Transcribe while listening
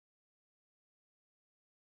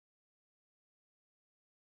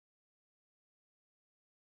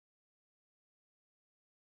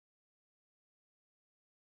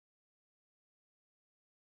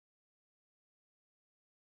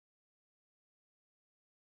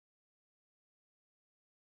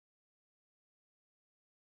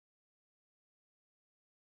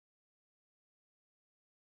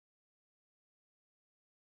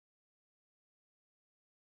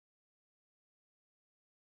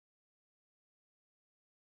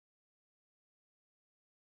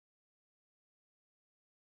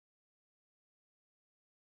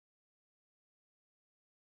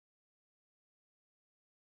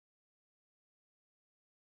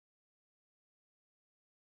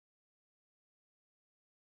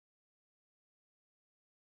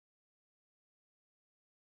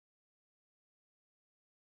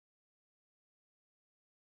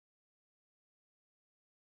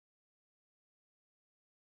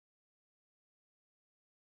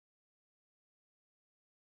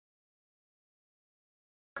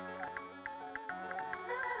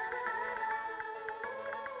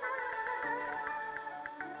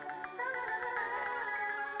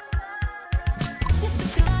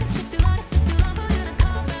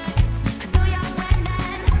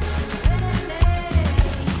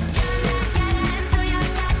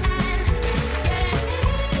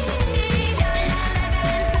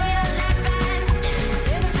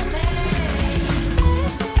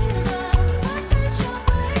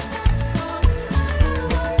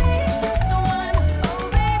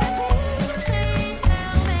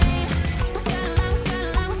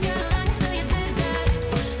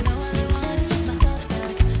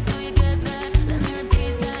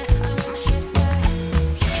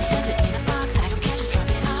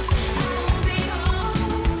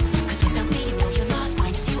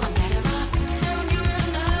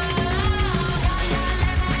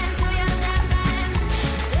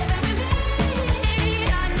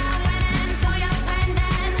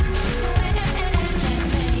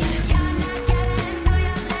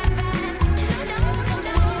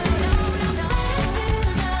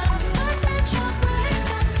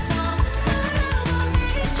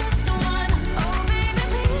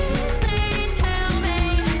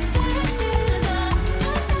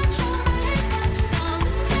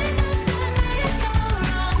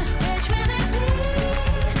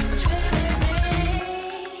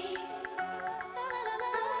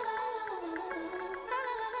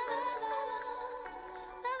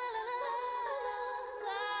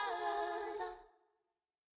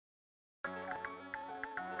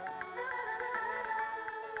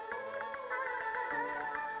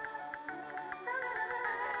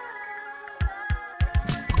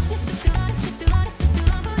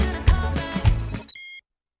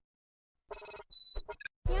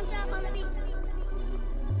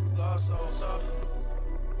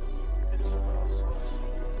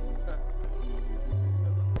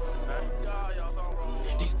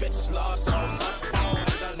These bitches lost souls.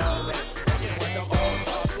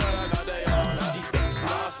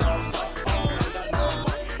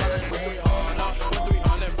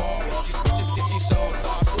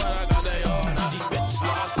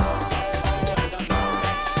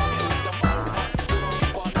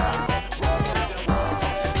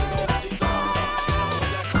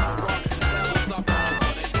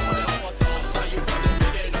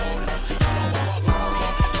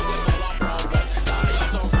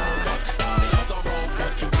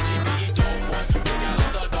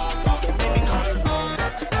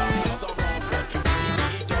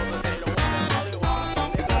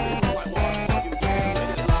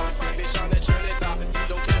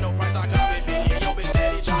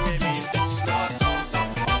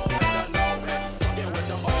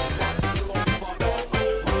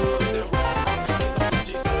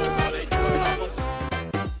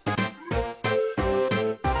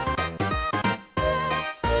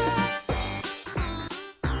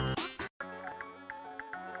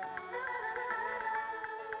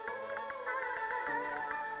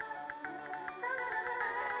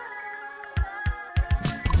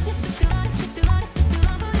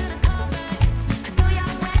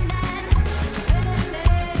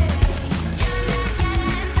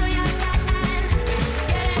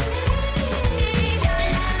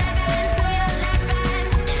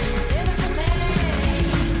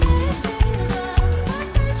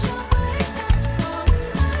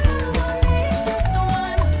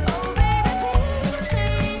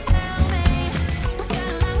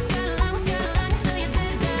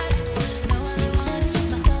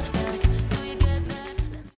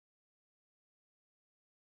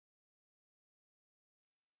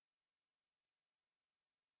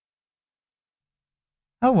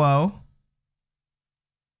 Hello.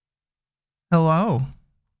 Hello.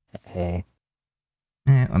 Hey.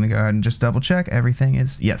 Let me go ahead and just double check. Everything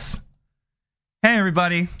is yes. Hey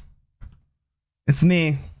everybody. It's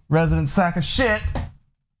me, resident sack of shit.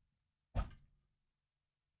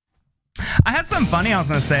 I had something funny I was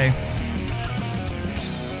gonna say.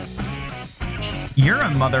 You're a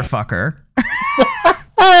motherfucker.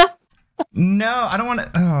 No, I don't want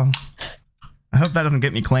to. Oh, I hope that doesn't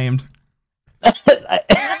get me claimed.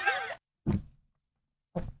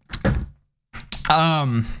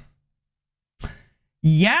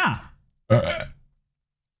 Yeah.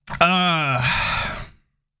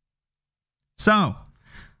 So,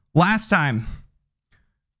 last time,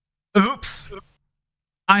 oops,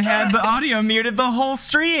 I had the audio muted the whole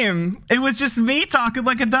stream. It was just me talking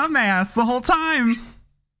like a dumbass the whole time.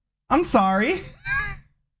 I'm sorry.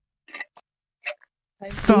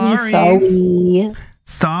 Sorry.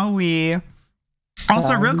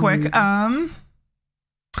 Also, real quick,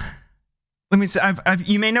 let me see.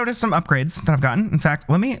 You may notice some upgrades that I've gotten. In fact,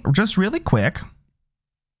 let me just really quick.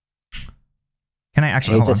 Can I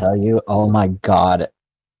actually? I hate to tell you. Oh my god.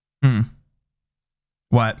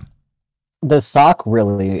 What? The sock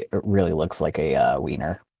really looks like a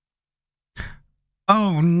wiener.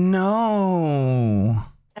 Oh no.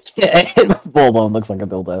 Bulbone looks like a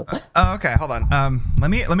dildo. Oh, okay. Hold on. Let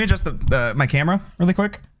me adjust my camera really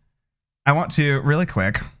quick. I want to really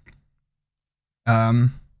quick.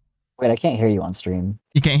 Wait, I can't hear you on stream.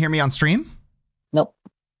 You can't hear me on stream? Nope.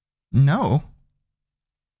 No.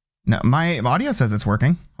 No, my audio says it's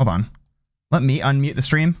working. Hold on. Let me unmute the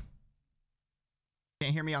stream.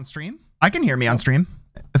 Can't hear me on stream? I can hear me on stream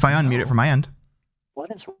if I unmute it from my end.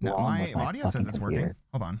 What is wrong no, my audio says it's computer? working.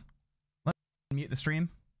 Hold on. Let me unmute the stream.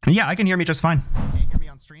 Yeah, I can hear me just fine. Can you hear me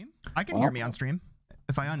on stream? I can hear me on stream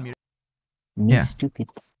if I unmute. Yeah. Stupid.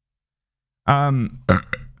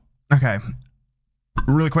 Okay.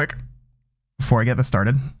 Really quick before I get this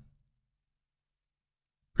started.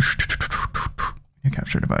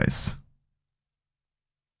 Capture device.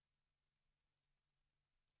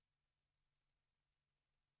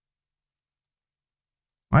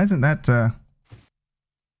 Why isn't that oh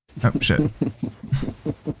shit.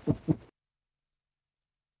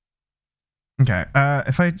 Okay,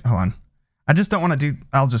 if I hold on. I just don't want to do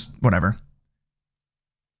I'll just whatever.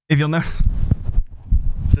 If you'll notice.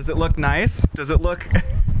 Does it look nice? Does it look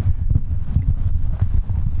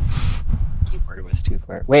Keyboard was too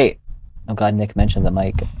far. Wait. I'm glad Nick mentioned the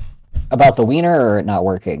mic. About the wiener or it not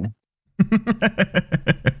working?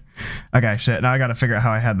 Okay, shit. Now I gotta figure out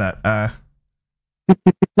how I had that. I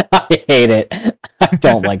hate it. I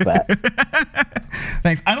don't like that.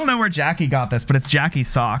 Thanks. I don't know where Jackie got this, but it's Jackie's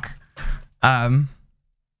sock. What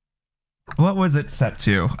was it set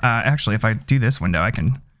to? Actually, if I do this window, I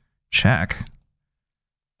can check.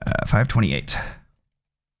 528.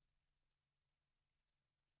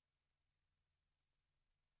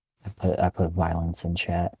 I put violence in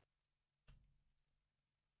chat.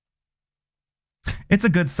 It's a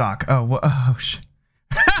good sock. Oh, what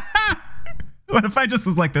if I just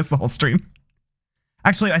was like this the whole stream?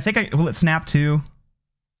 Actually, I think will it snap to?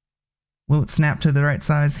 Will it snap to the right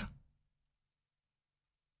size?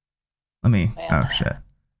 Let me. Oh shit.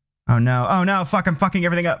 Oh no. Oh no. Fuck! I'm fucking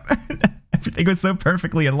everything up. Everything was so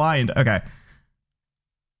perfectly aligned. Okay.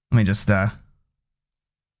 Let me just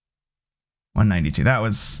 192. That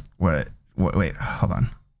was what? Wait. Hold on.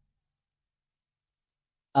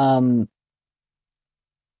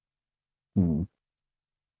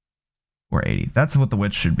 480. That's what the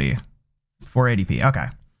width should be. It's 480p. Okay.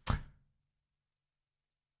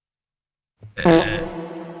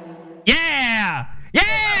 Yeah!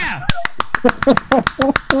 Yeah!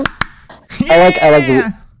 I like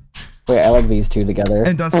the, wait, I like these two together.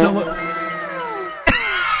 It does still look.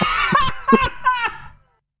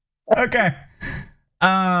 Okay.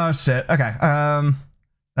 Oh shit. Okay. That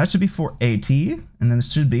should be 480, and then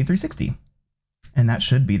this should be 360, and that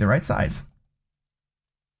should be the right size.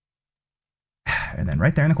 And then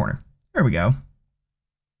right there in the corner. There we go.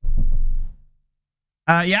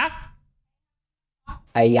 Yeah.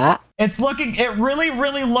 Yeah. It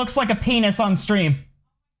really looks like a penis on stream.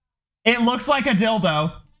 It looks like a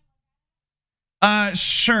dildo.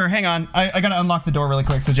 Sure, hang on. I gotta unlock the door really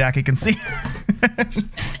quick so Jackie can see.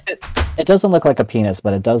 It doesn't look like a penis,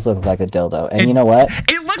 but it does look like a dildo. And you know what?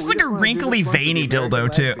 It looks like a wrinkly, veiny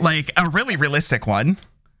dildo, too. Like, a really realistic one.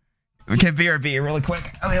 Okay, BRB really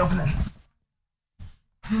quick. Let me open it.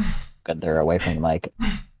 Good, they're away from the mic.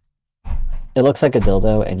 It looks like a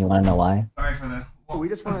dildo, and you want to know why? Sorry for the... We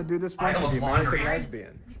just want to do this one with you, man. It's a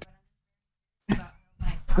lesbian.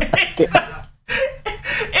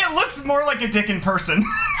 It looks more like a dick in person.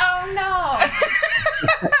 Oh no!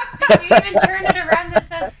 Did you even turn it around? This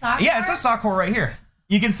says sock. Yeah, it says sock hole right here.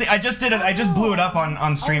 You can see. I just did it. I just blew it up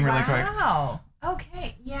on stream really quick. Wow.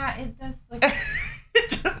 Okay. Yeah, it does look.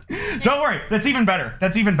 Don't worry. That's even better.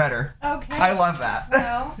 That's even better. Okay. I love that.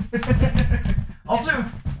 Well. Also,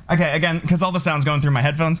 okay, again, because all the sound's going through my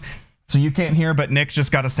headphones, so you can't hear. But Nick just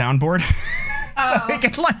got a soundboard. So it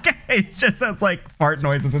can, like, it just sounds like fart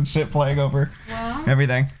noises and shit playing over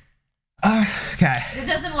everything. Okay. It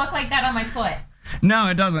doesn't look like that on my foot. No,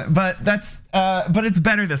 it doesn't. But that's but it's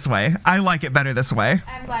better this way. I like it better this way.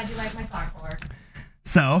 I'm glad you like my sock holder.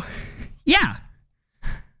 So, yeah.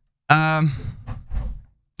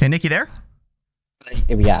 Okay, Nikki there?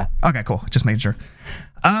 Yeah. Okay, cool. Just making sure.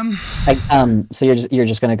 So you're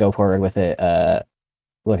just gonna go forward with it,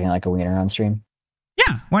 looking like a wiener on stream?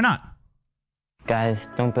 Yeah, why not? Guys,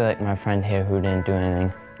 don't be like my friend here who didn't do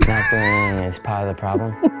anything. Not doing anything is part of the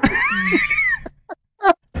problem.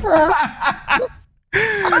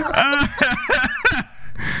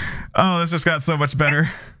 Oh, this just got so much better.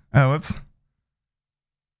 Oh, whoops.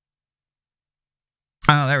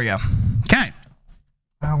 Oh, there we go. Okay.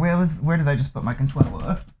 Where did I just put my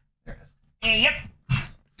controller? There it is. Yep.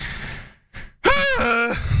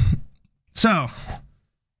 So,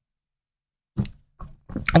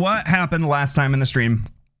 what happened last time in the stream?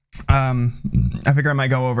 I figure I might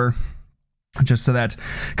go over just so that,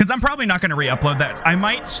 because I'm probably not going to re-upload that. I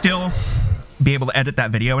might still be able to edit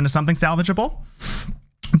that video into something salvageable,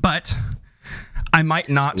 but I might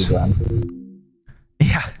not.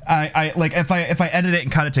 Yeah, I like if I edit it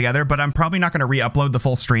and cut it together, but I'm probably not going to re-upload the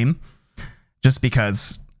full stream, just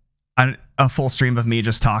because a full stream of me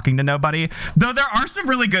just talking to nobody. Though there are some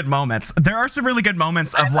really good moments. There are some really good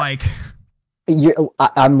moments of like.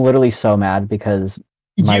 I'm literally so mad because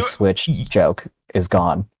my Switch joke is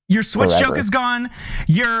gone. Your Switch forever. joke is gone.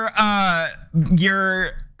 Your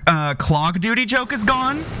clog duty joke is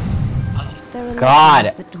gone. God,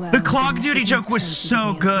 the clog duty joke was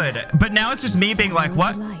so good, but now it's just me being like,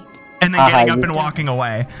 what? And then getting up and walking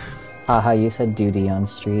away. Haha, you said duty on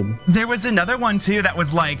stream. There was another one too that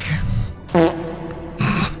was like,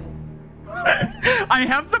 I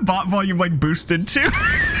have the bot volume like boosted too.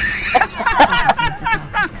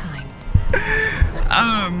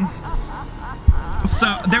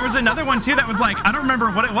 So there was another one too that was like, I don't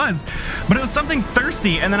remember what it was, but it was something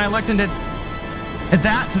thirsty, and then I looked into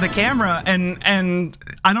that to the camera, and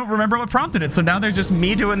I don't remember what prompted it. So now there's just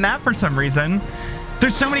me doing that for some reason.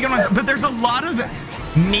 There's so many good ones, but there's a lot of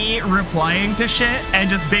me replying to shit and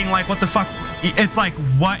just being like, what the fuck? It's like,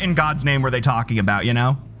 what in God's name were they talking about, you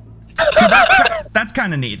know? So that's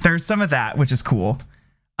kind of neat. There's some of that, which is cool.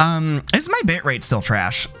 Is my bitrate still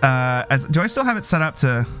trash? Do I still have it set up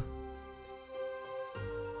to...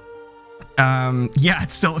 Yeah,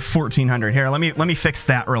 it's still at 1400. Here, let me fix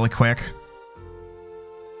that really quick.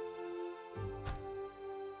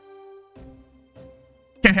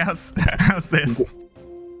 Okay, how's this?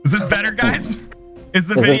 Is this better, guys? Is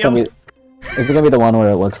the video? Is it gonna be the one where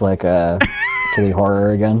it looks like Kitty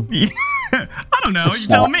Horror again? Yeah. I don't know. You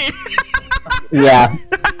tell me. Yeah.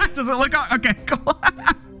 Does it look okay? Cool.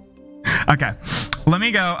 Okay, let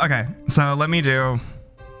me go. Okay, so let me do.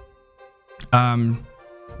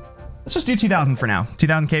 Let's just do 2000 for now.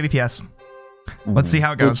 2000 kbps. Let's see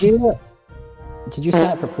how it goes. Did you sign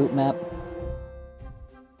up for Poop Map?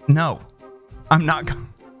 No, I'm not.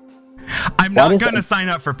 I'm not going to sign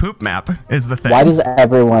up for Poop Map. Is the thing. Why does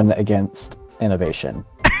everyone against innovation?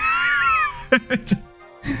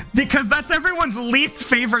 Because that's everyone's least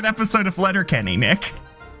favorite episode of Letterkenny, Nick.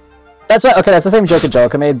 That's right. Okay, that's the same joke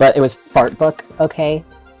Angelica made, but it was Fart Book. Okay,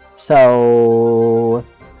 so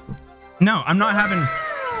no, I'm not having.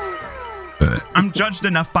 I'm judged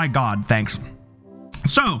enough by God, thanks.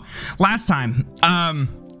 So last time,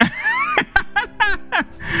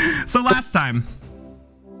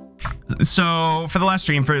 so for the last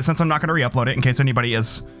stream, since I'm not going to re-upload it in case anybody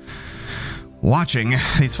is watching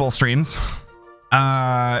these full streams,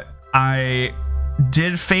 I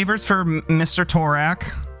did favors for Mr.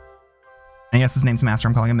 Torak. I guess his name's Master.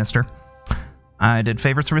 I'm calling him Mr. I did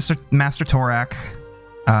favors for Master Torak.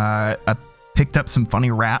 I picked up some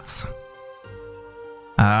funny rats.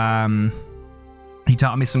 He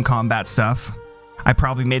taught me some combat stuff. I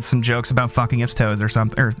probably made some jokes about fucking his toes or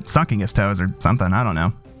something, or sucking his toes or something. I don't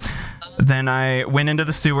know. Then I went into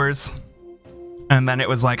the sewers, and then it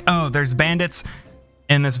was like, oh, there's bandits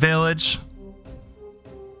in this village,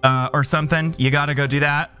 or something. You gotta go do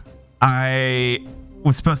that. I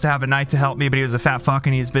was supposed to have a knight to help me, but he was a fat fuck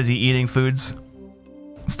and he's busy eating foods,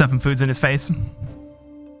 stuffing foods in his face.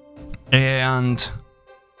 And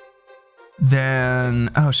then,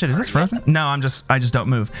 oh shit, is this frozen? No, I just don't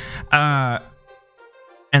move.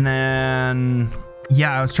 And then,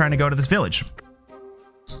 yeah, I was trying to go to this village,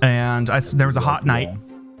 and there was a hot night.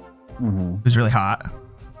 It was really hot.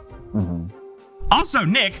 Also,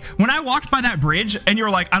 Nick, when I walked by that bridge and you were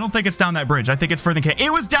like, I don't think it's down that bridge, I think it's further than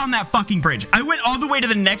it was down that fucking bridge. I went all the way to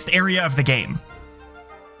the next area of the game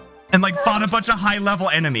and like fought a bunch of high level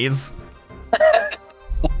enemies.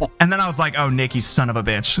 And then I was like, oh, Nick, you son of a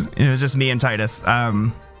bitch. It was just me and Titus.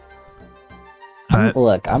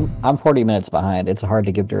 Look, I'm 40 minutes behind. It's hard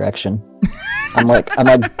to give direction. I'm like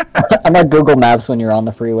Google Maps when you're on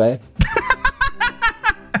the freeway.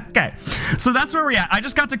 Okay, so that's where we're at. I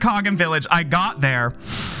just got to Coggin Village. I got there,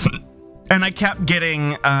 and I kept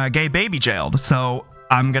getting gay baby jailed. So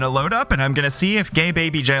I'm gonna load up, and I'm gonna see if gay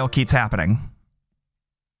baby jail keeps happening.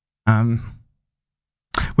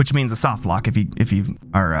 Which means a soft lock if you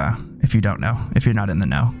don't know, if you're not in the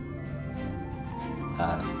know.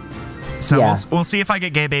 So yeah. We'll see if I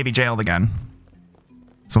get gay baby jailed again.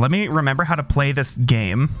 So let me remember how to play this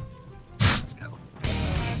game. Let's go.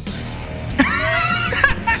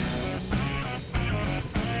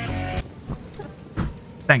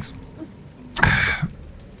 Thanks.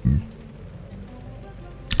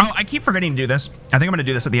 Oh, I keep forgetting to do this. I think I'm gonna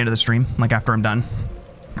do this at the end of the stream, like after I'm done.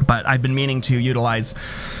 But I've been meaning to utilize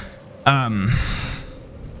OpenAI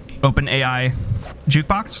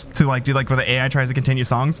jukebox to like do like where the AI tries to continue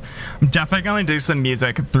songs. I'm definitely gonna do some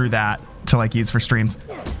music through that to like use for streams.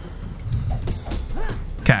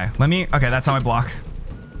 Okay, okay, that's how I block.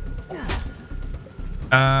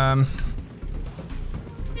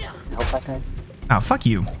 Oh, fuck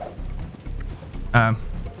you. Oh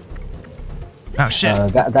shit.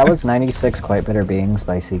 That was 96 Quite Bitter Beings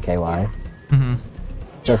by CKY.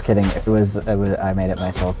 Just kidding. It was I made it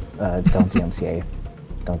myself. Don't DMCA.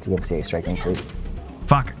 Don't DMCA striking, please.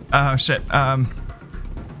 Fuck. Oh shit. Oh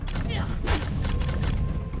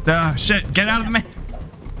shit. Get out of the man.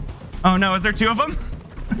 Oh no, is there two of them?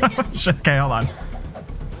 Shit. Okay, hold on.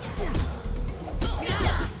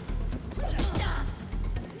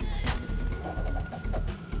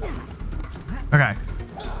 Okay.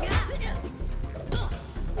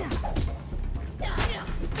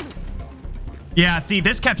 Yeah, see,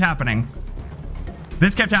 this kept happening.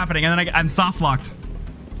 This kept happening, and then I'm soft locked.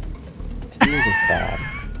 He was bad.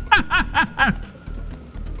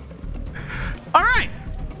 All right.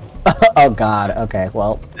 Oh God. Okay.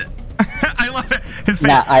 Well. I love it. His face.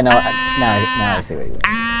 Now I know. Now I see what you mean.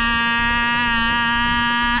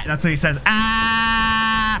 That's what he says.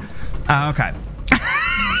 Okay.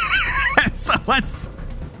 So let's.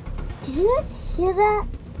 Did you guys hear that?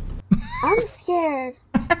 I'm scared.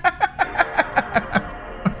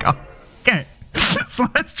 Okay. So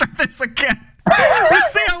let's try this again.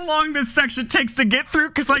 Let's see how long this section takes to get through,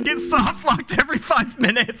 because I get soft locked every 5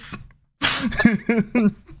 minutes.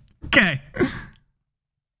 Okay.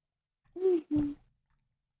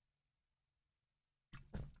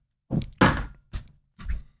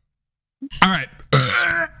 All right.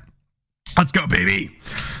 Let's go, baby.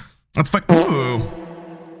 Let's fuck. Ooh.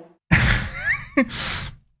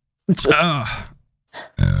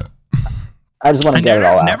 I just want to get it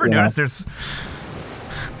all out. I never noticed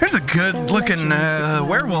there's a good looking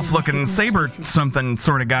werewolf looking saber something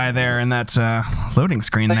sort of guy there in that loading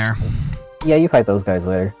screen there. Yeah, you fight those guys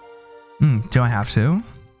later. Do I have to?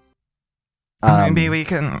 Maybe we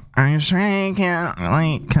can. Are you sure I can't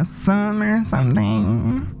like kiss them or something?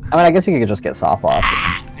 I mean, I guess you could just get soft locked.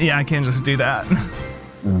 Yeah, I can just do that.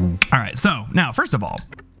 All right. So now, first of all,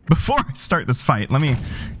 before I start this fight, let me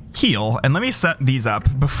heal and let me set these up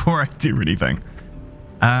before I do anything.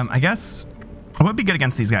 I guess I would be good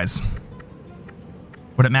against these guys.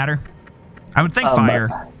 Would it matter? I would think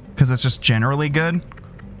fire, because it's just generally good.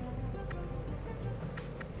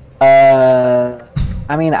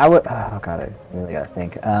 I mean, I would. Oh god, I really gotta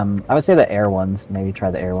think. I would say the air ones. Maybe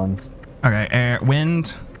try the air ones. Okay, air,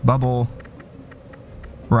 wind, bubble,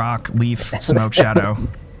 rock, leaf, smoke, shadow.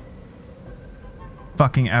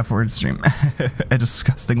 Fucking F-word stream. A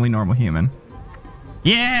disgustingly normal human.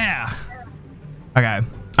 Yeah. Okay.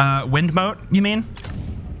 Wind mote, you mean?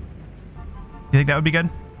 You think that would be good?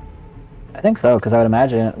 I think so, because I would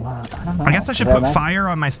imagine. Well, I don't know. I guess I should put fire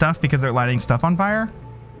on my stuff because they're lighting stuff on fire.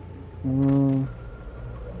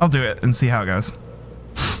 I'll do it and see how it goes.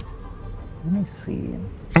 Let me see.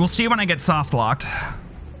 We'll see when I get soft locked.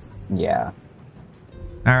 Yeah.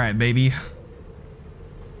 All right, baby.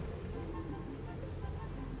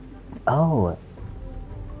 Oh.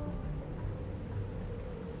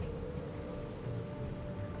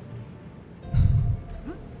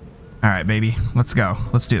 All right, baby. Let's go.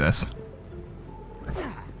 Let's do this.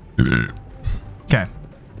 Okay.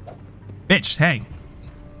 Bitch, hey.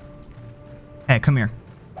 Hey, come here.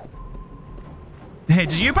 Hey,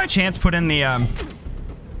 did you by chance put in the,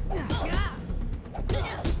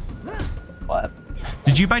 What?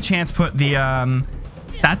 Did you by chance put the,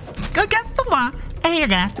 that's against the law, and you're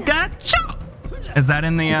gonna have to go chop. Is that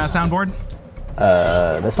in the, soundboard?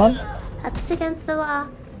 This one? That's against the law.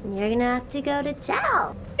 You're gonna have to go to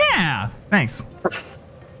jail. Yeah, thanks.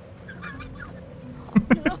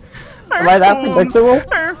 Am I that predictable?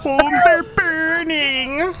 Our homes are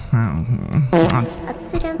burning. Oh,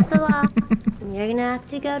 That's against the law. You're gonna have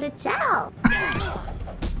to go to jail.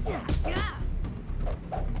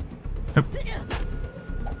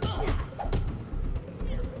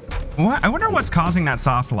 What? I wonder what's causing that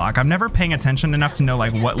soft lock. I'm never paying attention enough to know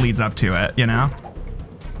like what leads up to it, you know?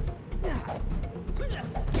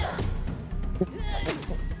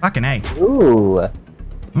 Fucking A. Ooh.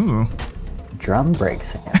 Ooh. Drum break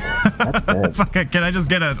sample. That's good. Fuck it. Can I just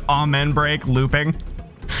get an amen break looping?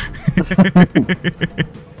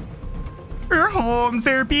 Our homes,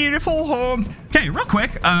 they're beautiful homes. Okay, real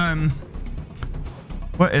quick.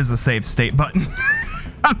 What is the save state button?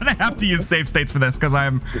 I'm gonna have to use save states for this because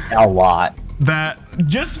I'm a lot. That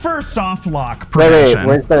just for soft lock prevention. Wait,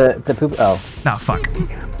 where's the poop? Oh. No, fuck.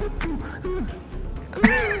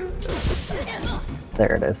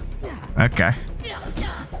 There it is. Okay.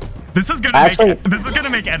 This is gonna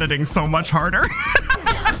make editing so much harder.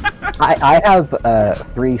 I have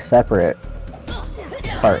 3 separate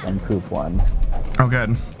fart and poop ones. Oh,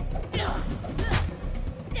 good.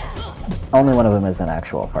 Only one of them is an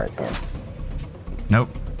actual fart, though. Nope.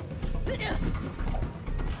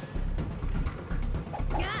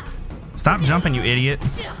 Stop jumping, you idiot.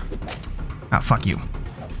 Ah, fuck you.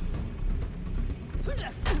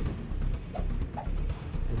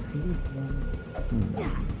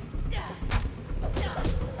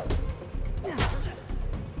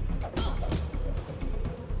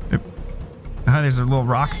 Oh, there's a little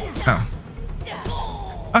rock. Oh.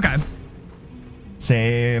 Okay.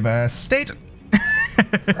 Save a state.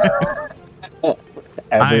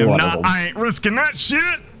 I ain't risking that shit.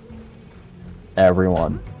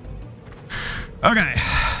 Everyone. Okay.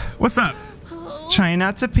 What's up? Try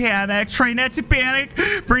not to panic. Try not to panic.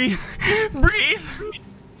 Breathe. Breathe.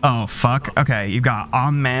 Oh, fuck. Okay, you got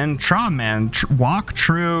Amen, Trawman, Walk,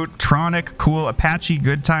 True, Tronic, Cool, Apache,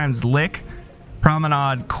 Good Times, Lick,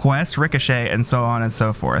 Promenade, Quest, Ricochet, and so on and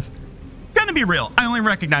so forth. Gonna be real, I only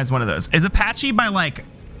recognize one of those. Is Apache by like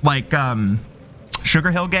Sugar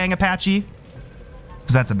Hill Gang Apache?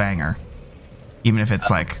 Because that's a banger. Even if it's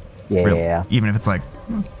like yeah. Even if it's like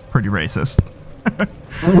pretty racist.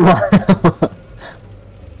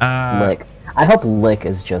 Lick. I hope lick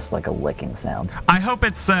is just like a licking sound. I hope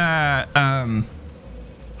it's I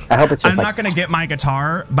hope it's just I'm like, not gonna get my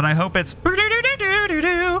guitar, but I hope it's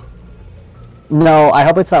no, I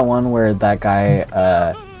hope it's that one where that guy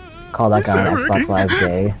called that guy on Xbox Live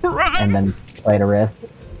gay and then played a riff.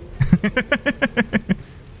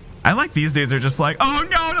 I like these dudes are just like, oh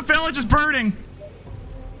no, the village is burning.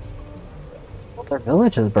 Their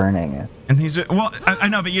village is burning. And he's just, well, I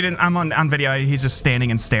know, but you didn't. I'm on video. He's just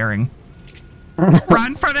standing and staring.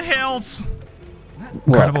 Run for the hills.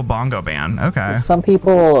 Incredible bongo band. Okay. Some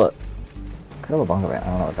people, incredible bongo band. I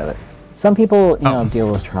don't know what that is. Some people, you know,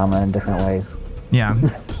 deal with trauma in different ways. Yeah.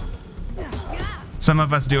 Some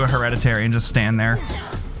of us do a hereditary and just stand there.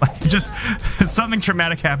 Like, just something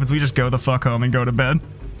traumatic happens, we just go the fuck home and go to bed.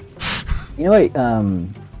 You know what? You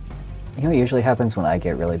know what usually happens when I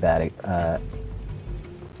get really bad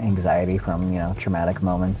anxiety from, you know, traumatic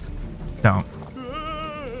moments? Don't.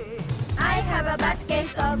 I have a bad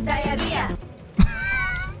case of diarrhea.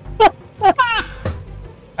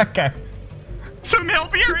 Okay. Some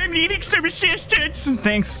help here. I'm needing some assistance.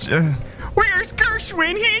 Thanks. Where's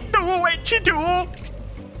Gershwin? He know what to do.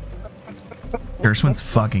 Gershwin's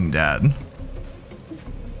fucking dead.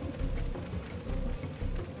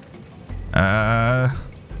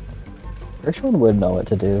 Gershwin would know what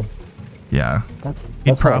to do. Yeah. That's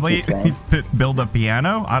He'd what I probably keep saying. build a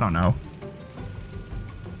piano. I don't know.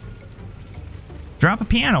 Drop a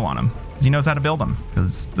piano on him, because he knows how to build them.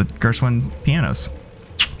 Because the Gershwin pianos.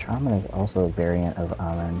 Trauma is also a variant of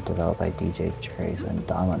Amen developed by DJ Trace and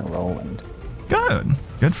Dom and Roland. Good.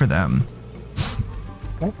 Good for them.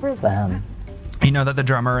 Good for them. You know that the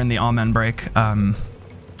drummer in the All Men Break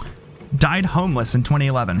died homeless in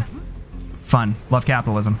 2011. Fun. Love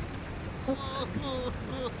capitalism.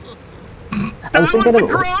 That was a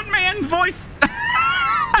grown man voice.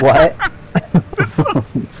 What?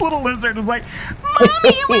 this little lizard was like,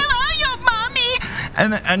 "Mommy, where are you, mommy?"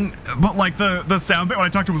 And but like the sound bit when I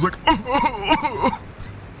talked to him was like,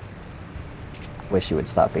 Wish you would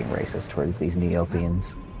stop being racist towards these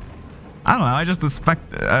Neopians. I don't know. I just expect.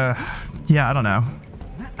 Yeah, I don't know.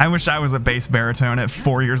 I wish I was a bass baritone at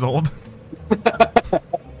 4 years old.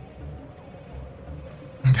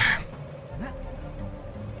 Okay.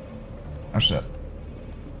 Oh shit.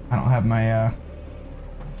 I don't have my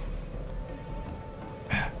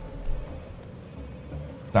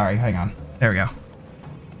Sorry, hang on. There we go.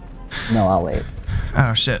 No, I'll wait.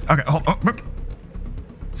 Oh shit. Okay, hold on.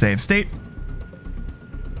 Save state.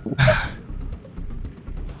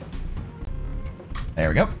 There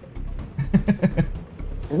we go. Do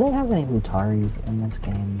they have any Lutaris in this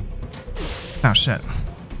game? Oh shit.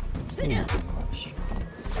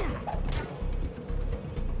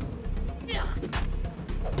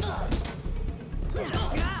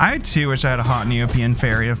 I too wish I had a hot Neopian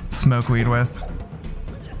fairy to smoke weed with.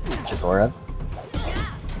 Jadora?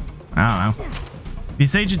 I don't know. If you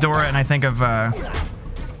say Jadora and I think of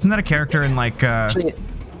isn't that a character in like Actually,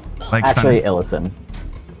 Thunder? Illison.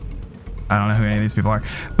 I don't know who any of these people are.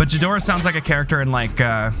 But Jadora sounds like a character in like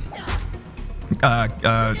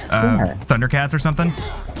Thundercats or something.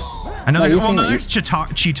 I know there's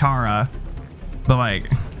Chitara, but like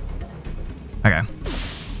okay.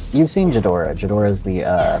 You've seen Jadora. Jadora's the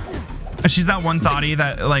She's that one thotty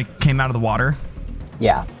that like came out of the water.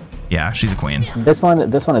 Yeah. Yeah, she's a queen. This one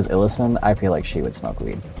is Illison. I feel like she would smoke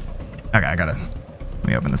weed. Okay, I gotta let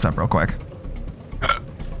me open this up real quick.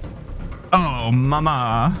 Oh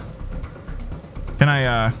mama. Can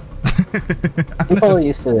I People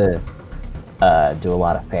used to do a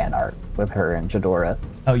lot of fan art with her and Jadora.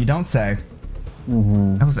 Oh, you don't say.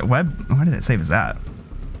 Mm-hmm. How was it web? Why did it save as that?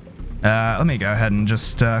 Let me go ahead and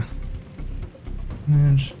just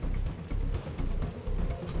image.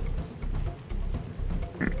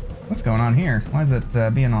 What's going on here? Why is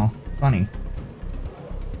it being all funny?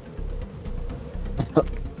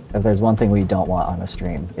 If there's one thing we don't want on a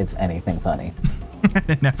stream, it's anything funny.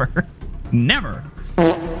 Never. Never.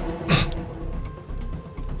 If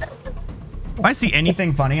I see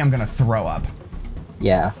anything funny, I'm gonna throw up.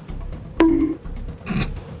 Yeah.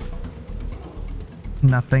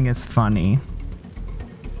 Nothing is funny.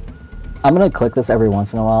 I'm gonna click this every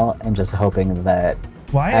once in a while and just hoping that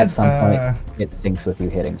at some point it syncs with you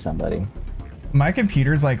hitting somebody. My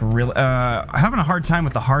computer's like really having a hard time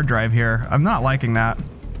with the hard drive here. I'm not liking that.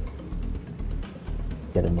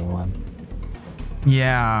 Get a new one.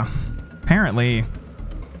 Yeah. Apparently.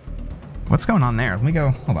 What's going on there? Let me go.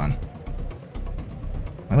 Hold on.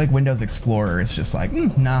 I like Windows Explorer. It's just like,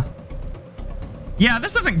 nah. Yeah,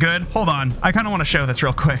 this isn't good. Hold on. I kind of want to show this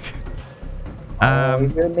real quick. You're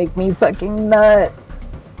gonna make me fucking nut.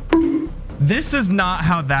 This is not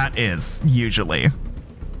how that is usually.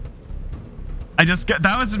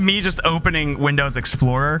 That was me just opening Windows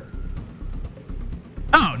Explorer.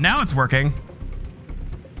 Oh, now it's working.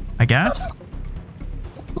 I guess.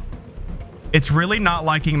 It's really not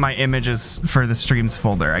liking my images for the streams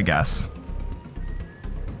folder, I guess.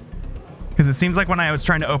 Because it seems like when I was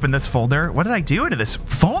trying to open this folder, what did I do to this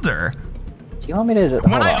folder? Do you want me to?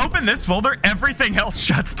 When I open this folder, everything else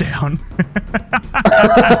shuts down.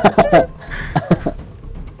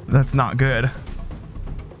 That's not good.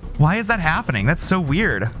 Why is that happening? That's so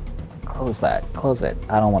weird. Close that. Close it.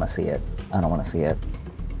 I don't want to see it. I don't want to see it.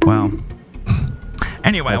 Well.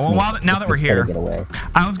 Anyway, That's well, now that we're here, get away.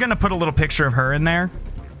 I was gonna put a little picture of her in there,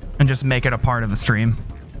 and just make it a part of the stream.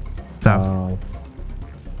 So.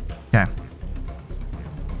 Okay.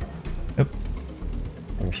 Oop.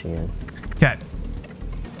 There she is. Okay.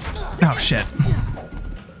 Oh shit.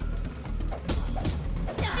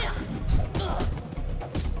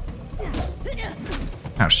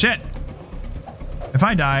 Oh shit. If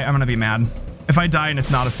I die, I'm gonna be mad. If I die and it's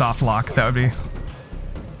not a soft lock, that would be...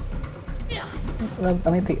 I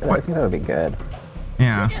think that would be good.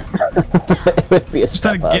 Yeah. It would be a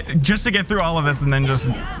step up. Just to get through all of this and then just...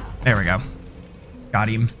 There we go. Got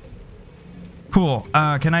him. Cool.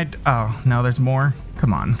 Can I... Oh, no, there's more.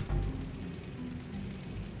 Come on.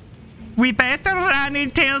 We better run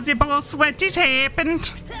and tell the boss what has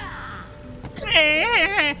happened.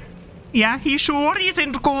 Yeah, he sure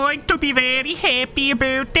isn't going to be very happy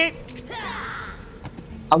about it.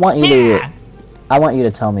 I want you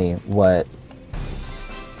to tell me what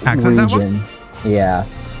accent that was? Yeah.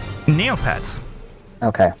 Neopets.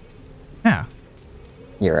 Okay. Yeah.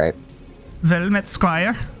 You're right. Velmet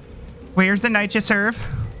Squire. Where's the knight you serve?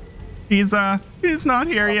 He's not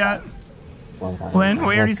here yet.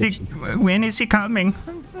 When is he coming?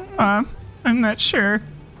 I'm not sure.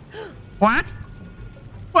 What?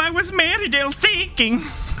 What was Meridel thinking?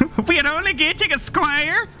 We're only getting a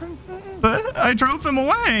squire? But I drove them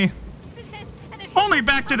away. Only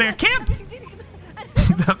back to their camp.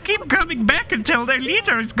 They'll keep coming back until their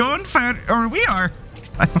leader is gone, or we are.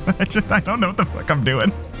 I don't know what the fuck I'm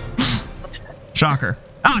doing. Shocker.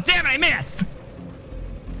 Oh, damn it, I missed!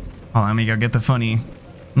 Oh, let me go get the funny.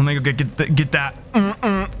 Let me go get that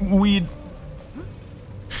weed.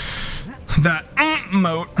 That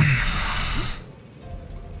moat.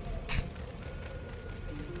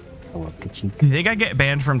 Do you think I get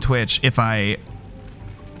banned from Twitch if I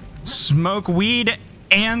smoke weed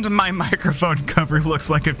and my microphone cover looks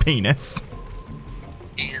like a penis?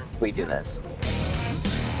 And we do this.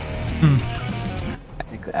 I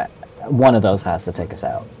think that one of those has to take us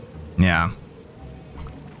out. Yeah.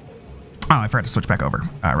 Oh, I forgot to switch back over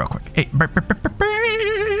real quick. Hey.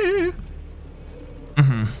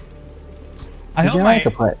 Did you know I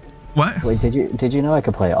could play? What? Wait, did you know I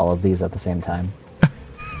could play all of these at the same time?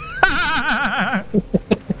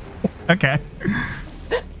 Okay.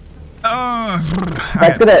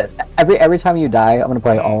 That's gonna every time you die, I'm gonna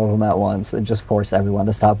play all of them at once and just force everyone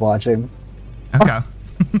to stop watching. Okay.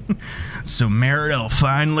 So Meridel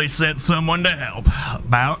finally sent someone to help.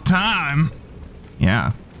 About time.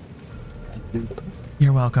 Yeah.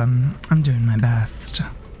 You're welcome. I'm doing my best.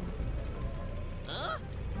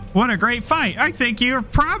 What a great fight. I think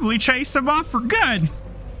you've probably chased him off for good.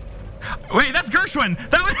 Wait, that's Gershwin.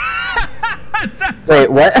 That was...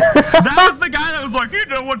 Wait, what? That was the guy that was like, you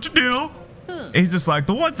know what to do. He's just like,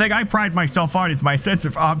 the one thing I pride myself on is my sense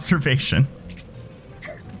of observation.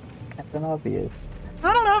 Captain Obvious.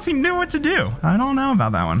 I don't know if he knew what to do. I don't know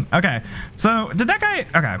about that one. Okay, so did that guy...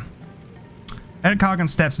 Okay. Head Cogham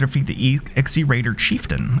steps to defeat the Ixie Raider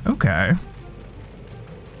Chieftain. Okay.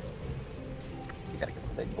 You gotta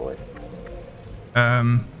get the big boy.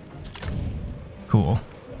 Cool.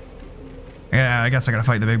 Yeah, I guess I gotta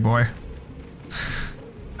fight the big boy.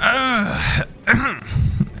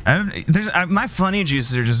 My funny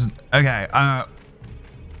juices are just... Okay,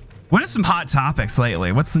 what are some hot topics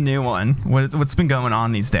lately? What's the new one? What's been going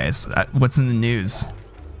on these days? What's in the news?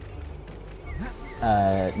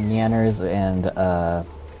 Neanners and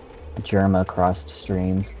Germa crossed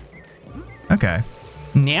streams. Okay.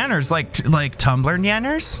 Neanners, like Tumblr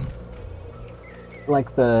Neanners?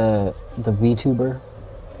 Like the VTuber.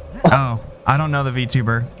 Oh, I don't know the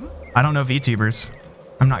VTuber. I don't know VTubers.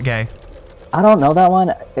 I'm not gay. I don't know that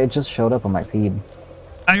one. It just showed up on my feed.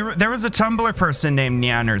 There was a Tumblr person named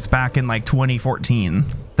Neanners back in like 2014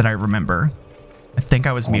 that I remember. I think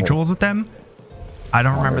I was mutuals with them. I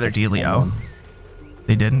don't remember their dealio.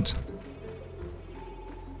 They didn't.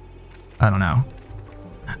 I don't know.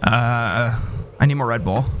 I need more Red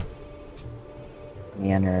Bull.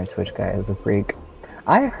 Neanner Twitch guy is a freak.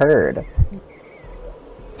 I heard.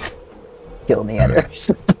 Kill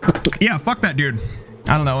Neopets. Yeah, fuck that dude.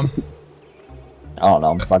 I don't know him. I don't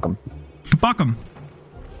know. Fuck him. Fuck him.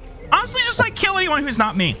 Honestly, just like kill anyone who's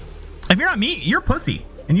not me. If you're not me, you're pussy,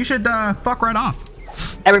 and you should fuck right off.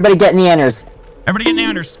 Everybody get Neanders. Everybody get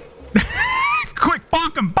Neanders. Quick,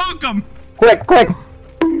 bonk him, bonk him. Quick, quick.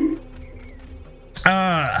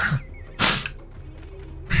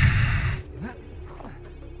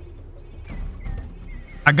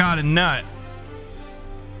 I got a nut.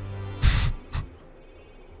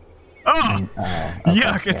 Oh, Okay,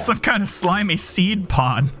 yuck, it's some kind of slimy seed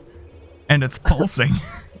pod. And it's pulsing.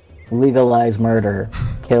 Legalize murder.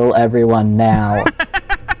 Kill everyone now.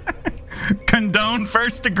 Condone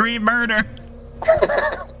first degree murder.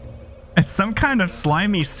 It's some kind of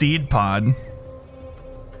slimy seed pod.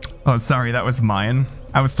 Oh, sorry, that was mine.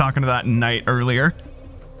 I was talking to that knight earlier.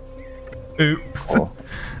 Oops. Oh.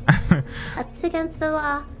 That's against the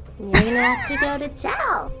law. You're gonna have to go to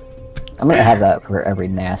jail. I'm gonna have that for every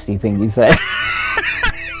nasty thing you say.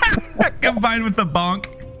 Combined with the bonk.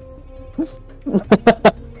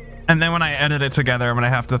 And then when I edit it together, I'm gonna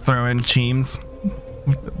have to throw in Cheems.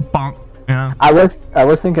 Bonk. Yeah. I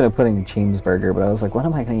was thinking of putting Cheemsburger, but I was like, when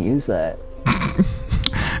am I gonna use that?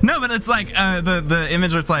 No, but it's like the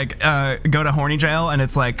image was like go to horny jail, and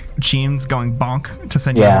it's like Cheems going bonk to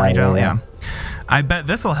send you to horny jail. Yeah. I bet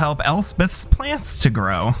this will help Elspeth's plants to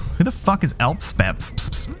grow. Who the fuck is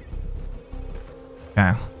Elspeth?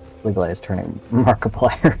 Yeah. Legalize turning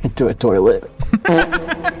Markiplier into a toilet.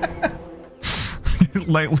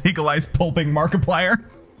 Like legalize pulping Markiplier.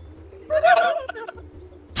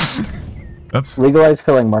 Oops. Legalize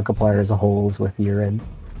filling Markiplier's holes with urine.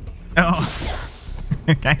 Oh.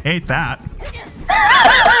 I hate that.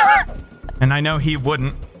 And I know he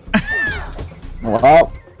wouldn't.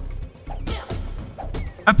 Well.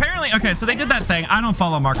 Apparently, okay, so they did that thing. I don't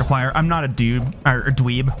follow Markiplier. I'm not a dude or a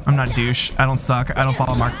dweeb. I'm not a douche. I don't suck. I don't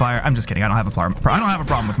follow Markiplier. I'm just kidding. I don't have a problem. I don't have a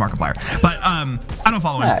problem with Markiplier. But I don't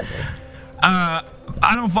follow him.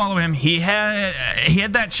 I don't follow him. He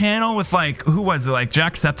had that channel with like, who was it? Like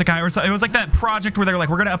Jacksepticeye or something. It was like that project where they're like,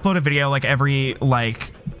 we're gonna upload a video like every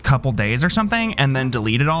like couple days or something, and then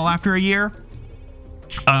delete it all after a year.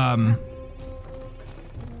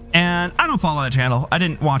 And I don't follow that channel. I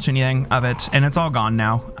didn't watch anything of it, and it's all gone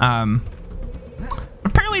now.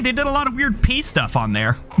 Apparently they did a lot of weird pee stuff on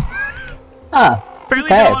there. Apparently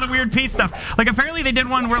they did a lot of weird pee stuff. Like apparently they did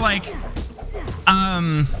one where like,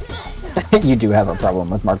 You do have a problem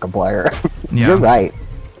with Markiplier. Yeah. You're right.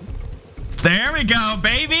 There we go,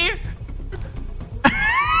 baby.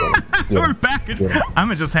 We're back. I'm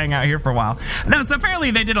gonna just hang out here for a while. No, so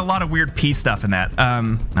apparently they did a lot of weird pee stuff in that.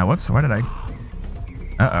 Oh, whoops. Why did I?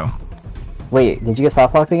 Uh-oh. Wait, did you get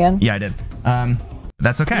soft locked again? Yeah, I did.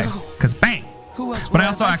 That's okay, because bang. But I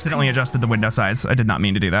also accidentally adjusted the window size. I did not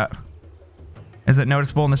mean to do that. Is it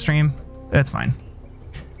noticeable in the stream? It's fine.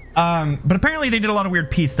 But apparently they did a lot of weird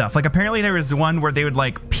pee stuff. Like apparently there was one where they would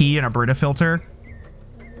like pee in a Brita filter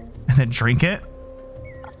and then drink it.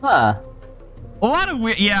 Huh. A lot of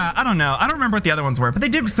weird, yeah, I don't know. I don't remember what the other ones were, but they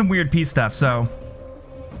did some weird pee stuff, so.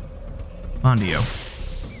 On to you.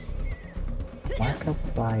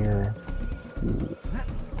 Markiplier.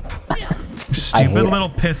 Stupid little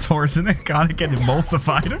piss horse, and it gotta get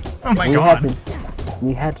emulsified. Oh my god.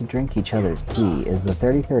 We had to drink each other's pee is the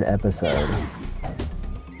 33rd episode.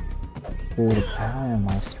 Through the power and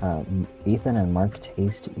lifestyle, Ethan and Mark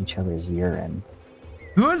taste each other's urine.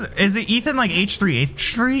 Who is it Ethan like H3?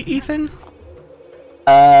 H3 Ethan?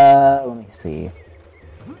 Let me see.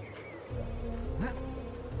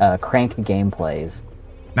 Crank Gameplays.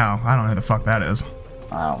 No, I don't know who the fuck that is.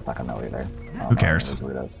 I don't fucking know either. Who cares?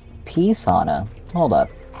 Pea Sauna. Hold up.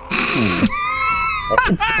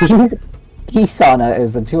 Pea Sauna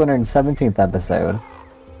is the 217th episode.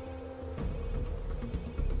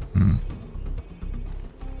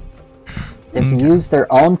 They've used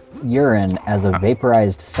their own urine as a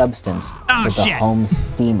vaporized substance with a home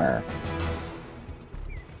steamer.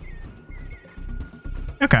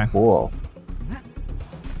 Okay. Cool.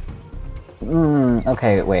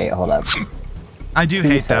 Okay, wait, hold up. I do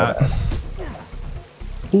hate that.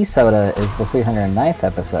 Pea Soda is the 309th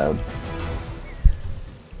episode.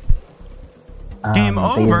 Game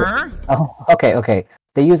over. Oh, okay.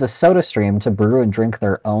 They use a soda stream to brew and drink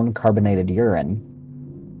their own carbonated urine.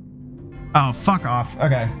 Oh, fuck off.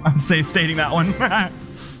 Okay, I'm safe stating that one.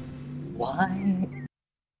 Why?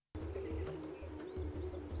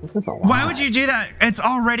 This is a lot. Why would you do that? It's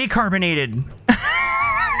already carbonated.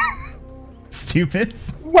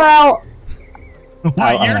 Stupids. Well...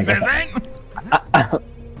 What, yours isn't?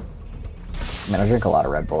 I mean, I drink a lot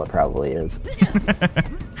of Red Bull. It probably is.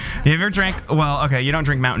 You ever drank? Well, okay, you don't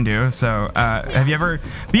drink Mountain Dew, so have you ever?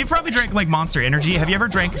 But you probably drank like Monster Energy. Have you ever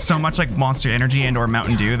drank so much like Monster Energy and or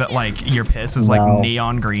Mountain Dew that like your piss is like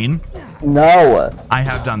neon green? No. I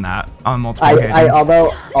have done that on multiple occasions.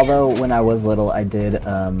 Although when I was little, I did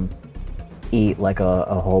eat like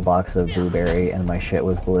a whole box of blueberry, and my shit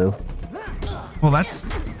was blue. Well, that's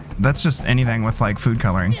just anything with like food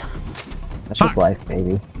coloring. That's just life,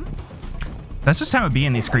 baby. That's just how it be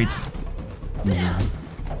in these streets.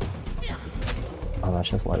 Oh, that's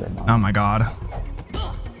just let it know. Oh my god.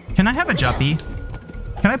 Can I have a Juppy?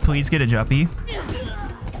 Can I please get a Juppy?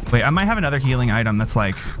 Wait, I might have another healing item that's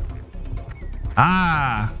like...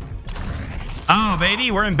 Ah! Oh,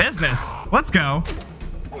 baby, we're in business. Let's go.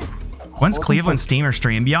 When's Cleveland Steamer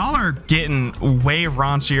stream? Y'all are getting way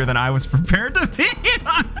raunchier than I was prepared to be.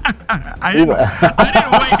 I didn't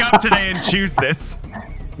wake up today and choose this.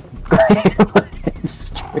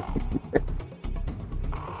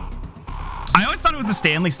 I always thought it was a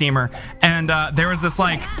Stanley steamer, and there was this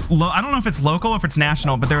like, I don't know if it's local or if it's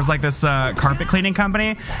national, but there was like this carpet cleaning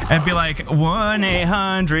company, and it'd be like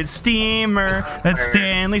 1-800-steamer, that's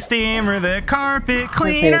Stanley Steamer, the carpet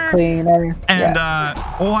cleaner. And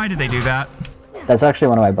why did they do that? That's actually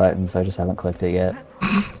one of my buttons, so I just haven't clicked it yet.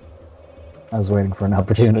 I was waiting for an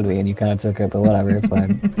opportunity, and you kind of took it, but whatever, it's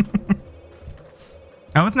fine.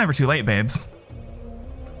 Oh, it's never too late, babes.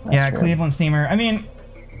 That's yeah, true. Cleveland Steamer. I mean,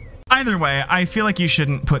 either way, I feel like you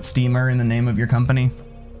shouldn't put steamer in the name of your company.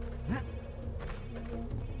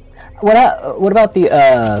 What about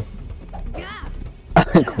the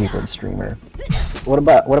Cleveland streamer? What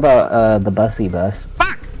about the Bussy bus?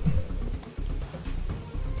 Fuck!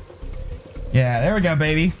 Yeah, there we go,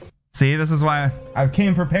 baby. See, this is why I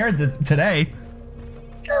came prepared today.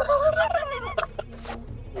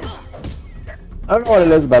 I don't know what it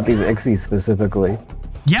is about these Ixies specifically.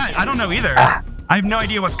 Yeah, I don't know either. I have no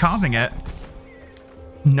idea what's causing it.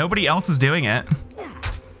 Nobody else is doing it.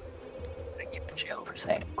 I get in jail for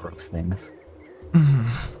saying gross things.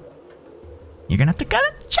 You're gonna have to go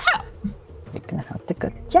to jail. You're gonna have to go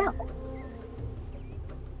to jail.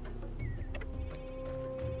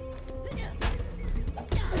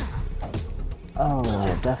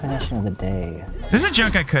 Oh, definition of the day. There's a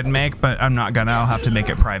joke I could make, but I'm not gonna. I'll have to make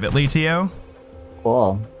it privately to you.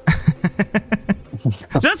 Cool.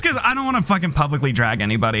 Just because I don't want to fucking publicly drag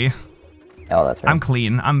anybody. Oh, that's right. I'm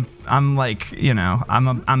clean. I'm like, you know,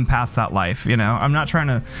 I'm past that life, you know. I'm not trying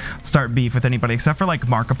to start beef with anybody except for like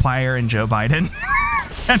Markiplier and Joe Biden.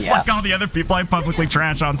 And like all the other people I publicly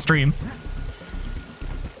trash on stream.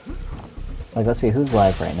 Like, let's see, who's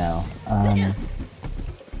live right now?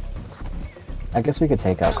 I guess we could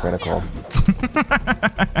take out Critical.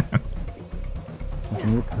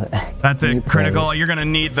 That's it, Critical. You're gonna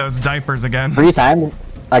need those diapers again. 3 times?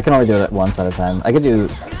 I can only do it once at a time. I could do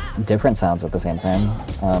different sounds at the same time.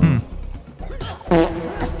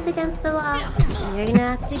 That's against the law. You're gonna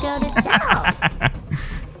have to go to jail.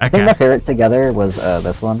 I think my favorite together was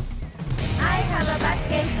this one. I have a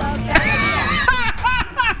basketball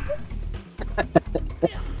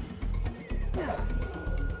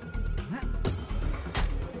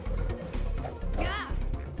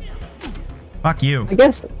Fuck you. I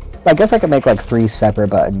guess I could make like 3 separate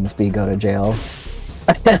buttons be go to jail.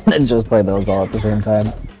 And just play those all at the same time.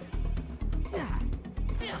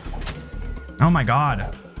 Oh my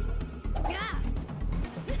god.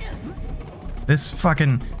 This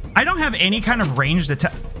fucking... I don't have any kind of ranged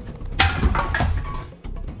attack.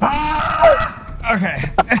 Ah!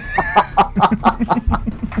 Okay.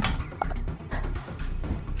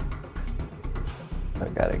 I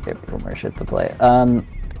gotta give people more shit to play.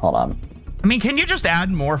 Hold on. I mean, can you just add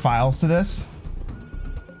more files to this?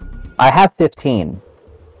 I have 15.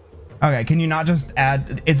 Okay, can you not just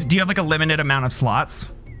add... do you have like a limited amount of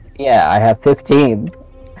slots? Yeah, I have 15.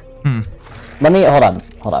 Let me... Hold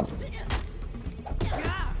on.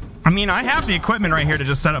 I mean, I have the equipment right here to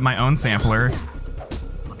just set up my own sampler.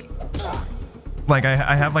 Like,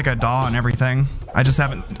 I have like a DAW and everything. I just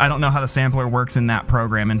haven't... I don't know how the sampler works in that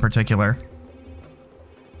program in particular.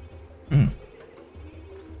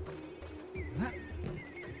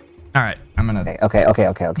 All right, I'm gonna... Okay,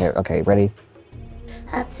 ready?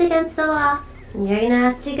 That's against the law. You're gonna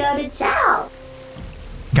have to go to jail.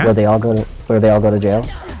 Okay. Where they all go to jail?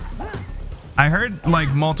 I heard like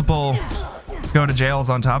multiple go to jails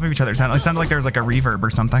on top of each other. It sounded like there was like a reverb or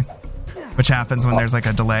something, which happens when there's like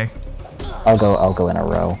a delay. I'll go in a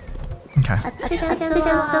row. Okay. That's against the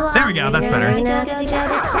law. There we go. That's better. You're gonna have to go to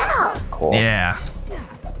jail. Cool. Yeah.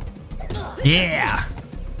 Yeah.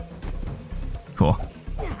 Cool.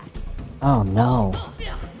 Oh no.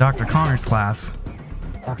 Dr. Connor's class.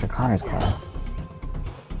 Dr. Connor's class.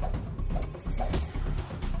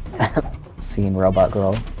 Seeing Robot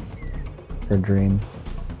Girl. Her dream.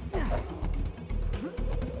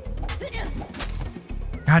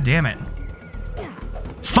 God damn it.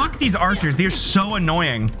 Fuck these archers. They're so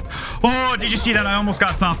annoying. Oh, did you see that? I almost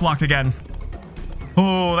got soft locked again.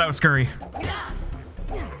 Oh, that was scurry.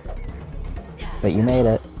 But you made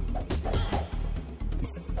it.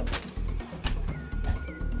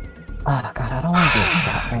 Oh, God, I don't want to get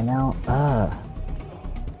shot right now.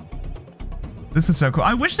 This is so cool.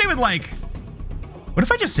 I wish they would like... What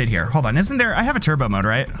if I just sit here? Hold on. Isn't there... I have a turbo mode,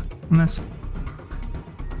 right? On this.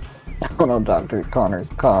 Oh no, Dr. Connor's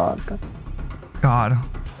cock. God.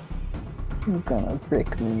 He's gonna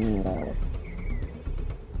freak me out.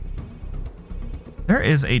 There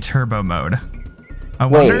is a turbo mode. I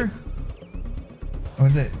Wait. wonder...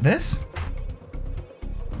 Was it this?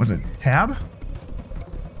 Was it tab?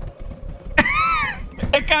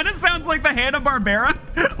 It kind of sounds like the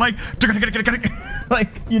Hanna-Barbera. Like, like,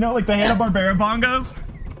 you know, like the Hanna-Barbera bongos.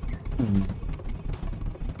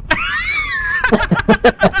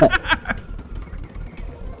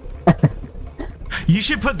 You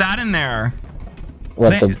should put that in there.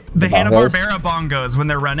 What, the bongos? Hanna-Barbera bongos when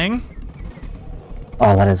they're running.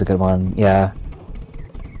 Oh, that is a good one. Yeah.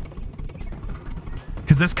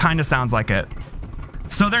 Because this kind of sounds like it.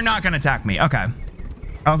 So they're not going to attack me. Okay.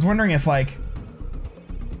 I was wondering if like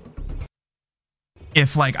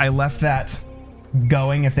I left that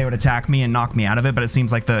going, if they would attack me and knock me out of it, but it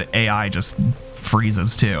seems like the AI just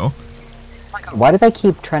freezes too. Why do they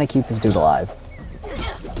keep trying to keep this dude alive?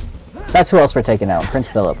 That's who else we're taking out. Prince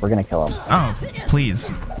Philip. We're gonna kill him. Oh,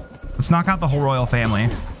 please. Let's knock out the whole royal family.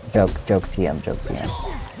 Joke TM, joke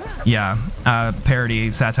TM. Yeah,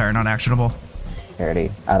 parody, satire, not actionable. Parody.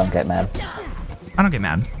 I don't get mad. I don't get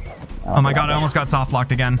mad. Oh my god, I almost got soft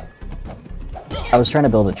locked again. I was trying to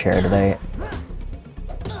build a chair today,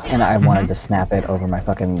 and I wanted to snap it over my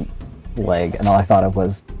fucking leg, and all I thought of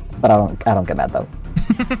was, but I don't get mad though.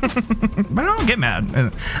 But I don't get mad.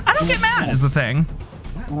 I don't get mad is the thing.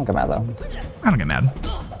 I don't get mad though. I don't get mad.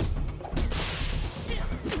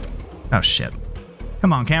 Oh shit.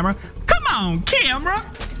 Come on, camera. Come on, camera!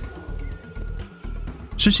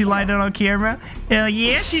 Should she light it on camera? Hell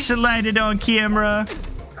yeah, she should light it on camera.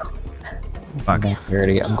 This Fuck. is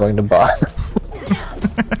dirty. I'm going to bar.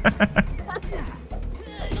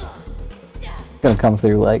 Gonna come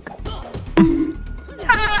through like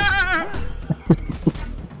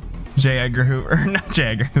J. Edgar Hoover. Not J.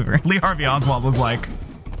 Edgar Hoover. Lee Harvey Oswald was like,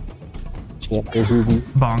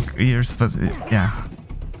 bonk, you're supposed to, yeah.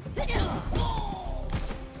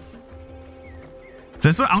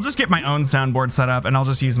 So I'll just get my own soundboard set up and I'll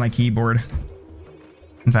just use my keyboard.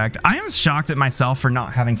 In fact, I am shocked at myself for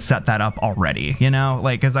not having set that up already, you know?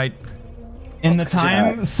 Like, because in the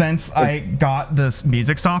time since I got this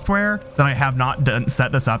music software that I have not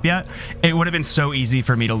set this up yet, it would have been so easy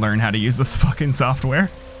for me to learn how to use this fucking software.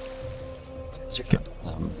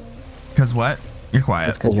 Because what? You're quiet.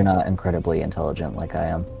 It's because you're not incredibly intelligent like I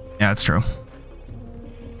am. Yeah, that's true.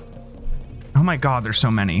 Oh my god, there's so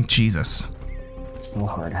many. Jesus. It's so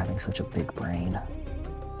hard having such a big brain.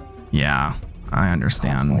 Yeah, I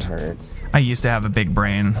understand. Constantly hurts. I used to have a big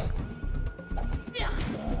brain.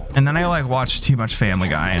 And then I like watched too much Family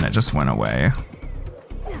Guy and it just went away.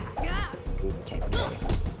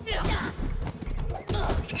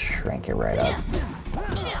 Just shrank it right up.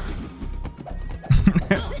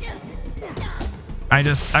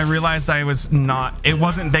 I realized it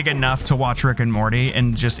wasn't big enough to watch Rick and Morty,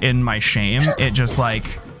 and just in my shame, it just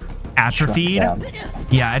like atrophied.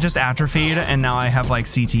 Yeah, it just atrophied, and now I have like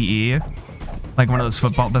CTE, like one of those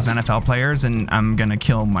NFL players, and I'm gonna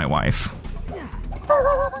kill my wife.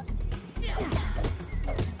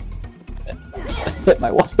 Hit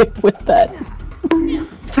my wife with that.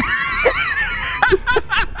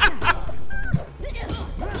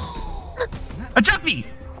 A jumpy!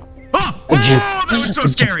 Oh, that was so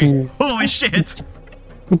scary! Holy shit!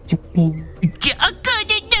 I got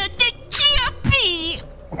a jumpy!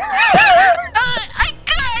 I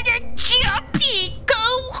got a jumpy!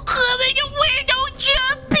 Go cover the window,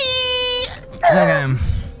 jumpy! Okay.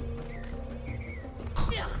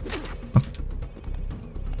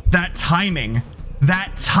 That timing!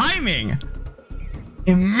 That timing!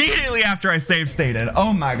 Immediately after I save stated.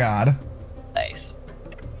 Oh my god. Nice.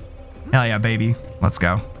 Hell yeah, baby. Let's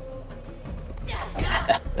go.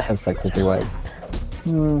 Have sex with your wife.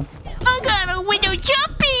 I got a window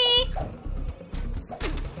jumpy!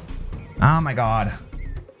 Oh my god.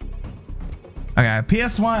 Okay,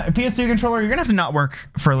 PS2 controller, you're gonna have to not work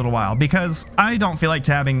for a little while because I don't feel like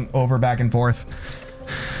tabbing over back and forth.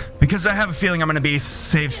 because I have a feeling I'm going to be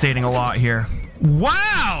save stating a lot here.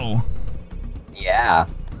 Wow! Yeah.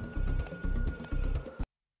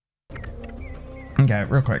 Okay,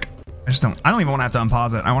 real quick. I don't even want to have to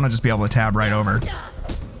unpause it. I want to just be able to tab right over.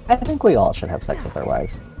 I think we all should have sex with our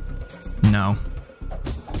wives. No.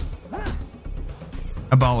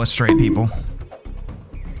 Abolish straight people.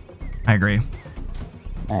 I agree.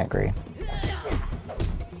 I agree.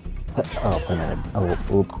 Oh, permitted. Oh,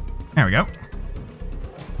 oop. There we go.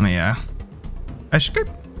 Let me, I should.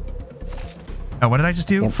 Oh, what did I just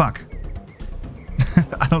do? Yep. Fuck.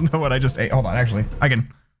 I don't know what I just ate. Hold on, actually. I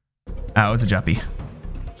can. Oh, it was a juppy.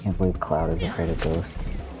 Can't believe Cloud is afraid of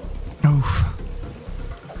ghosts. Oof.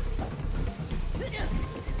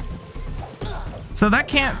 So that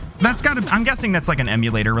can't, that's gotta, I'm guessing that's like an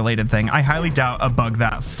emulator related thing. I highly doubt a bug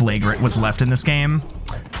that flagrant was left in this game.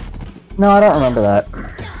 No, I don't remember that.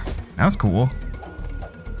 That was cool.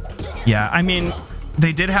 Yeah, I mean,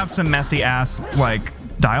 they did have some messy ass, like,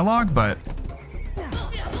 dialogue, but...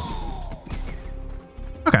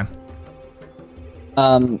 Okay.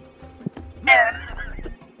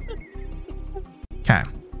 Okay.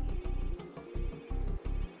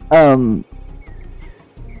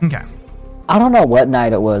 Okay. I don't know what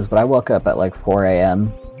night it was, but I woke up at like 4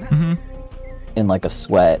 a.m. In like a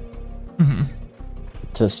sweat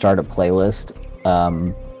to start a playlist.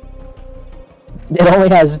 It only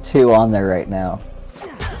has 2 on there right now.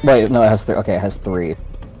 Wait, no, it has 3. Okay, it has 3.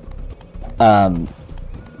 I'm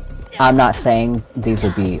not saying these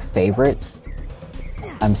would be favorites.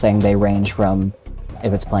 I'm saying they range from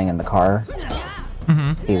if it's playing in the car,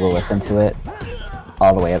 he will listen to it,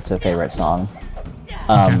 all the way up to favorite song.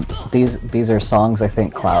 These are songs I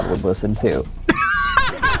think Cloud would listen to.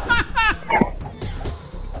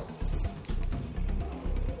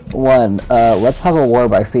 One, Let's Have a War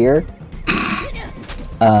by Fear.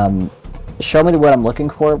 Show Me What I'm Looking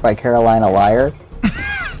For by Carolina Liar.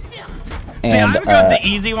 See, I would go the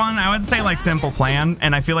easy one. I would say like Simple Plan,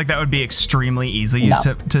 and I feel like that would be extremely easy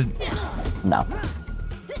to... No.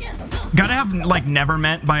 Gotta have like Never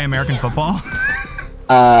Meant by American Football.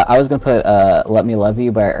 I was gonna put Let Me Love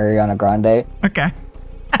You by Ariana Grande. Okay.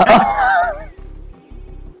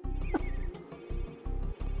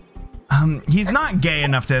 He's not gay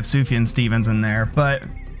enough to have Sufjan Stevens in there, but...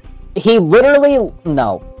 He literally...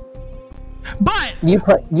 No. But...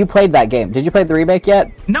 You played that game. Did you play the remake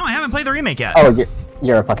yet? No, I haven't played the remake yet. Oh,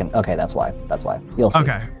 you're a fucking... Okay, that's why. That's why. You'll see.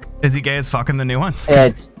 Okay. Is he gay as fucking the new one?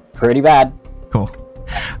 It's pretty bad. Cool.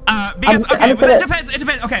 Because, okay, but it depends. It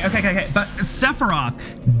depends. Okay. But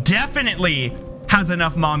Sephiroth definitely has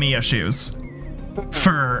enough mommy issues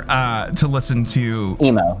for, to listen to...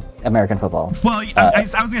 Emo. American Football. Well, I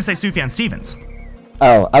was gonna say Sufjan Stevens.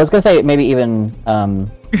 Oh, I was gonna say maybe even,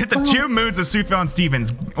 The 2 moods of Sufjan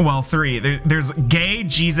Stevens, well, 3. There's gay,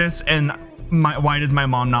 Jesus, and why does my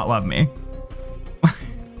mom not love me?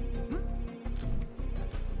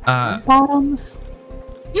 Bottoms?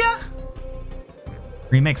 Yeah.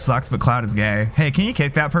 Remake sucks, but Cloud is gay. Hey, can you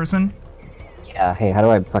kick that person? Yeah, hey, how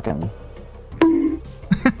do I fucking...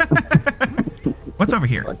 What's over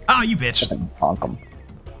here? Oh, you bitch. Honk 'em.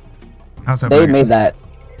 They made that...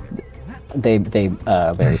 They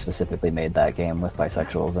very specifically made that game with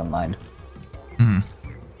bisexuals in mind.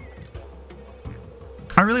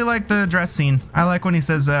 I really like the dress scene. I like when he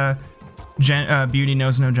says, beauty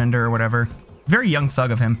knows no gender or whatever. Very Young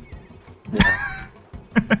Thug of him.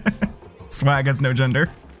 Swag has no gender.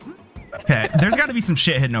 Okay, there's got to be some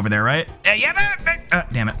shit hidden over there, right? Yeah,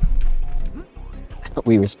 damn it.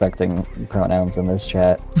 We respecting pronouns in this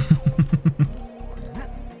chat.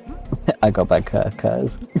 I go by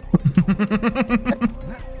cuz.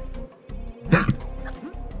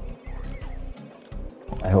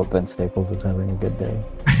 I hope Ben Staples is having a good day.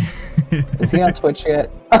 Is he on Twitch yet?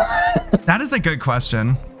 That is a good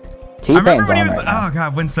question. I remember when he was, oh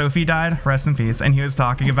god, when Sophie died, rest in peace, and he was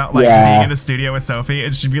talking about like being in the studio with Sophie,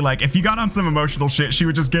 and she'd be like, if you got on some emotional shit, she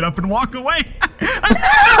would just get up and walk away. She'd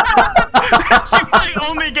be like,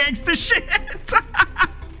 only gangsta shit.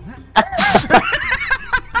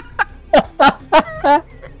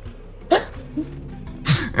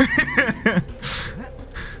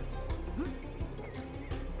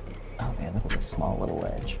 Oh man, that was a small little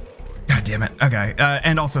edge. God damn it. Okay,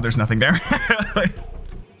 and also there's nothing there.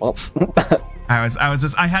 Well,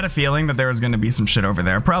 I had a feeling that there was going to be some shit over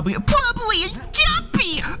there. Probably a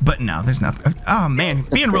jumpy. But no, there's nothing. Oh man,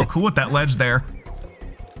 being real cool with that ledge there.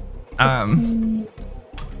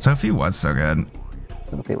 Sophie was so good.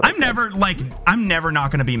 I'm never not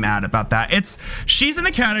going to be mad about that. She's in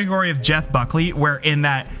the category of Jeff Buckley, where in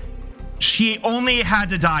that she only had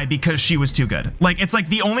to die because she was too good. Like, it's like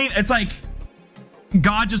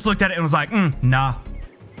God just looked at it and was like, nah.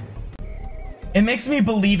 It makes me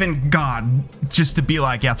believe in God just to be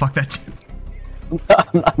like, yeah, fuck that dude.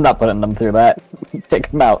 I'm not putting them through that.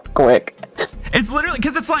 Take them out quick. It's literally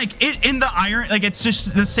because it's like in the iron, like it's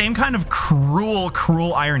just the same kind of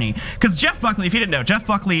cruel irony. Because Jeff Buckley, if you didn't know, Jeff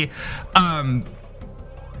Buckley, the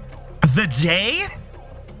day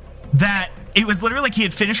that it was literally like he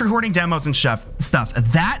had finished recording demos and stuff,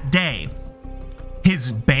 that day,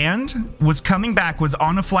 his band was coming back, was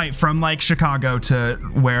on a flight from like Chicago to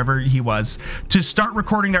wherever he was to start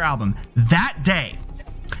recording their album that day.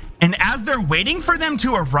 And as they're waiting for them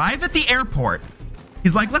to arrive at the airport,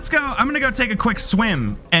 he's like, let's go, I'm gonna go take a quick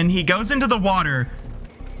swim. And he goes into the water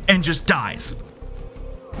and just dies.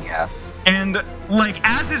 Yeah. And like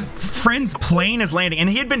as his friend's plane is landing, and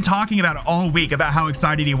he had been talking about it all week about how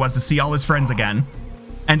excited he was to see all his friends again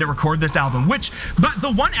and to record this album, but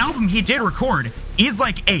the one album he did record is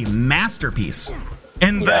like a masterpiece.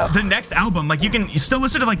 And the next album, like you still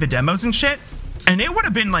listen to like the demos and shit, and it would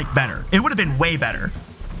have been like better. It would have been way better.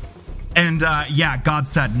 And yeah, God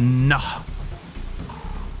said no.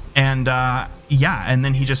 And yeah, and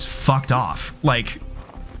then he just fucked off. Like,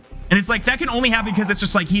 and it's like that can only happen because it's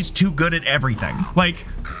just like he's too good at everything. Like,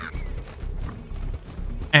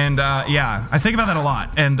 and yeah, I think about that a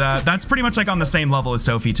lot. And that's pretty much like on the same level as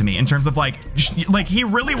Sophie to me in terms of like he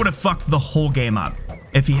really would have fucked the whole game up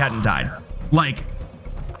if he hadn't died. Like,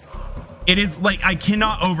 it is like I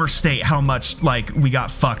cannot overstate how much like we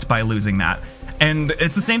got fucked by losing that. And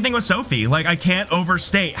it's the same thing with Sophie. Like, I can't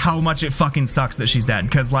overstate how much it fucking sucks that she's dead.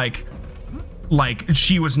 Because, like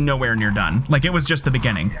she was nowhere near done. Like, it was just the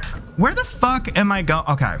beginning. Where the fuck am I going?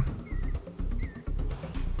 Okay.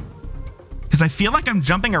 Because I feel like I'm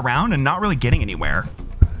jumping around and not really getting anywhere.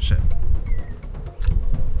 Shit.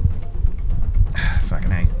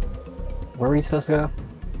 Fucking A. Where were you supposed to go?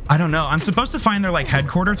 I don't know. I'm supposed to find their, like,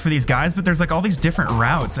 headquarters for these guys, but there's, like, all these different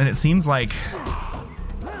routes. And it seems like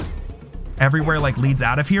everywhere like leads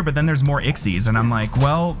out of here, but then there's more Ixies, and I'm like,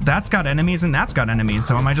 well, that's got enemies and that's got enemies,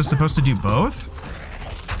 so am I just supposed to do both?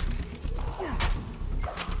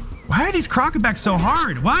 Why are these crocobacks so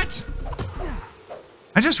hard? What?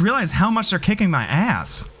 I just realized how much they're kicking my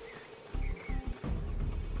ass.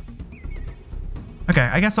 Okay,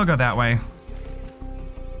 I guess I'll go that way.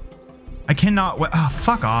 I cannot oh,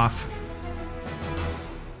 fuck off.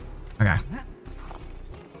 Okay.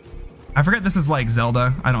 I forget this is like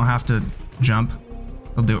Zelda. I don't have to jump.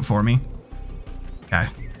 He'll do it for me. Okay.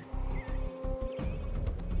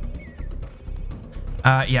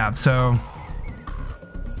 Yeah, so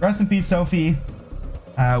rest in peace, Sophie.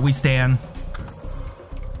 We stand.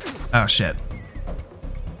 Oh shit.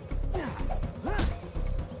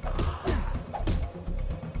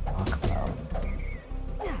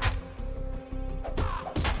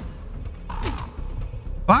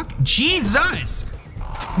 Fuck, Jesus!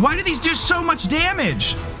 Why do these do so much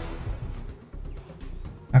damage?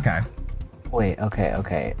 Okay. Wait,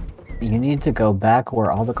 okay. You need to go back where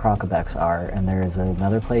all the crocobacks are, and there is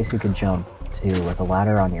another place you can jump to with a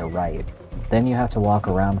ladder on your right. Then you have to walk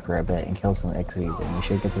around for a bit and kill some Ixies, and you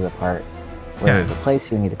should get to the part where there's a place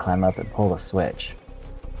you need to climb up and pull the switch.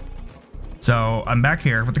 So I'm back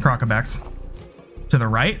here with the crocobacks. To the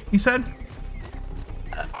right, you said?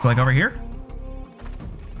 So like over here?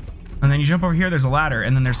 And then you jump over here, there's a ladder,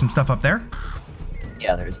 and then there's some stuff up there?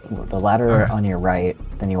 Yeah, there's the ladder on your right,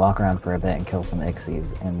 then you walk around for a bit and kill some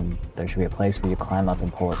Ixies, and there should be a place where you climb up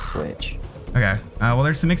and pull a switch. Okay, well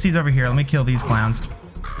there's some Ixies over here. Let me kill these clowns.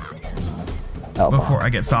 Oh, before I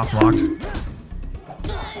get soft locked.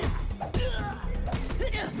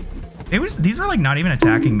 These were like not even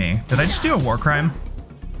attacking me. Did I just do a war crime?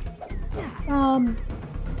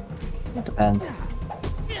 It depends.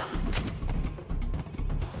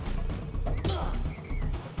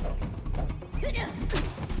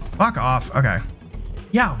 Fuck off. Okay.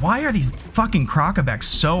 Yeah, why are these fucking crocobacks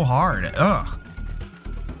so hard? Ugh.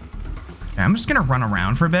 Okay, I'm just gonna run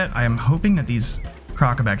around for a bit. I am hoping that these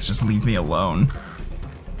crocobacks just leave me alone.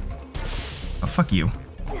 Oh, fuck you.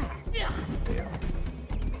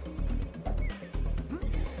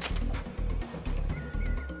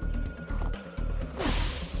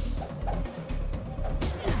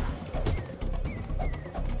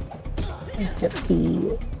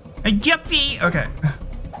 Yippee. A yippee! Okay.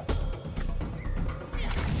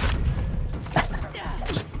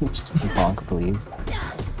 Just bonk, please.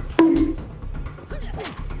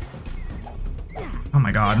 Oh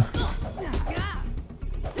my god.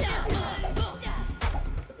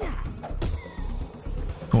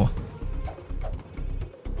 Cool.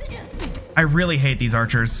 I really hate these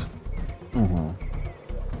archers.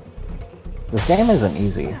 This game isn't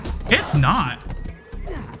easy. It's not.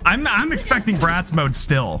 I'm expecting Bratz mode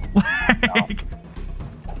still. Like,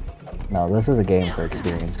 No, this is a game for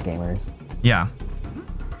experienced gamers. yeah.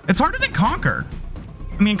 It's harder than Conquer.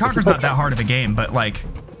 I mean, Conquer's not that hard of a game, but like...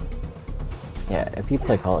 Yeah, if you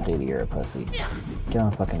play Call of Duty, you're a pussy. Get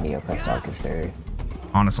on fucking Neopets Darkest Faerie.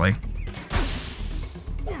 Honestly.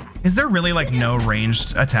 Is there really like no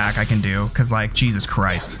ranged attack I can do? Cause like, Jesus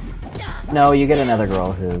Christ. No, you get another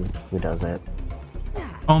girl who does it.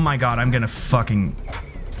 Oh my god, I'm gonna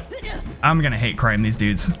hate crime these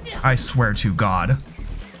dudes. I swear to God.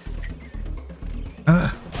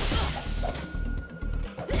 Ugh.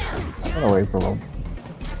 Just run away from them.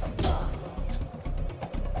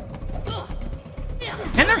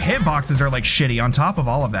 And their hitboxes are like shitty on top of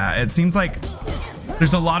all of that. It seems like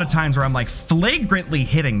there's a lot of times where I'm like flagrantly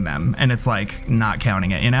hitting them and it's like not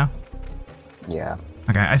counting it, you know? Yeah.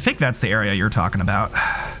 Okay, I think that's the area you're talking about.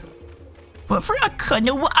 But for a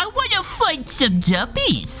cuddle, I want to fight some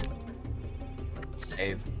zombies.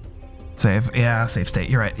 Save. Save, yeah, save state.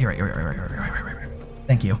 You're right. You're right.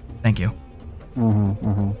 Thank you.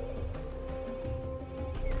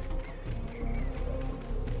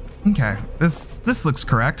 Okay, this looks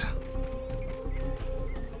correct.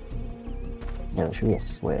 Yeah, there should be a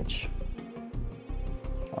switch.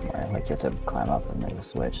 Somewhere. Like you have to climb up and there's a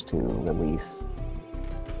switch to release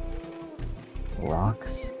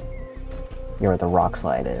rocks. Yeah, where the rock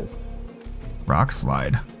slide is. Rock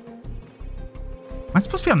slide. Am I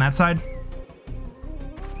supposed to be on that side?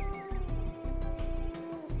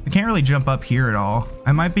 I can't really jump up here at all.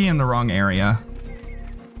 I might be in the wrong area.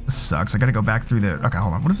 This sucks. I gotta go back through the... Okay,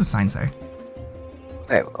 hold on. What does the sign say?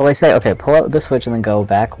 Okay, well they say, okay, pull out the switch and then go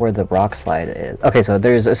back where the rock slide is. Okay, so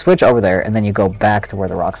there's a switch over there and then you go back to where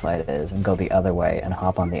the rock slide is and go the other way and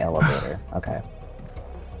hop on the elevator. Okay.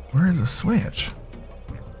 Where is the switch?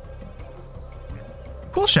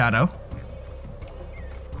 Cool shadow.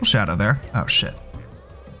 Cool shadow there. Oh, shit.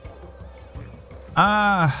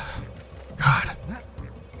 God.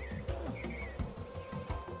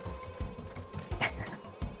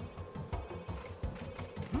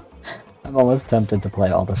 I'm almost tempted to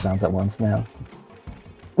play all the sounds at once now.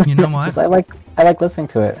 You know what? Just, I like listening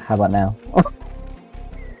to it. How about now?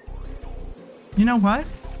 You know what?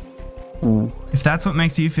 If that's what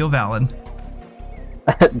makes you feel valid.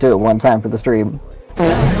 Do it one time for the stream.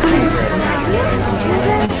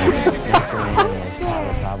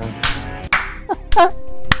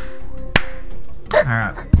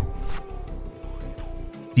 Alright.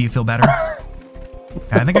 Do you feel better? Okay,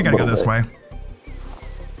 I think I gotta go this way.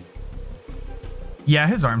 Yeah,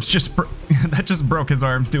 his arms just that just broke his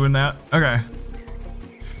arms doing that. Okay.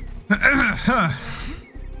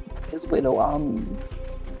 His widow arms.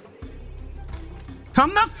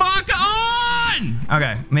 Come the fuck on!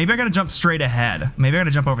 Okay, maybe I gotta jump straight ahead. Maybe I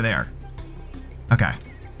gotta jump over there. Okay.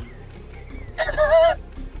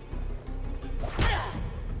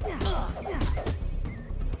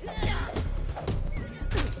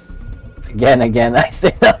 Again, I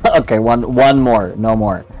say that. Okay, one more, no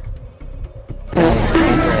more.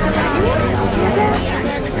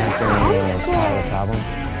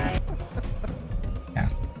 Yeah.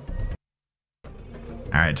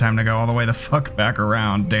 Alright, time to go all the way the fuck back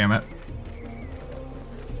around, damn it.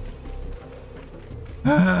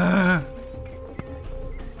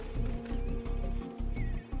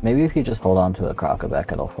 Maybe if you just hold on to a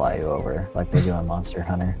Crocobeck, it'll fly you over, like they do on Monster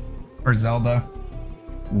Hunter. Or Zelda.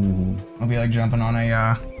 I'll be like jumping on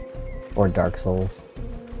a, Or Dark Souls.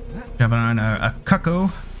 jumping on a cuckoo.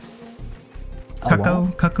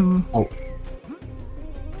 Cuckoo. Oh.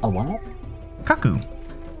 A what? Cuckoo.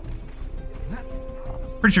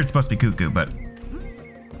 Pretty sure it's supposed to be cuckoo, but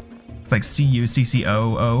it's like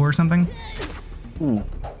C-U-C-C-O-O or something.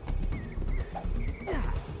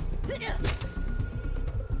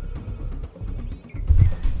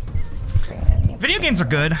 Video games are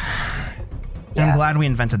good. And I'm glad we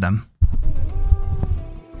invented them.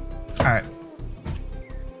 Alright.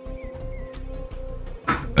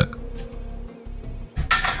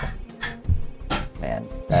 Man,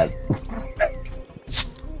 that...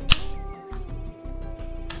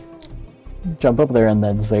 Jump up there and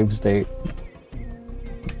then save state.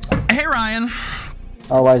 Hey, Ryan.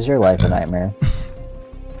 Oh, why is your life a nightmare?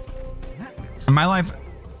 My life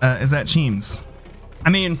is at Cheems. I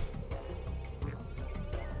mean...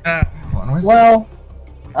 Well...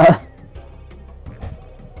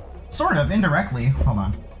 sort of, indirectly. Hold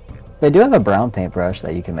on. They do have a brown paintbrush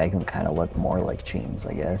that you can make them kind of look more like Cheems,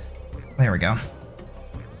 I guess. There we go.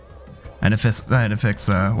 I had to fix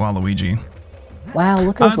Waluigi. Wow,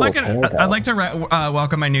 look at his little tail, I'd like to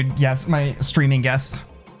welcome my new my streaming guest,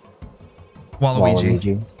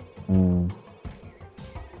 Waluigi.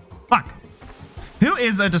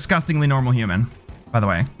 is a disgustingly normal human, by the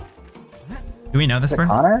way? Do we know this Is it person?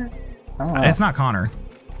 Connor? I don't know. It's not Connor.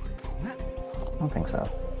 I don't think so.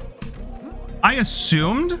 I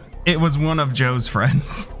assumed it was one of Joe's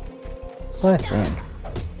friends. That's what I think.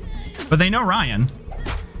 But they know Ryan.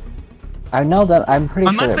 I know that. I'm pretty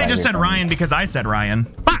sure. Unless that they might just be said from Ryan because I said Ryan.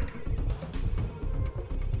 Fuck!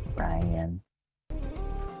 Ryan.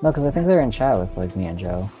 No, because I think they're in chat with like me and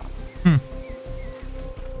Joe.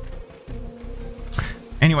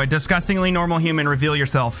 Anyway, disgustingly normal human, reveal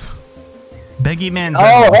yourself. Beggy man.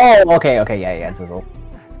 Oh, okay, yeah, Zizzle.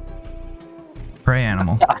 Prey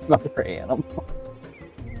animal. I'm not a prey animal.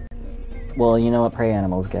 Well, you know what prey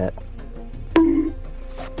animals get. Gotta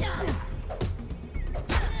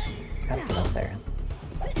get up there.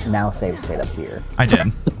 Now save state up here. I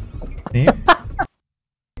did. See?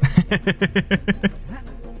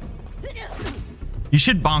 You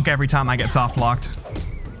should bonk every time I get soft locked.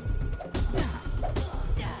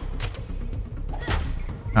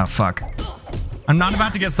 Oh, fuck. I'm not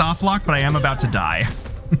about to get soft locked, but I am about to die.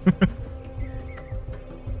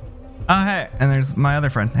 Oh, hey. And there's my other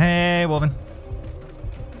friend. Hey, Wolven.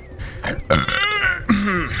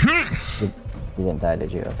 You didn't die,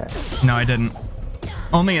 did you? Okay. No, I didn't.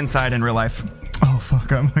 Only inside in real life. Oh,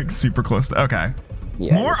 fuck. I'm like super close to... Okay.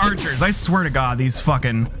 Yeah. More archers. I swear to God, these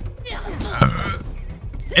fucking...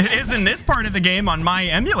 It is in this part of the game on my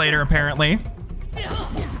emulator, apparently.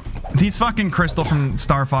 These fucking Crystal from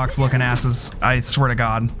Star Fox looking asses. I swear to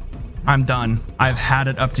God. I'm done. I've had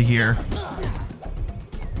it up to here.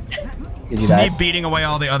 Did you It's die? me beating away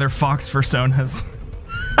all the other Fox personas.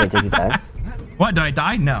 Wait, did you die? What? Did I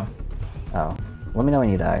die? No. Oh. Let me know when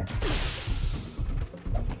you die.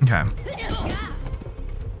 Okay.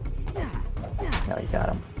 No, you got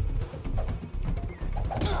him.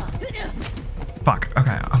 Fuck.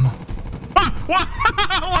 Okay. Ah,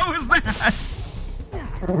 what was that?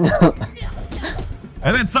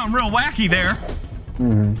 I did something real wacky there.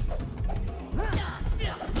 Mm-hmm.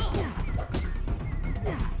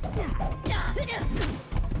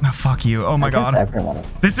 Oh, fuck you. Oh my God. Everyone.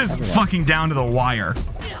 This is fucking down to the wire.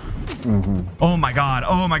 Mm-hmm. Oh my God.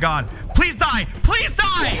 Oh my God. Please die. Please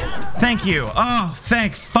die. Thank you. Oh,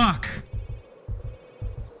 thank fuck.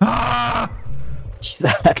 Ah! She's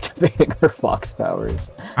activating her fox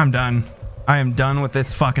powers. I'm done. I am done with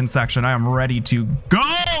this fucking section. I am ready to go,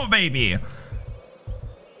 baby.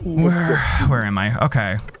 Where am I?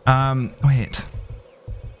 Okay. Wait.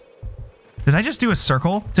 Did I just do a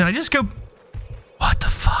circle? Did I just go? What the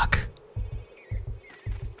fuck?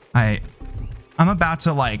 I'm about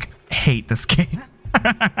to like hate this game.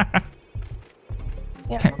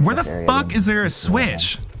 Okay, where the fuck is there a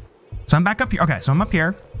switch? So I'm back up here. Okay, so I'm up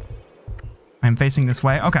here. I'm facing this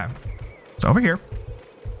way. Okay. So over here.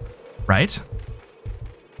 Right?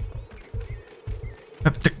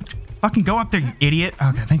 Fucking go up there, you idiot.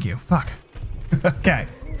 Okay, thank you. Fuck. Okay.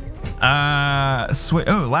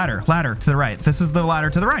 Oh, ladder to the right. This is the ladder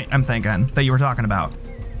to the right, I'm thinking, that you were talking about.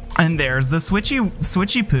 And there's the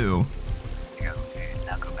switchy poo. Okay,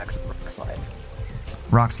 now go back to the rock slide.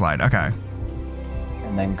 Rock slide, okay.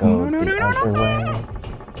 And then go the other way.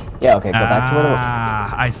 Yeah, okay, go back to where the...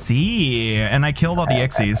 Ah, I see. And I killed all the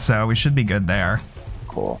Ixies, so we should be good there.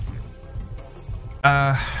 Cool.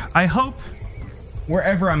 I hope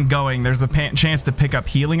wherever I'm going, there's a chance to pick up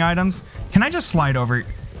healing items. Can I just slide over?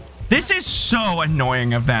 This is so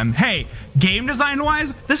annoying of them. Hey, game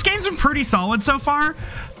design-wise, this game's been pretty solid so far.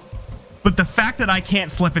 But the fact that I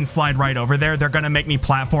can't slip and slide right over there, they're gonna make me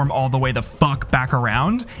platform all the way the fuck back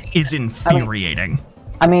around, is infuriating.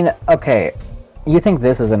 I mean, okay, you think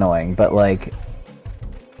this is annoying, but like,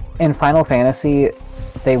 in Final Fantasy,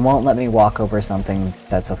 they won't let me walk over something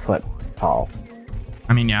that's a foot tall.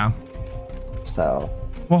 I mean, yeah. So...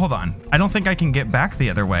 Well, hold on. I don't think I can get back the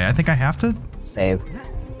other way. I think I have to... Save.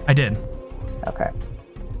 I did. Okay.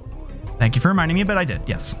 Thank you for reminding me, but I did,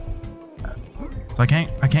 yes. So I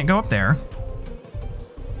can't go up there.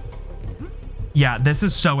 Yeah, this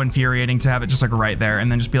is so infuriating to have it just like right there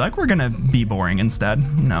and then just be like, we're gonna be boring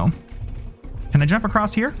instead. No. Can I jump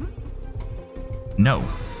across here? No.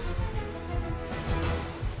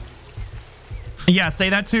 Yeah, say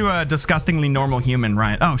that to a disgustingly normal human,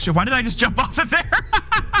 Ryan. Oh shit, why did I just jump off of there?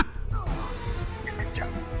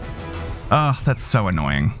 Oh, that's so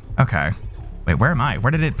annoying. Okay. Wait, where am I?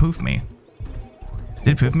 Where did it poof me?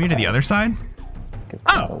 Did it poof me to the other side?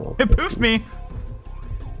 Oh, it poofed me.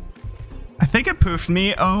 I think it poofed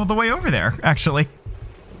me all the way over there, actually.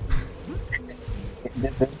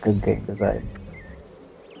 This is good game design.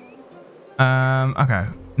 Okay.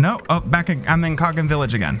 No, oh, I'm in Coggan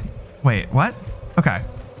Village again. Wait, what? Okay.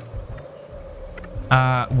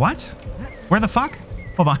 What? Where the fuck?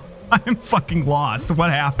 Hold on. I'm fucking lost. What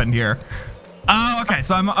happened here? Oh, okay.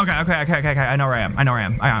 So I'm okay. I know where I am. All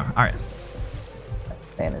right.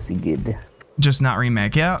 Fantasy good. Just not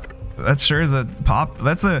remake. Yeah. That sure is a pop.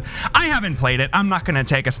 I haven't played it. I'm not gonna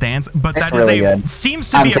take a stance, but It's that is really good. seems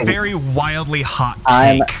to be a very wildly hot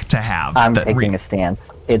take to have. I'm taking a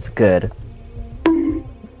stance. It's good.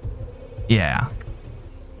 Yeah.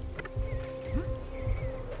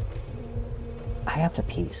 I have to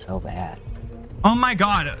pee so bad. Oh my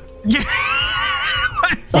god. Yeah.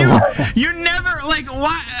 you never like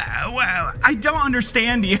what? I don't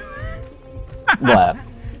understand you. What?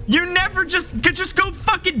 You never could just go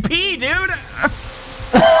fucking pee, dude.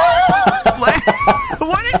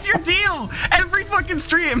 What is your deal? Every fucking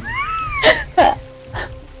stream.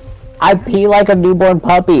 I pee like a newborn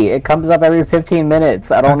puppy. It comes up every 15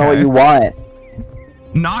 minutes. I don't know what you want.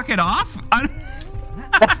 Knock it off?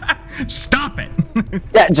 Stop it.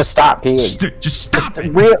 Yeah, just stop peeing. Just stop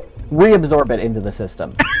it. Reabsorb it into the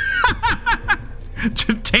system.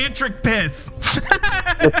 Tantric piss.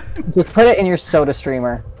 Just put it in your soda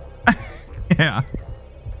streamer. Yeah.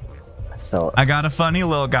 So I got a funny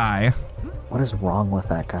little guy. What is wrong with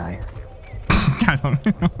that guy? I don't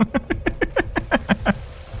know.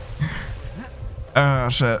 Oh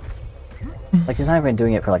shit. Like, he's not even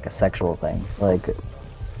doing it for like a sexual thing. Like,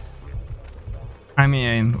 I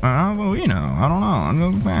mean, well, you know, I don't know.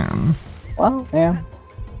 I'm just saying. well, yeah.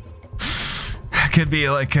 Could be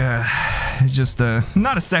like just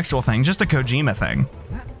not a sexual thing, just a Kojima thing.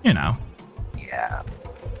 You know. Yeah.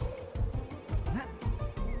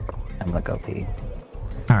 I'm gonna go pee.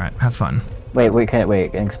 All right, have fun. Wait,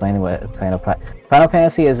 explain what Final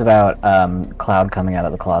Fantasy is about. Cloud coming out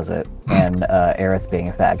of the closet and Aerith being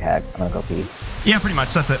a fag hag. I'm gonna go pee. Yeah, pretty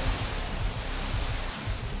much. That's it.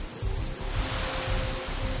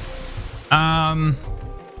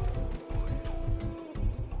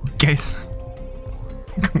 Guys.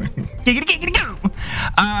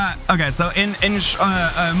 Okay, so in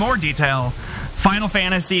more detail, Final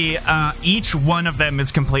Fantasy, each one of them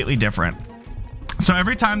is completely different. So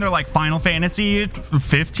every time they're like Final Fantasy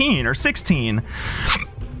 15 or 16,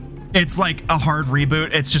 it's like a hard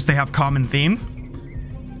reboot. It's just they have common themes.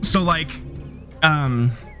 So like,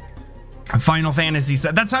 Final Fantasy,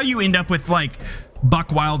 that's how you end up with like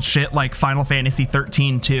buck wild shit like Final Fantasy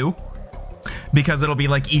 13 too. Because it'll be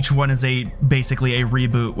like each one is basically a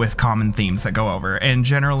reboot with common themes that go over. And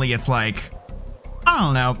generally it's like, I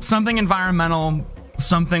don't know, something environmental,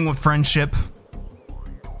 something with friendship,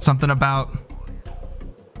 something about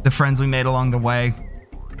the friends we made along the way,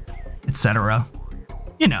 etc.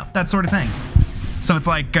 You know, that sort of thing. So it's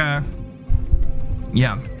like,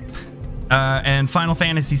 yeah. And Final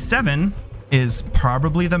Fantasy VII is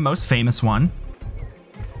probably the most famous one.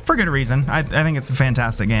 For good reason. I think it's a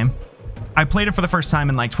fantastic game. I played it for the first time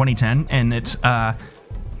in like 2010, and it had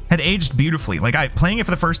aged beautifully. Like playing it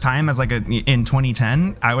for the first time as like in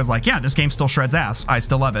 2010, I was like, yeah, this game still shreds ass. I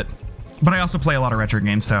still love it. But I also play a lot of retro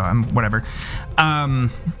games, so I'm whatever. And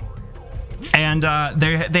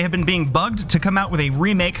they have been being bugged to come out with a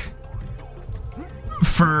remake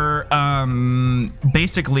for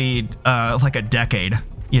basically like a decade.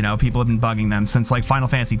 You know, people have been bugging them since like Final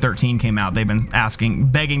Fantasy 13 came out. They've been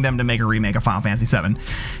begging them to make a remake of Final Fantasy 7,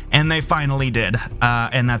 and they finally did.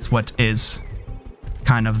 And that's what is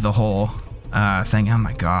kind of the whole thing. Oh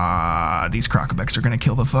my god, these Crocobecs are gonna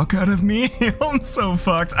kill the fuck out of me. I'm so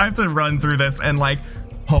fucked. I have to run through this and like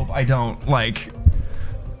hope I don't like.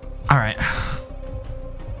 All right.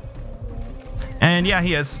 And yeah,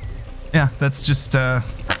 he is. Yeah, that's just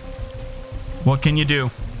what can you do?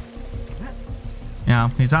 Yeah,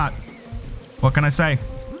 he's hot. What can I say?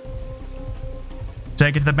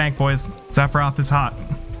 Take it to the bank, boys. Sephiroth is hot.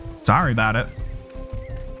 Sorry about it.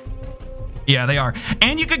 Yeah, they are.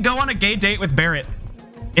 And you could go on a gay date with Barrett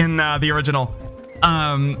in the original.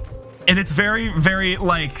 And it's very, very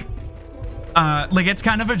like it's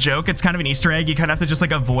kind of a joke. It's kind of an Easter egg. You kind of have to just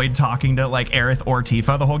like avoid talking to like Aerith or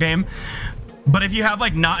Tifa the whole game. But if you have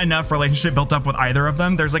like not enough relationship built up with either of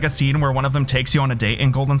them, there's like a scene where one of them takes you on a date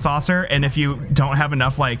in Golden Saucer, and if you don't have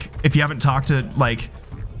enough, like if you haven't talked to like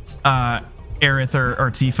Aerith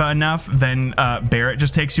or Tifa enough, then Barrett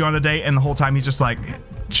just takes you on a date, and the whole time he's just like,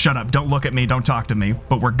 shut up, don't look at me, don't talk to me,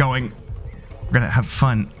 but we're gonna have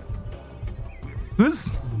fun.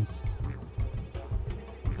 Who's?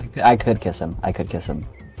 I could kiss him. I could kiss him.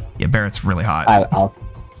 Yeah, Barrett's really hot. I'll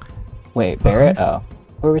wait, Barrett? Oh,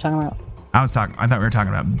 what were we talking about? I thought we were talking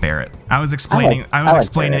about Barrett. I was explaining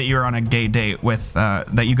explaining that you were on a gay date with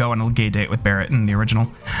that you go on a gay date with Barrett in the original.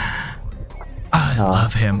 I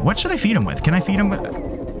love him. What should I feed him with? Can I feed him with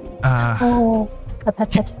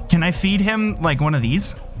Can I feed him like one of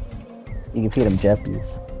these? You can feed him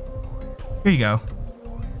Jeppies. Here you go.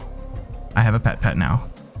 I have a pet now.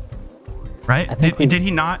 Right? Did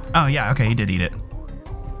he not? Oh yeah, okay, he did eat it.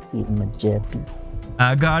 Feed him a Jeppy.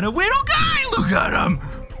 I got a little guy! Look at him!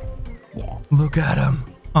 Yeah. Look at him.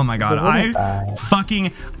 Oh my god, I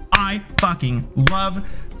fucking love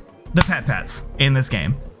the pets in this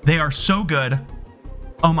game. They are so good.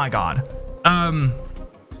 Oh my god.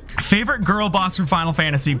 Favorite girl boss from Final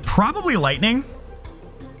Fantasy? Probably Lightning.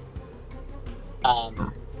 It's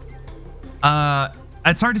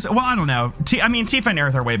hard to say. Well, I don't know. I mean, Tifa and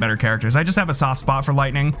Aerith are way better characters. I just have a soft spot for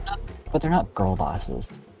Lightning. But they're not girl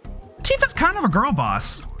bosses. Tifa's kind of a girl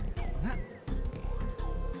boss.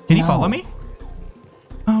 Can you follow me?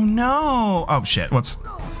 Oh no. Oh shit. Whoops.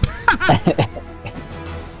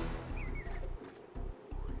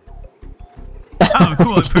 Oh,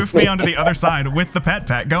 cool. It poofed me onto the other side with the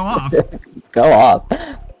pet. Go off. Go off.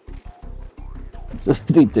 Just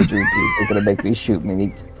the didgeridoos are gonna make me shoot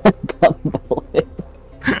me.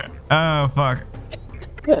 Oh, fuck.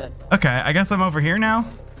 Okay, I guess I'm over here now.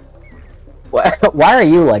 Why are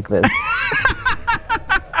you like this?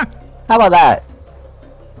 How about that?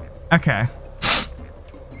 Okay.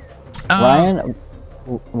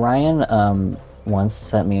 Ryan once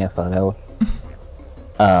sent me a photo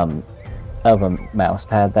of a mouse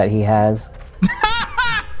pad that he has.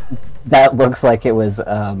 That looks like it was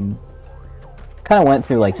kind of went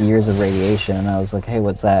through like years of radiation, and I was like, hey,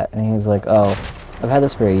 what's that? And he's like, oh, I've had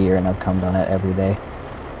this for a year and I've cummed on it every day.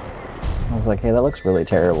 I was like, hey, that looks really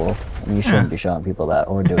terrible, and you shouldn't be showing people that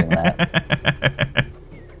or doing that.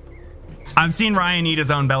 I've seen Ryan eat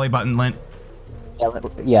his own belly button lint.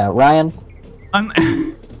 Yeah, Ryan.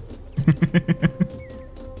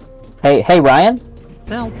 Hey, Ryan.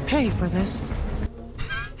 They'll pay for this.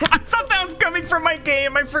 I thought that was coming from my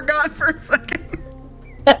game. I forgot for a second.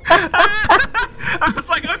 I was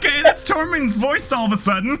like, okay, that's Tormund's voice all of a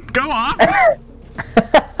sudden. Go off. I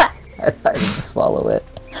didn't swallow it.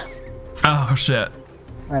 Oh, shit.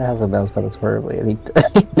 Ryan has a mouse pad that's horribly, and he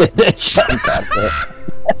didn't shut it.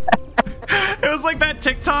 It was like that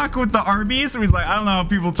TikTok with the Arby's. He's like, I don't know if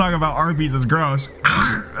people talk about Arby's as gross.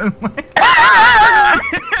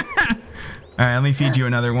 Alright, let me feed you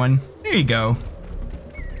another one. There you go.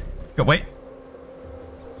 Go, wait.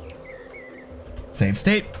 Save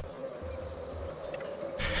state.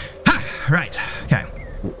 Right, okay.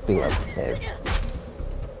 We love to save.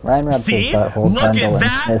 Ryan rubs See? his butthole Look at and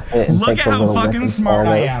that! sniffs it and Look takes at a how little whiff fucking and smart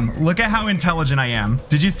I swallows. am. Look at how intelligent I am.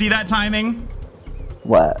 Did you see that timing?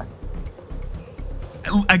 What?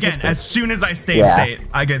 Again, as soon as I save state,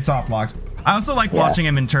 I get soft locked. I also like watching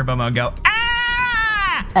him in turbo mode go,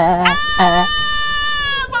 ah!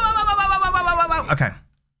 Okay.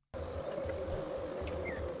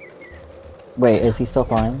 Wait, is he still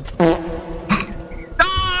flying?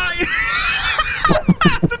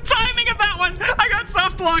 The timing of that one! I got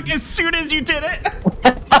soft lock as soon as you did it!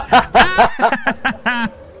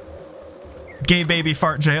 Gay baby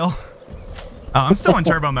fart jail. Oh, I'm still in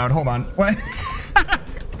turbo mode. Hold on. What?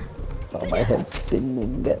 Oh, my head's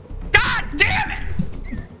spinning. God damn it!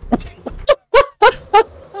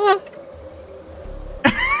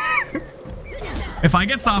 If I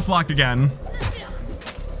get soft locked again.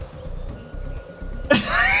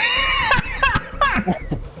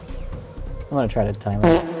 I'm gonna try to time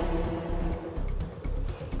it.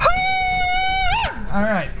 All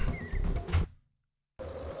right.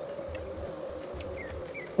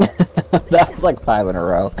 That was like 5 in a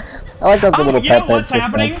row. I like that the little you know pet what's just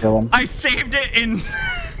happening? kill him. I saved it in.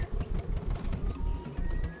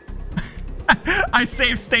 I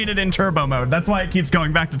save stated in turbo mode. That's why it keeps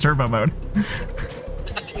going back to turbo mode.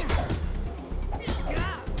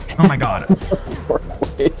 Oh my god.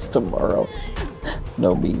 It's tomorrow.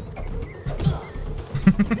 No me.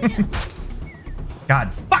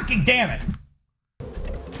 God fucking damn it.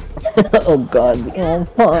 Oh god, oh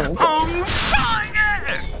punk. Oh fuck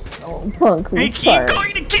it! Oh punk. Hey, keep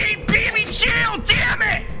going to Gay Baby Jail, damn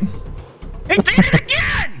it! He did it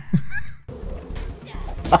again!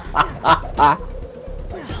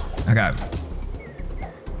 Okay.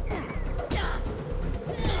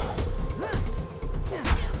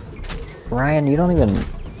 Ryan, you don't even.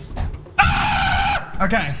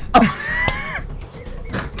 Okay.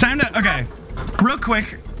 Time to. Okay. Real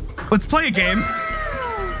quick. Let's play a game.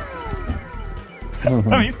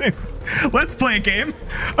 Let's play a game.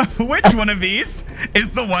 Which one of these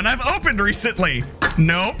is the one I've opened recently?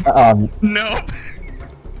 Nope. Nope.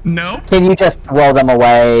 Nope. Can you just throw them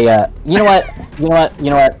away? You know what? You know what? You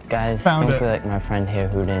know what? Guys, Found don't it. be like my friend here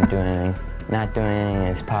who didn't do anything. Not doing anything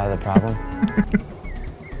is part of the problem.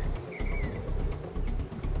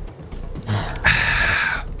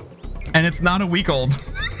 And it's not a week old.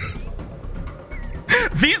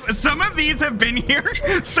 Some of these have been here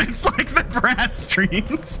since like the Brad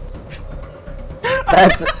streams.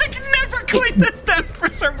 That's I can never clean this desk for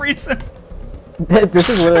some reason. this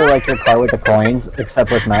is literally like your car with the coins,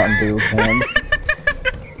 except with Mountain Dew cans.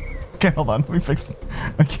 Okay, hold on. Let me fix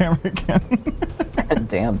my camera again.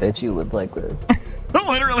 Damn, bitch, you would like this.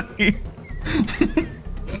 Literally.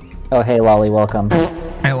 Oh, hey, Lolly, welcome.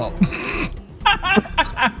 Hello.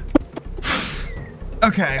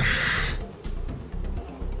 Okay.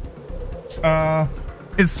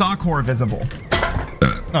 Is Sockor visible?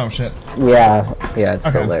 Oh shit. Yeah, it's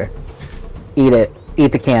still there. Eat it.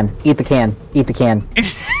 Eat the can. Eat the can. Eat the can.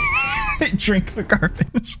 Drink the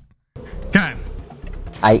garbage. Okay.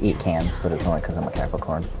 I eat cans, but it's only because I'm a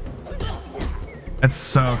Capricorn. It's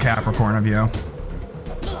so Capricorn of you.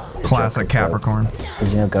 Classic Capricorn.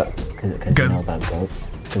 Because you know, you know about goats.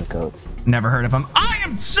 Because goats. Never heard of them. I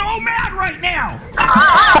am so mad right now!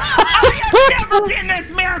 I have never been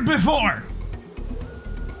this mad before!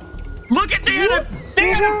 Look at they had a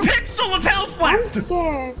pixel of health I'm left!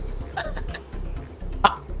 scared.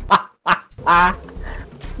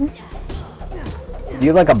 Do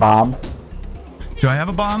you like a bomb? Do I have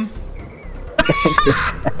a bomb?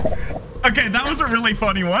 Okay, that was a really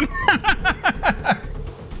funny one.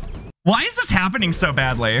 Why is this happening so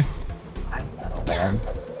badly? I don't know, man.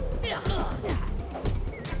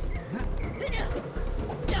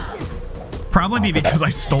 Probably because I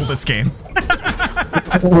stole this game.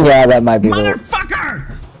 Yeah, that might be the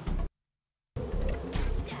Motherfucker!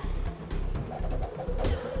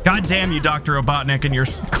 God damn you, Dr. Robotnik, and your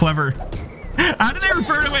clever. How do they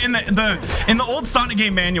refer to it in the old Sonic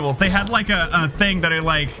game manuals? They had like a thing that are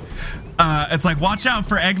like, it's like watch out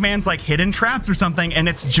for Eggman's like hidden traps or something, and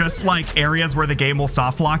it's just like areas where the game will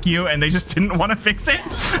soft lock you, and they just didn't want to fix it,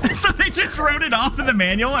 so they just wrote it off in the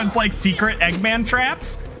manual as like secret Eggman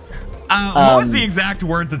traps. What was the exact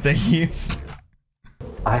word that they used?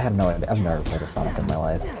 I have no idea. I've never played a Sonic in my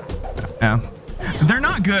life. Yeah, they're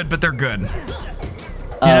not good, but they're good.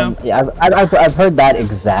 You know? Yeah, I've heard that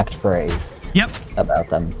exact phrase. Yep. About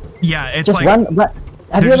them. Yeah, it's just like run.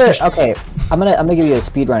 Have you ever? just- Okay, I'm gonna give you a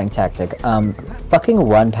speedrunning tactic. Fucking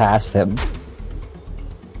run past him.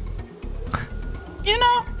 You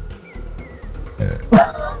know.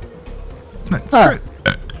 That's true.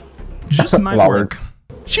 Just my Lolly. work.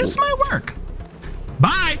 Just my work.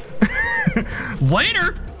 Bye.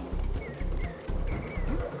 Later.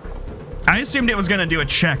 I assumed it was gonna do a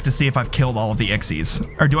check to see if I've killed all of the Ixies,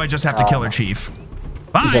 or do I just have to kill their chief?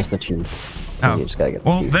 Bye. Just the chief. Oh. You just gotta get the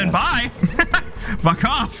Well, chief, then man. bye. Fuck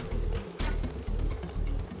off.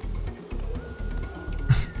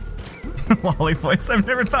 Lolly voice. I've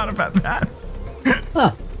never thought about that.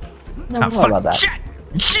 Huh. Never thought about that. Shit.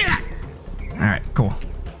 Shit. All right. Cool.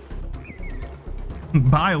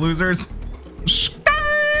 Bye, losers.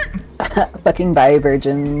 Fucking bye,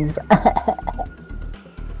 virgins. All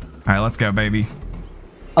right, let's go, baby.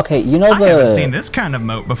 Okay, you know I haven't seen this kind of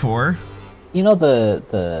moat before. You know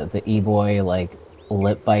the e-boy like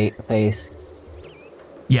lip bite face?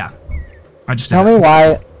 Yeah. I just Tell me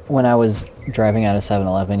why when I was driving out of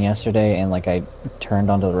 7-Eleven yesterday and like I turned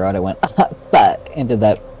onto the road, I went fuck and did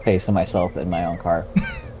that face to myself in my own car.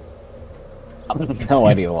 I have no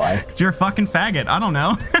idea why. It's you're a fucking faggot. I don't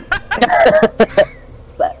know.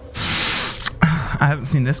 I haven't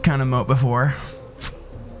seen this kind of moat before.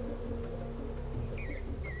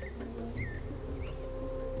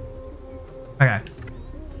 Okay.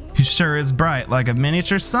 He sure is bright like a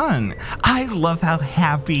miniature sun. I love how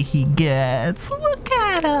happy he gets. Look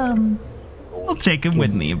at him. I'll take him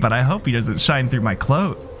with me, but I hope he doesn't shine through my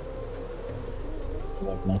cloak.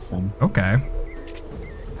 Like my son. Okay.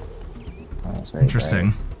 Oh, that's very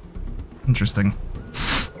Interesting. Interesting.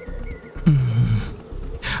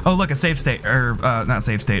 Oh, look, a save state, or not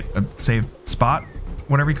save state, a save spot,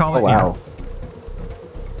 whatever you call it. Oh, wow.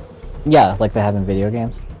 Yeah, like they have in video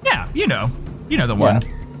games. Yeah, you know the one.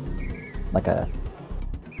 Like a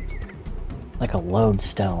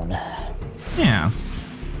lodestone. Yeah.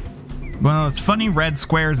 Well, it's funny red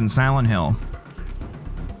squares in Silent Hill.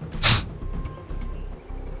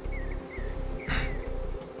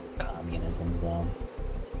 Communism zone.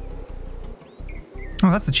 Oh,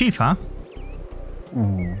 that's the chief, huh?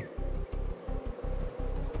 Mm.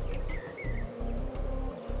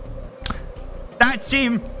 That's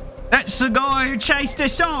him. That's the guy who chased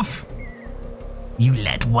us off. You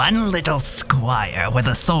let one little squire with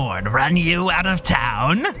a sword run you out of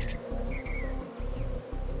town?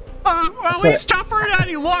 Well, he's tougher than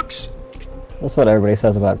he looks. That's what everybody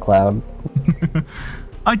says about Cloud.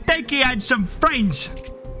 I think he had some friends.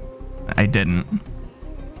 I didn't.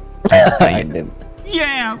 I didn't.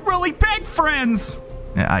 Yeah, really big friends.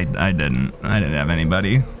 Yeah, I didn't. I didn't have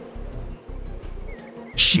anybody.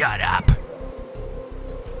 Shut up.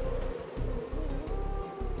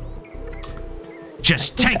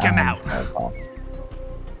 Just take him out.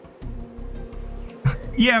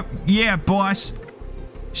 Yeah, boss.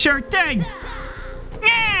 Sure thing.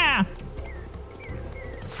 Yeah.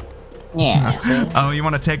 Yeah. See? Oh, you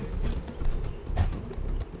want to take?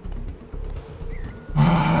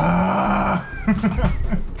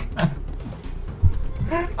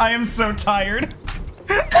 I am so tired.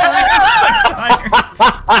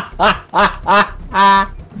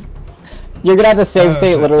 You're gonna have the save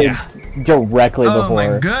state literally directly before. Oh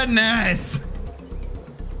my goodness.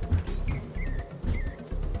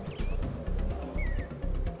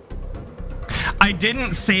 I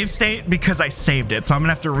didn't save state because I saved it, so I'm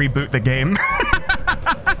gonna have to reboot the game.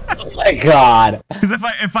 Oh my god. Because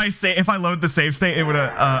if I load the save state, it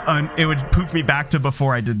would poof me back to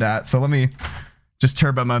before I did that. So let me just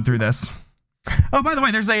turbo mode through this. Oh, by the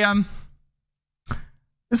way, there's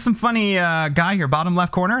some funny guy here, bottom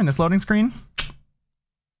left corner in this loading screen.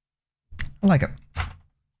 I like it.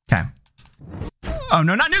 Okay. Oh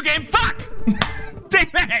no, not new game. Fuck! Damn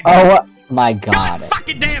it! Oh my god.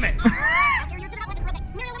 Fucking damn it!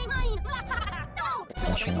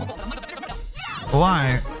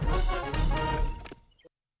 Why?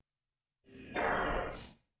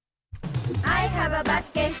 I have a bad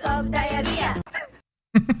case of diarrhea.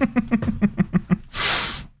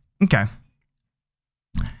 Okay.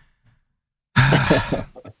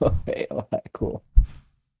 Okay, alright, cool.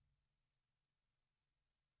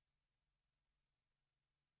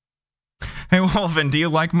 Hey, Wolven, do you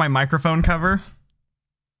like my microphone cover?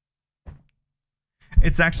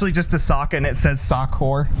 It's actually just a sock and it says sock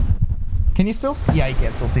whore. Can you still see? Yeah, you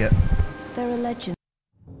can still see it. They're a legend.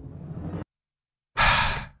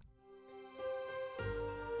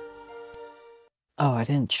 Oh, I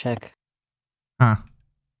didn't check. Huh.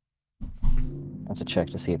 I have to check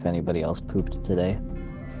to see if anybody else pooped today.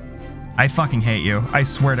 I fucking hate you. I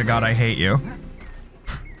swear to God, I hate you.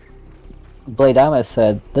 Bladeama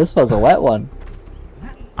said, this was a wet one.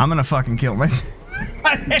 I'm gonna fucking kill myself.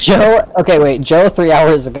 Joe, okay, wait, Joe 3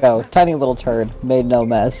 hours ago, tiny little turd, made no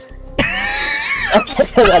mess.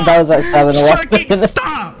 That was at 7-Eleven. Fucking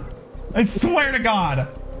stop! I swear to God.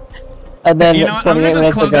 And then You know what? 28 I'm gonna just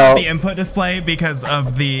minutes close ago, out the input display because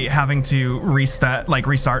of the having to restart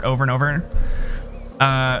over and over.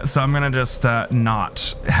 So I'm gonna just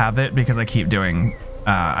not have it because I keep doing.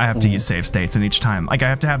 I have to use save states, and each time, like, I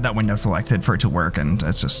have to have that window selected for it to work, and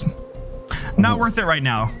it's just not worth it right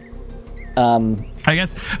now. I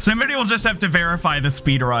guess somebody will just have to verify the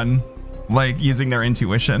speed run, like using their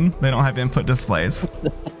intuition. They don't have input displays.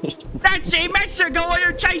 That's a Mr.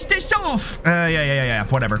 Goyer, chase this off. Yeah.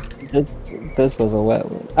 Whatever. this was a wet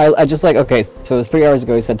one. I just like, okay, so it was 3 hours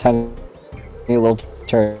ago. He said tiny little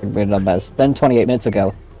turd made no mess. Then 28 minutes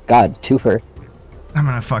ago, God, twofer. I'm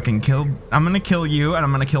gonna fucking kill. I'm gonna kill you, and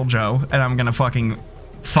I'm gonna kill Joe, and I'm gonna fucking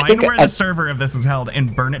find where the server of this is held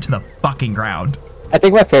and burn it to the fucking ground. I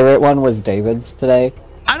think my favorite one was David's today.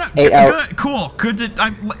 I don't. Good, cool. Good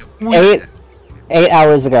to. 8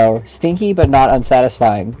 hours ago, stinky but not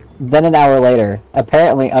unsatisfying. Then an hour later,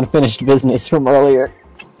 apparently unfinished business from earlier.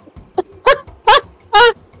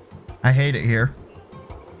 I hate it here.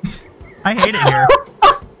 I hate it here.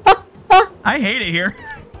 I hate it here.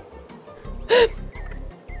 Oh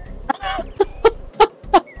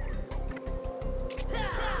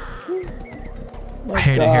I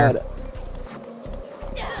hate it here.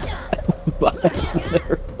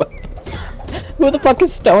 Who the fuck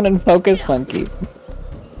is Stone and Focus Monkey?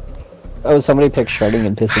 Oh, somebody picked shredding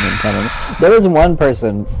and pissing and coming. There was one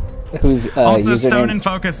person who's also username... Stone and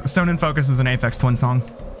Focus. Stone and Focus is an Aphex Twin song.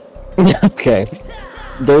 Okay.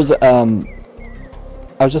 There's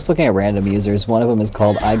I was just looking at random users. One of them is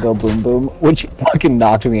called I Go Boom Boom, which fucking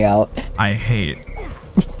knocked me out. I hate.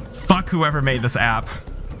 Fuck whoever made this app.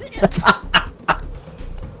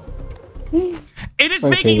 It is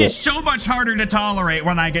making it so much harder to tolerate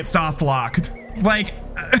when I get soft locked. Like,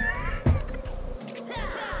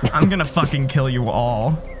 I'm gonna fucking kill you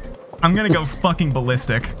all. I'm gonna go fucking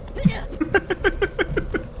ballistic.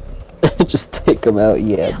 Just take them out,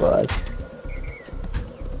 yeah, boss.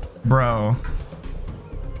 Bro.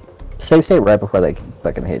 Save state right before they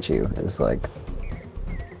fucking hit you is like...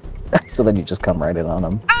 so then you just come right in on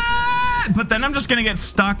them. But then I'm just gonna get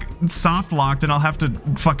stuck soft locked and I'll have to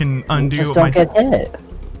fucking undo just don't get hit.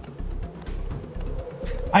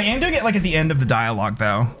 I am doing it like at the end of the dialogue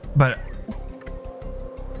though, but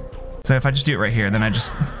so if I just do it right here, then I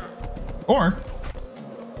just, or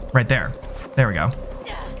right there. There we go.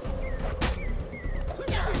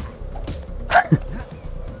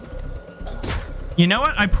 You know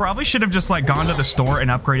what? I probably should have just like gone to the store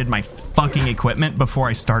and upgraded my fucking equipment before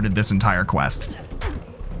I started this entire quest.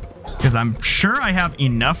 Because I'm sure I have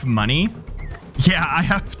enough money. Yeah, I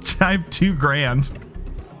have 2 grand.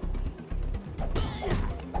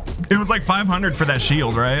 It was like 500 for that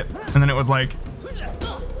shield, right? And then it was like...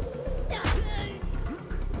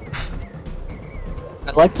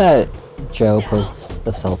 I like that Joe posts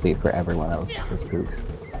a selfie for every one of his poops.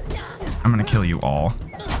 I'm gonna kill you all.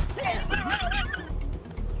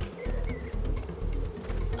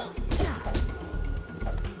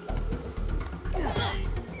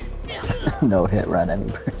 No hit run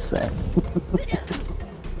any percent.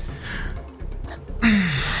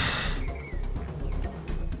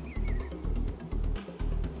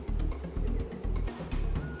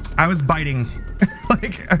 I was biting.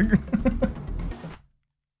 Like,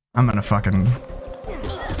 I'm gonna fucking...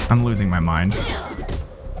 I'm losing my mind.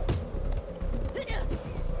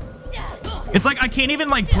 It's like I can't even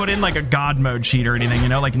like put in like a god mode cheat or anything, you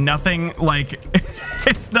know? Like nothing, like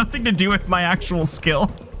it's nothing to do with my actual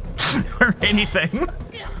skill or anything.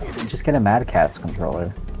 Just get a Mad Catz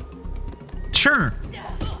controller. Sure.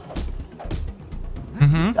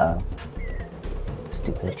 Mm-hmm.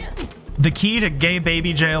 Stupid. The key to gay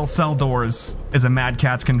baby jail cell doors is a Mad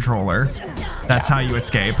Catz controller. That's how you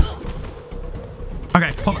escape.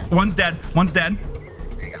 Okay, hold on. One's dead. One's dead.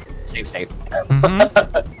 There you go. Save. Mm-hmm.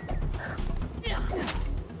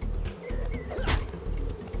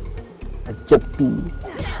 A jumpy.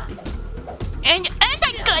 And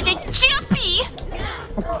I got a jumpy.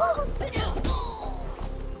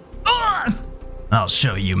 I'll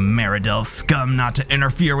show you Meridel scum not to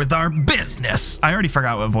interfere with our business. I already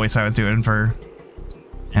forgot what voice I was doing for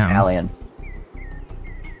him. Italian.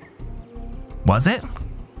 Was it?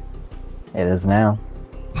 It is now.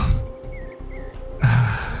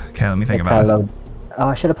 Okay, let me think about this. Oh,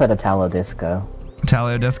 I should have put Italo Disco.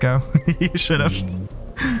 Italo Disco? You should have.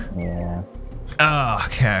 Yeah. Oh,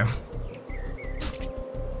 okay.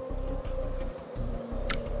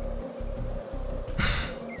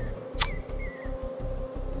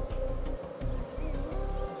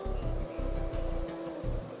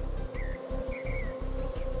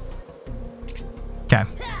 Okay.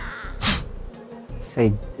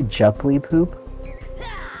 Say Jupply poop?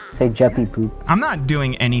 Say Juppy poop. I'm not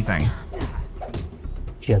doing anything.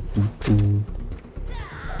 Juppy poop.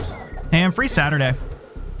 Hey, I'm free Saturday.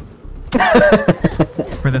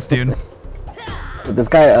 For this dude. This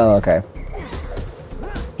guy, oh, okay.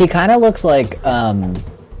 He kind of looks like,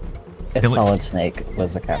 if Solid Snake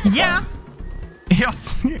was a Capricorn. Yeah!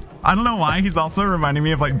 Yes. I don't know why, he's also reminding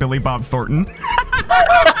me of, like, Billy Bob Thornton.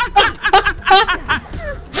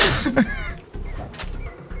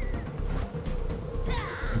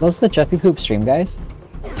 Those the Juppy Poop stream guys?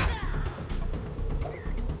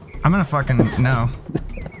 I'm gonna fucking no.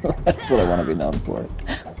 That's what I want to be known for.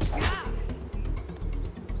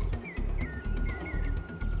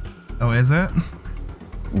 Oh, is it?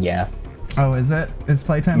 Yeah. Oh, is it? Is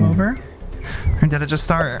playtime over? Or did it just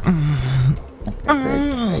start?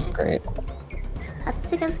 Great.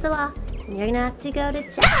 That's against the law. You're gonna have to go to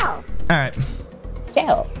jail. Alright.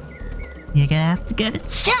 Jail. You're gonna have to go to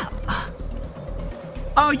jail.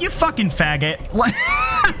 Oh, you fucking faggot.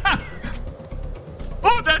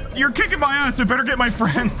 Oh, that you're kicking my ass. I better get my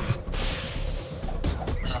friends.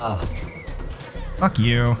 Fuck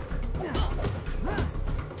you.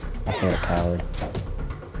 I hate a coward.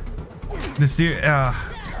 This dude,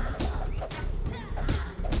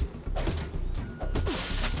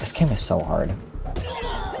 This game is so hard.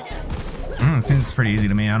 it seems pretty easy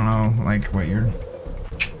to me. I don't know, like, what you're...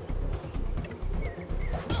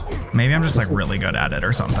 Maybe I'm just, like, really good at it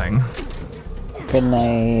or something. Good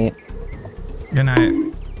night. Good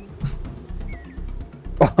night.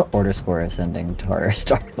 Order score ascending to our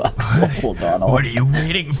Starbucks. Hold on. What are you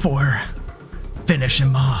waiting for? Finish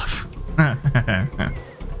him off.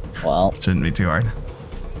 Well, shouldn't be too hard.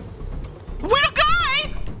 Little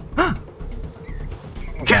guy!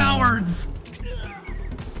 Cowards!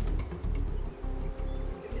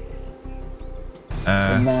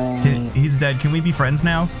 He's dead. Can we be friends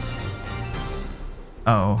now?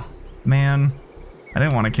 Oh, man. I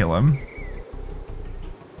didn't want to kill him.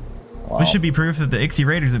 Well, This should be proof that the Ixie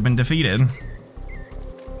Raiders have been defeated.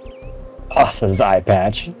 Osa's eye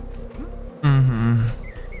patch. Mm-hmm.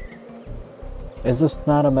 Is this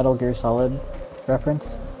not a Metal Gear Solid reference?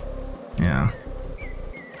 Yeah.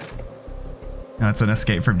 No, it's an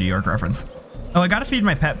Escape from New York reference. Oh, I gotta feed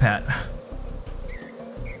my pet.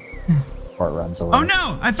 Or it runs away. Oh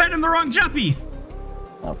no! I fed him the wrong Juppy!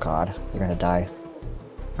 Oh god, you're gonna die.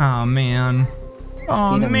 Oh man.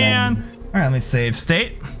 Oh Feed him man. then. Alright, let me save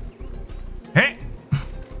state. Hey!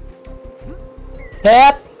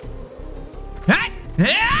 Yep.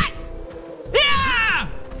 Yeah!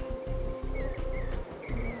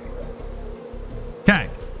 Okay.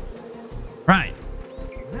 Right.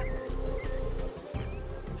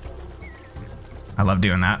 I love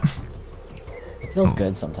doing that. It feels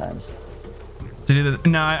good sometimes. To do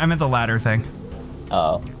the I meant the ladder thing.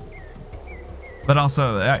 Oh. But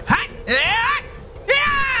also I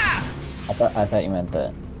thought you meant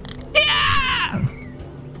that. Yeah!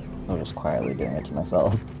 I'm just quietly doing it to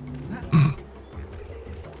myself.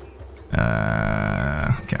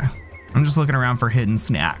 Okay. I'm just looking around for hidden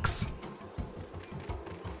snacks.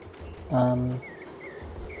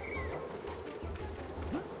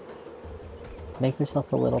 Make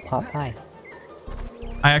yourself a little pot pie.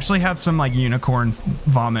 I actually have some like unicorn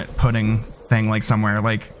vomit pudding thing like somewhere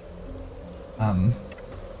like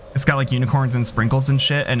it's got like unicorns and sprinkles and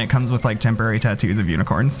shit, and it comes with like temporary tattoos of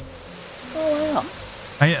unicorns. Oh wow.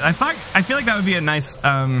 I feel like that would be a nice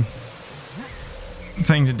thing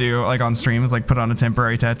to do like on stream, is like put on a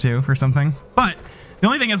temporary tattoo or something. But the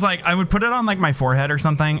only thing is like I would put it on like my forehead or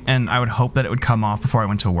something, and I would hope that it would come off before I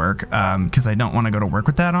went to work, because I don't want to go to work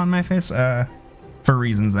with that on my face for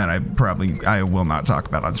reasons that I will not talk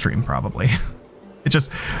about on stream probably.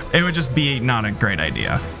 It would just be not a great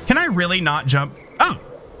idea. Can I really not jump? Oh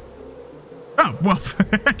well,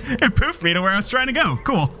 it poofed me to where I was trying to go.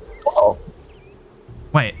 Cool. Oh.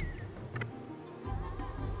 Wait.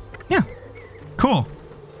 Yeah. Cool.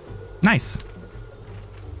 Nice.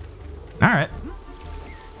 All right.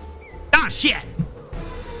 Ah, shit.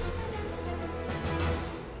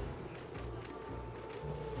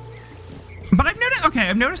 But I've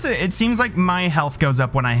noticed that it seems like my health goes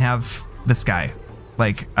up when I have this guy.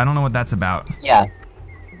 Like, I don't know what that's about. Yeah.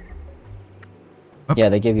 Oh. Yeah,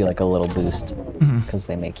 they give you like a little boost because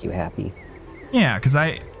they make you happy. Yeah, because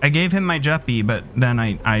I gave him my Juppy, but then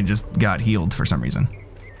I just got healed for some reason.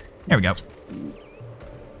 There we go.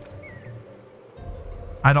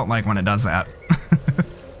 I don't like when it does that.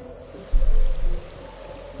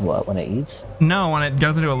 What, when it eats? No, when it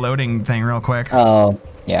goes into a loading thing real quick. Oh,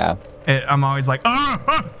 yeah. I'm always like,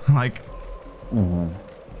 like.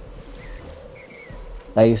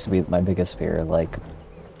 That used to be my biggest fear, like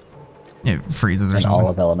it freezes or in something. all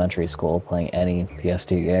of elementary school, playing any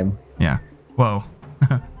PS2 game. Yeah. Whoa.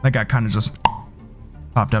 That guy kind of just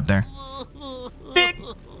popped up there.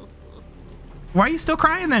 Why are you still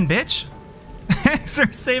crying then, bitch?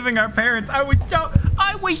 They're saving our parents. I was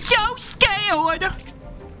so scared.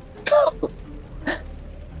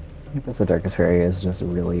 That's the Darkest Faerie is just a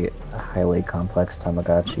really highly complex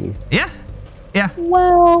Tamagotchi. Yeah. Yeah.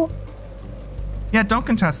 Well, yeah, don't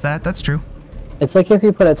contest that. That's true. it's like if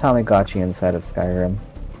you put a Tamagotchi inside of Skyrim.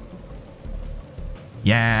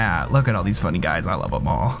 Yeah, look at all these funny guys. I love them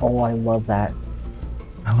all. Oh, I love that.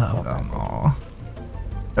 I love them all.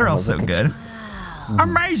 They're all so good.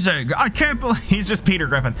 Amazing! I can't believe he's just Peter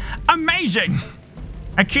Griffin. Amazing!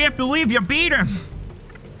 I can't believe you beat him.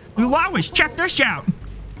 Lois, check this out.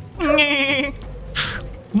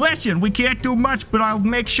 Listen, we can't do much, but I'll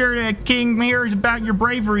make sure that King hears about your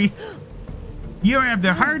bravery. You have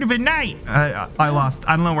the heart of a knight. I lost.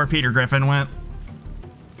 I don't know where Peter Griffin went,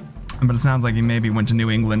 but it sounds like he maybe went to New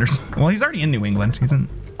England or something. Well, he's already in New England. He's in.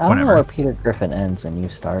 I don't Whatever. know where Peter Griffin ends and you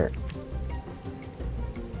start.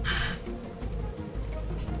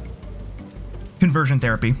 Conversion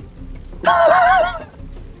therapy.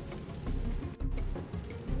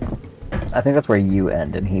 I think that's where you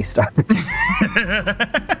end and he starts.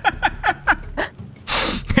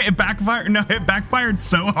 It backfired. No, it backfired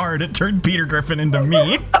so hard it turned Peter Griffin into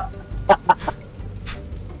me.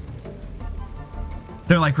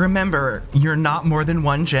 They're like, remember, you're not more than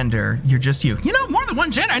one gender. You're just you. You know, more than one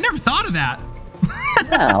gender. I never thought of that.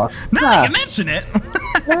 No. Now that you mention it.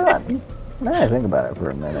 Now I think about it for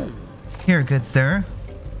a minute. Here, good sir.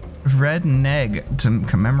 Red an egg to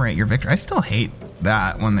commemorate your victory. I still hate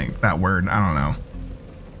that that word. I don't know.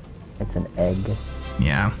 It's an egg.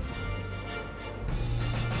 Yeah.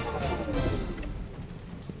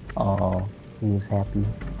 Oh, he's happy.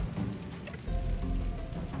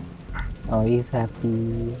 Oh, he's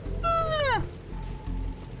happy. Are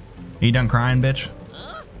you done crying, bitch?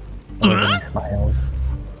 Everybody smiles.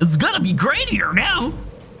 It's gonna be great here now.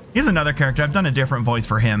 He's another character. I've done a different voice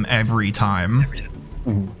for him every time.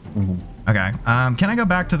 Okay. Can I go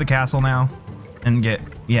back to the castle now? And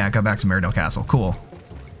go back to Meridale Castle. Cool.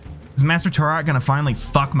 Is Master Torok gonna finally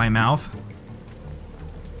fuck my mouth?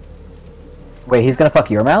 Wait, he's gonna fuck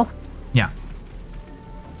your mouth? Yeah.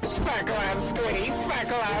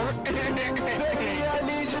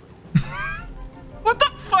 What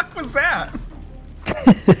the fuck was that?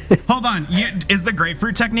 Hold on. Is the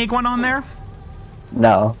grapefruit technique one on there?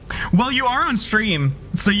 No. Well, you are on stream,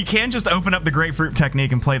 so you can just open up the grapefruit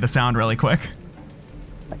technique and play the sound really quick.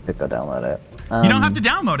 I could go download it. You don't have to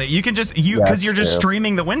download it. You can just because you're just true.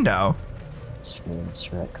 streaming the window. Stream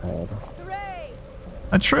strike code.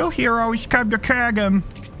 A true hero is come to Kagam.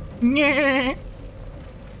 Yeah.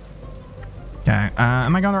 Okay.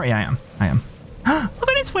 Am I going the right? Yeah, I am. I am. Look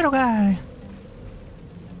at this little guy.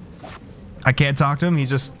 I can't talk to him. He's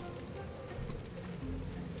just.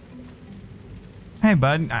 Hey,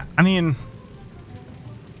 bud. I mean.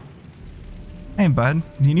 Hey, bud.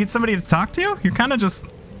 Do you need somebody to talk to? You're kind of just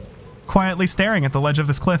quietly staring at the ledge of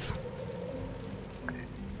this cliff.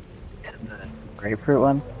 Is it the grapefruit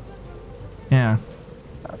one? Yeah.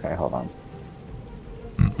 Okay, hold on.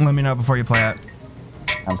 Let me know before you play it.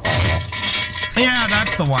 I'm playing it. Yeah,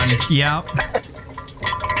 that's the one. Yep.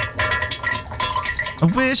 I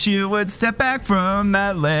wish you would step back from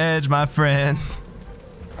that ledge, my friend.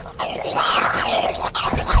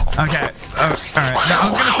 Okay. All right. I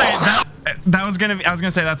was gonna say that was gonna be. I was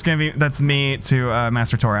gonna say that's me to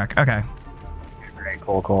Master Torak. Okay. Very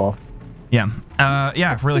cool. Yeah.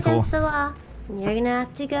 Yeah. Really cool. Against the law. You're gonna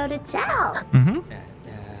have to go to jail.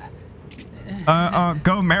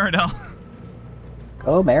 Go Meridel.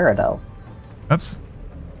 Go Meridel. Oops.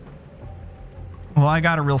 Well, I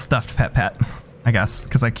got a real stuffed pet, I guess,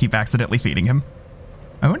 because I keep accidentally feeding him.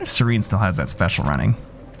 I wonder if Serene still has that special running.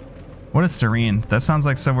 What is Serene? That sounds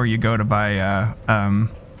like somewhere you go to buy,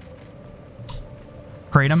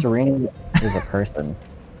 Kratom? Serene is a person.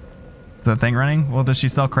 Is that thing running? Well, does she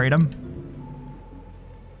sell Kratom?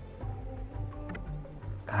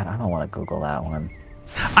 God, I don't want to Google that one.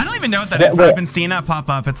 I don't even know what that is, but I've been seeing that pop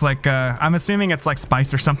up. It's like, I'm assuming it's like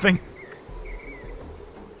spice or something.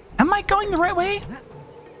 Am I going the right way?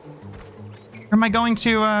 Or am I going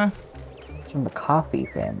to, It's from the coffee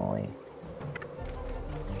family.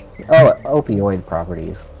 Oh, opioid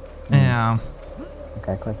properties. Yeah.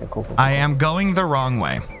 Okay, click it. Cool. I am going the wrong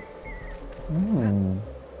way.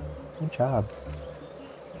 Good job.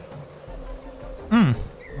 Hmm.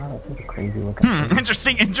 Wow, this is a crazy looking thing.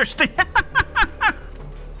 Interesting.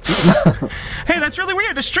 Hey, that's really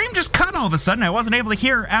weird. The stream just cut all of a sudden. I wasn't able to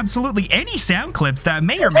hear absolutely any sound clips that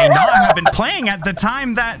may or may not have been playing at the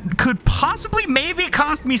time that could possibly maybe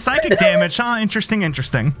cost me psychic damage. Huh? Interesting.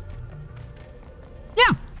 Yeah,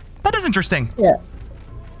 that is interesting. Yeah.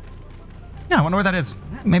 Yeah, I wonder where that is.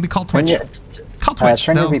 Maybe call Twitch. Call Twitch.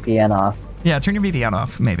 Turn your VPN off. Yeah, turn your VPN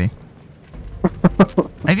off, maybe.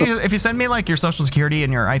 If you send me like your social security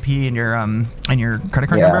and your IP and your credit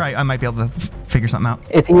card number, I might be able to figure something out.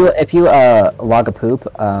 If you log a poop,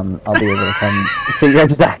 I'll be able to come to your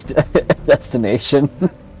exact destination.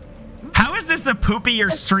 How is this a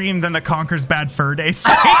poopier stream than the Conker's Bad Fur Day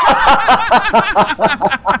stream?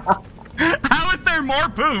 How is there more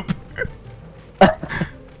poop?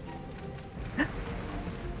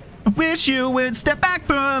 I wish you would step back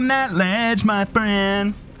from that ledge, my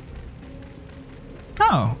friend.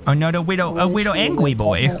 Oh no, a widow angry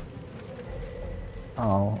boy.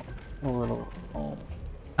 Oh, a little. Oh.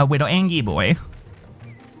 A widow angry boy.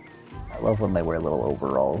 I love when they wear little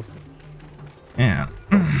overalls. Yeah.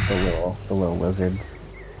 The little lizards.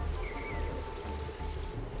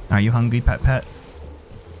 Are you hungry, pet?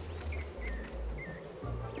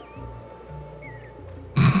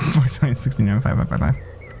 42069 5555.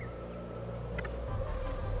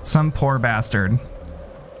 Some poor bastard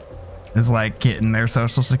is like getting their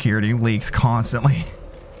social security leaked constantly.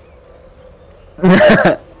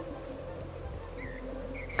 Did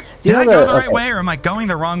I go the right way, or am I going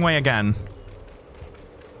the wrong way again?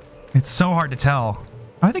 It's so hard to tell.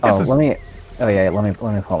 I think this is. Let me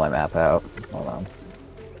pull my map out. Hold on.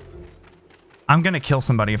 I'm gonna kill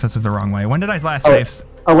somebody if this is the wrong way. When did I last save?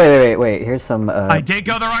 Oh wait. Here's some. I did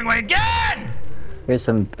go the wrong way again. Here's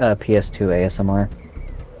some PS2 ASMR.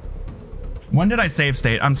 When did I save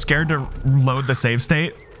state? I'm scared to load the save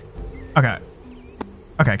state. Okay.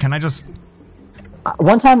 Can I just?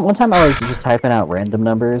 One time I was just typing out random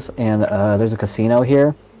numbers, and there's a casino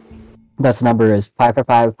here. That's number is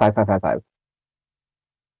 5555555.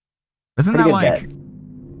 Isn't that like?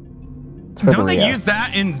 Don't they Rio. use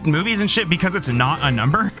that in movies and shit because it's not a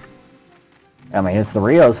number? I mean, it's the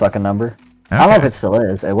Rio's fucking number. Okay. I don't know if it still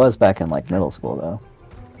is. It was back in like middle school though.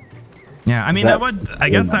 Yeah, I mean that would. I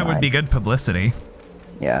guess that would be good publicity.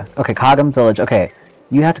 Yeah. Okay, Cogam Village. Okay,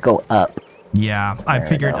 you have to go up. Yeah, I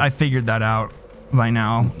figured that out by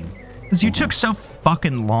now. Because you took so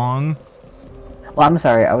fucking long. Well, I'm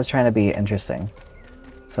sorry. I was trying to be interesting.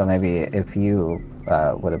 So maybe if you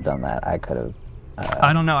would have done that, I could have.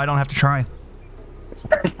 I don't know. I don't have to try.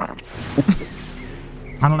 I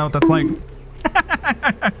don't know what that's like.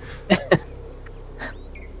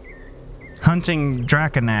 Hunting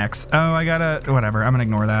Draconax. Oh, I gotta... Whatever, I'm gonna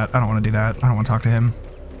ignore that. I don't want to do that. I don't want to talk to him.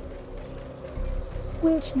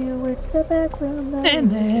 Wish you would step back from the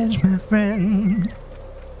Ledge, my friend.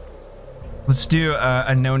 Let's do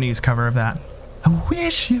a no-knees cover of that. I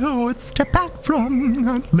wish you would step back from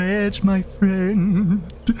that ledge, my friend.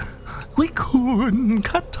 We couldn't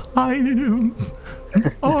cut ties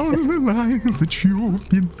and all the lives that you've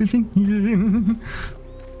been living in.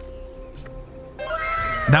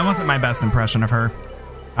 That wasn't my best impression of her.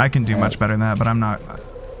 I can do much better than that, but I'm not.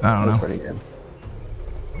 I don't know. Pretty good.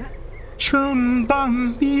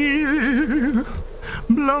 Chumbawamba,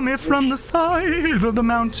 blow me from the side of the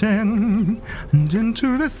mountain and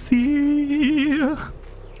into the sea.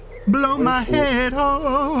 Blow my head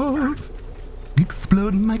off,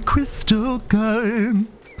 explode my crystal gun,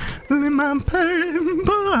 leave my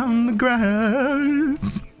pimple on the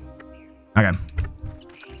grass. Okay.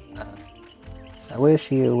 I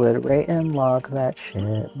wish you would rate and log that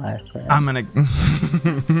shit, my friend. I'm gonna...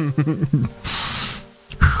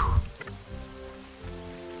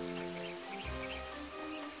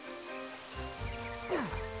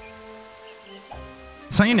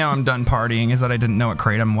 So you know I'm done partying is that I didn't know what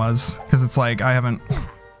Kratom was. Because it's like, I haven't...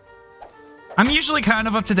 I'm usually kind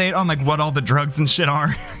of up to date on like what all the drugs and shit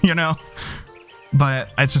are, you know? But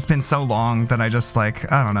it's just been so long that I just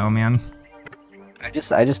like, I don't know, man. I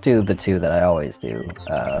just do the two that I always do,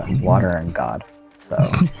 water and God. So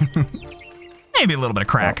maybe a little bit of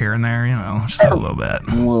crack here and there, you know, just a little bit.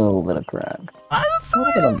 A little bit of crack.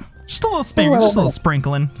 Just a little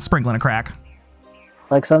sprinkling of crack.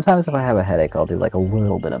 Like sometimes if I have a headache, I'll do like a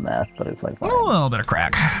little bit of meth, but it's like fine. A little bit of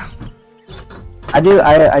crack. I do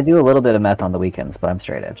a little bit of meth on the weekends, but I'm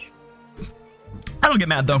straight edge. I don't get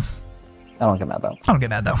mad though. I don't get mad though. I don't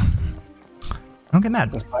get mad.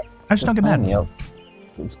 I just don't get mad.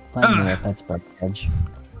 It's playing Neopets by edge.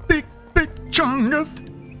 Big chungus.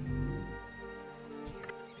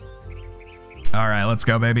 All right, let's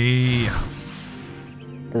go, baby.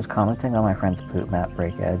 Does commenting on my friend's poop map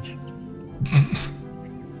break edge?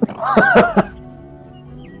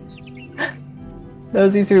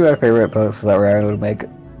 Those used to be my favorite posts that I would make.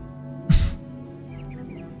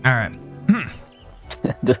 All right.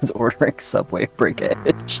 Does ordering Subway break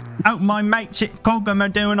edge? Oh, my mates at Cogum are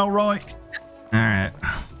doing all right. All right.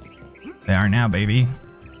 They are now, baby.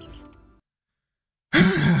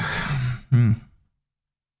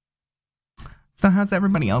 So how's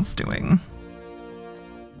everybody else doing?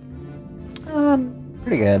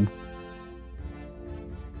 Pretty good.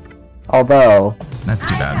 Although... That's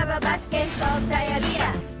too bad.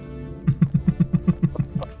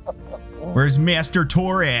 Where's Master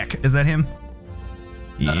Torak? Is that him?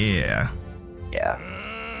 Yeah. Yeah.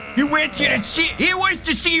 He wants you to see. He wants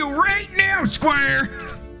to see you right now, Squire.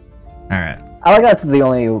 All right. I like that's the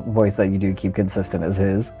only voice that you do keep consistent is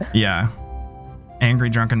his. Yeah. Angry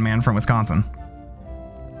drunken man from Wisconsin.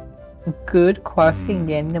 Good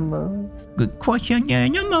crossing animals. Good crossing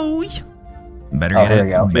animals. Better Oh, get here we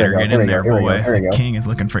go. Better get in there, boy. Here we go. The king is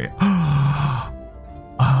looking for you. Oh.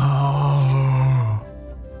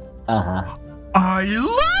 Uh-huh. I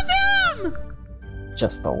love him.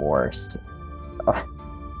 Just the worst.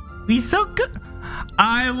 He's so good.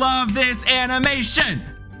 I love this animation.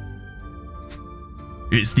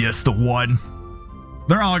 Is this the one?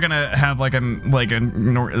 They're all gonna have like a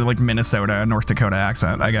Minnesota, North Dakota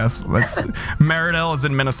accent, I guess. That's Meridell is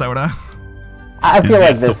in Minnesota. I feel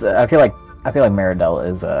like this. I feel like Meridell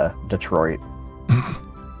is Detroit.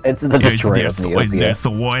 It's the Detroit of Neopets. Is this the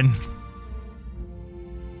one?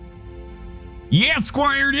 Yeah,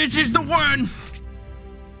 Squire, this is the one.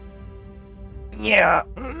 Yeah.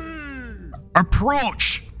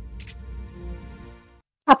 Approach.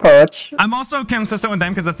 I'm also consistent with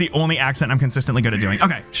them because that's the only accent I'm consistently good at doing.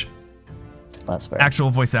 Okay. That's fair. Actual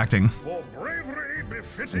voice acting. For bravery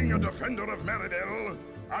befitting a defender of Meridell,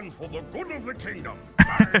 and for the good of the kingdom,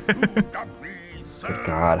 I do dub thee, sir. Good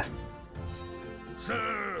God.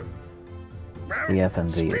 Sir. Well, The FMV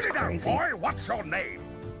is spit it out, crazy. boy. What's your name?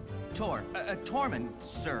 Tormund,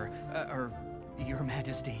 sir, or your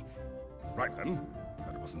majesty. Right then.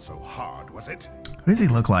 That wasn't so hard, was it? What does he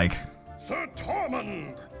look like? Sir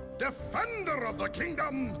Tormund, defender of the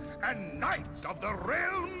kingdom and knight of the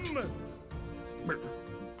realm.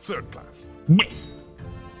 Third class. Yes.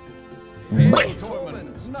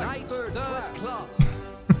 Tormund, knight third class.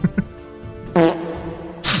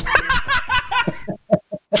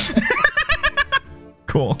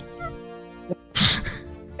 Cool.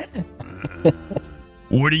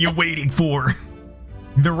 What are you waiting for?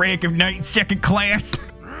 The rank of knight second class?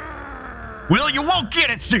 Well, you won't get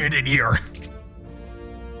it standing here.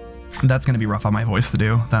 That's gonna be rough on my voice to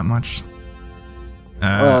do that much.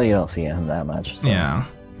 Well, you don't see him that much. So. Yeah.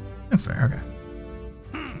 That's fair, okay.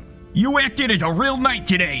 You acted as a real knight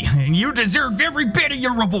today, and you deserve every bit of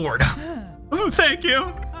your reward. Oh, thank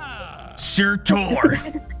you. Sir Tor.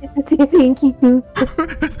 Thank you.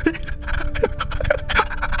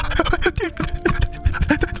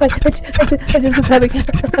 I just was having a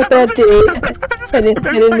bad day. I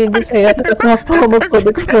didn't mean to say a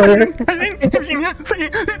homophobic slur. I didn't mean to say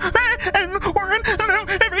N-word.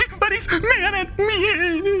 Everybody's mad at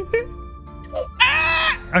me.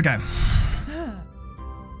 Okay.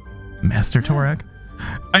 Master Torak.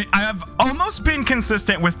 I have almost been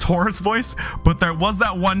consistent with Tor's voice, but there was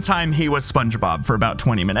that one time he was SpongeBob for about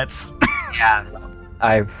 20 minutes. Yeah,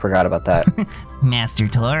 I forgot about that. Master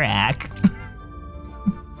Torak.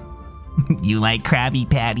 You like Krabby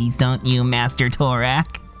Patties, don't you, Master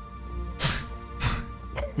Torak?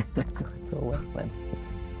 So well,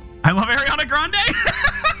 I love Ariana Grande.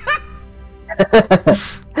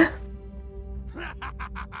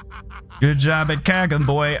 Good job at Kagam,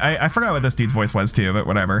 boy. I forgot what this dude's voice was too, but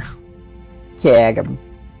whatever. Kagam.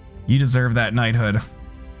 You deserve that knighthood.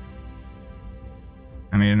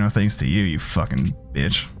 I mean, no thanks to you, you fucking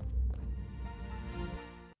bitch.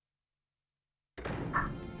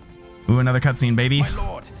 Ooh, another cutscene, baby. My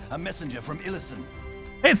lord, a messenger from Illison.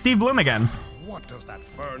 Hey, it's Steve Bloom again. What does that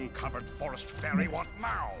fern-covered forest fairy want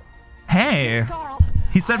now? Hey,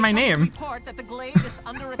 he said my name.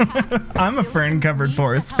 I'm a fern-covered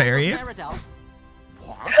forest fairy.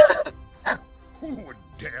 What? Who would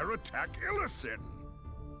dare attack Illison?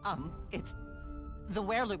 It's the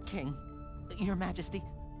Werloop King, Your Majesty.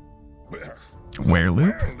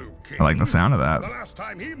 Werloop? I like the sound of that. The last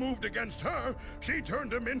time he moved against her, she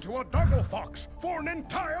turned him into a doggle fox for an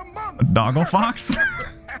entire month. A doggle fox?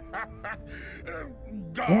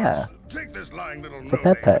 Yeah. Take this lying little it's a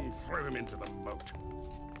pet pet. and throw him into the moat.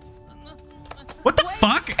 What the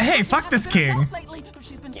fuck? Hey, fuck this king.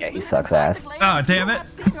 Yeah, he sucks ass. Oh, damn it.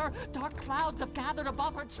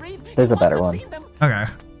 There's a better one. Okay.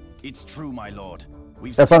 It's true, my lord.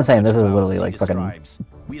 That's what I'm saying. This is literally like fucking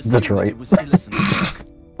Detroit.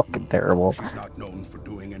 Fucking terrible. She's not known for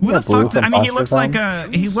doing Who the fuck? I mean, he looks like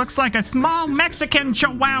a small Mexican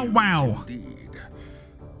chihuahua.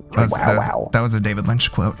 That was a David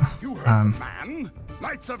Lynch quote. You heard the man?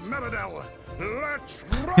 Knights of Meridel. Let's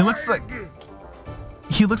ride.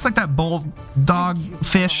 He looks like that bulldog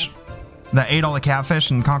fish that ate all the catfish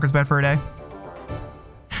in Conker's Bed for a Day.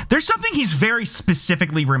 There's something he's very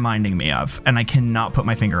specifically reminding me of, and I cannot put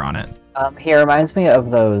my finger on it. He reminds me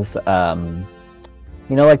of those,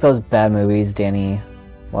 you know, like those bad movies Danny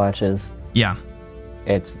watches? Yeah.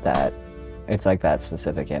 It's like that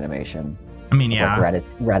specific animation. I mean, yeah. Like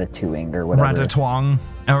Ratatouille or whatever. Ratatouille,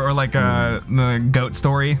 or like the goat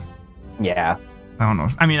story. Yeah. I don't know.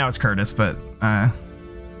 I mean, that was Curtis, but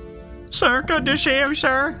sir, good to see you,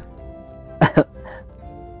 sir.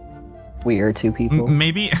 We are two people.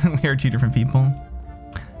 Maybe we are two different people.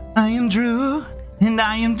 I am Drew, and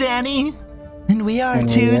I am Danny, and we are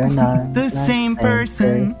the same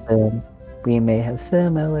person. We may have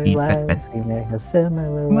similar lives, we may have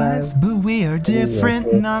similar lives, but we are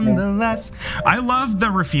different nonetheless. I love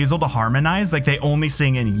the refusal to harmonize, like they only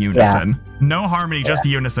sing in unison. Yeah. No harmony, just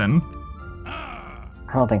unison. I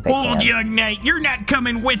don't think they can. Old young knight, you're not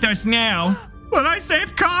coming with us now. But I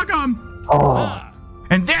saved Kagam. Oh.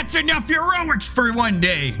 And that's enough heroics for one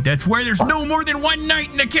day. That's why there's no more than one knight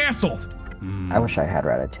in the castle. I wish I had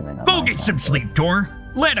Ratatouille on Go get some sleep, Tor.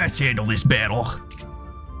 Let us handle this battle.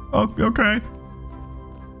 Oh, okay.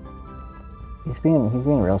 He's being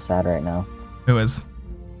real sad right now. Who is?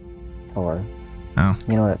 Tor. Oh.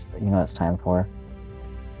 You know what it's time for?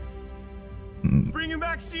 Bring him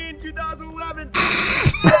back, scene 2011.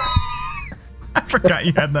 I forgot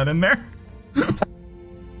you had that in there.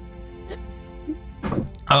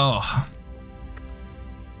 Oh.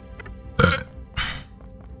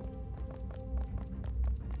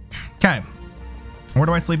 Okay. Where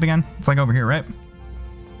do I sleep again? It's like over here, right?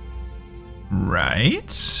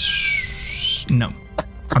 Right? No.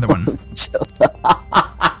 Other one.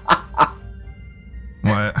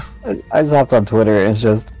 What? I just hopped on Twitter and it's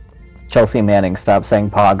just Chelsea Manning stopped saying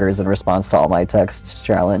poggers in response to all my texts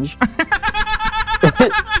challenge.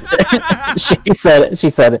 she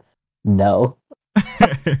said no.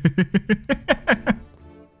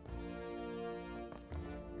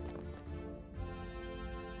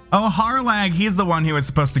 Oh, Harlag, he's the one who was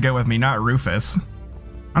supposed to go with me, not Rufus.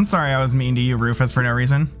 I'm sorry I was mean to you, Rufus, for no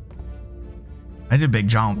reason. I did a big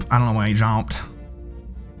jump. I don't know why he jumped.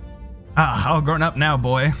 Ah, all grown up now,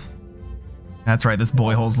 boy. That's right, this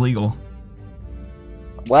boy hole's legal.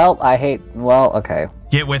 Well, okay.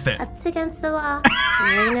 Get with it. That's against the law.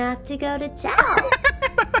 You're gonna have to go to jail.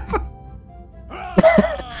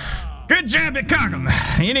 Good job at Cogum.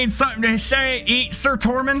 You need something to say, eat, Sir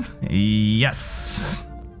Tormund? Yes.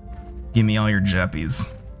 Give me all your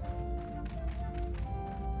juppies.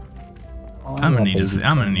 Oh, I'm gonna need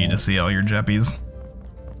to see all your juppies.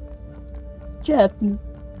 Juppy.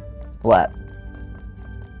 What?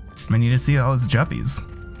 I need to see all his juppies.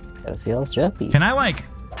 Gotta see all his juppies. Can I like?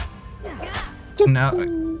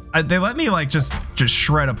 No, they let me like just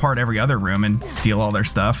shred apart every other room and steal all their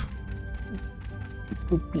stuff.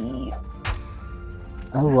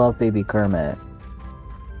 I love Baby Kermit.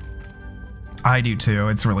 I do too.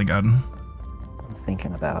 It's really good. I'm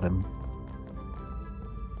thinking about him.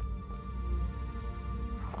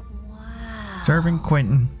 Wow. Serving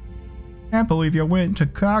Quentin. Can't believe you went to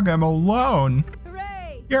Cogum alone.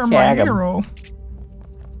 Hooray! You're my hero.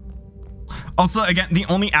 Also, again, the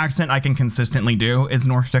only accent I can consistently do is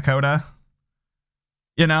North Dakota.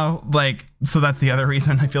 You know, like, so that's the other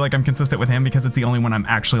reason I feel like I'm consistent with him, because it's the only one I'm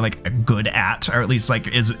actually like good at, or at least like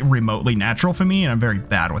is remotely natural for me, and I'm very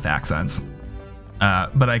bad with accents.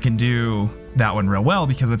 But I can do that one real well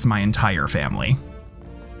because it's my entire family.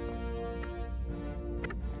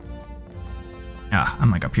 Yeah,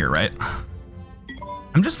 I'm like up here, right?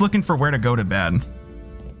 I'm just looking for where to go to bed.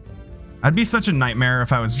 I'd be such a nightmare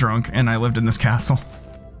if I was drunk and I lived in this castle.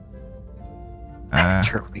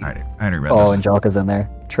 Trophy. I already read Oh, this. Angelica's in there.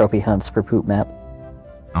 Trophy hunts for poop map.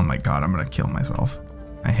 Oh my god, I'm gonna kill myself.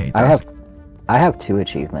 I hate this. I have 2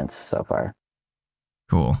 achievements so far.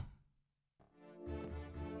 Cool.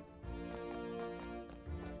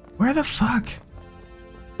 Where the fuck?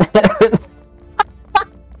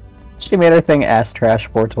 She made her thing ass trash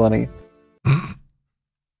 420.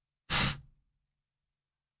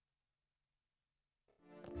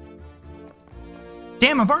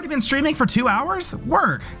 Damn, I've already been streaming for 2 hours?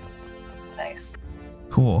 Work. Nice.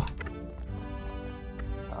 Cool.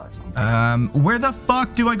 Where the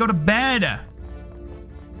fuck do I go to bed?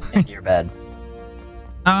 In your bed.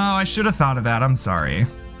 Oh, I should have thought of that. I'm sorry.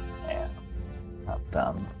 Yeah. Not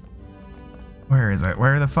dumb. Where is it?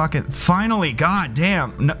 Where the fuck it? Finally, god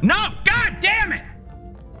damn. No, god damn it!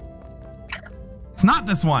 It's not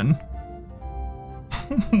this one.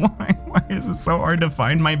 Why is it so hard to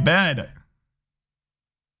find my bed?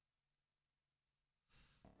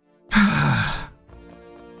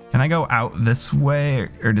 Can I go out this way,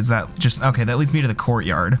 or does that just... Okay, that leads me to the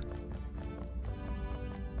courtyard.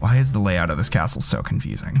 Why is the layout of this castle so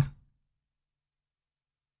confusing?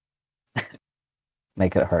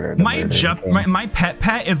 Make it harder to my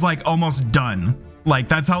pet is like almost done. Like,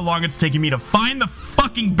 that's how long it's taking me to find the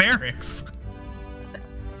fucking barracks.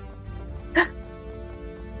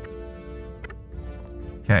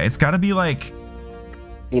 Okay, it's gotta be like...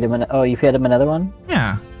 Feed him oh, you fed him another one?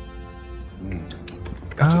 Yeah.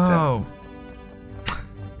 Oh.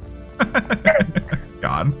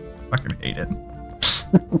 God, fucking hate it.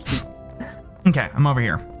 Okay, I'm over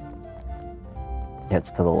here.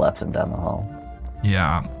 It's to the left and down the hall.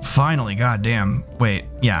 Yeah, finally, goddamn. Wait,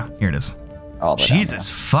 yeah, here it is. All the way Jesus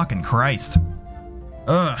fucking Christ.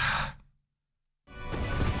 Ugh.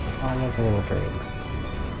 Oh, look at little drinks.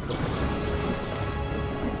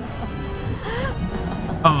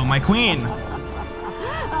 Oh, my queen.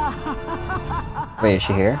 Wait, is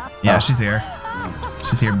she here? Yeah, she's here.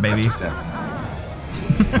 She's here, baby.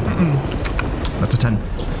 That's a 10.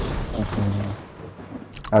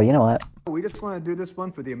 Oh, you know what? We just want to do this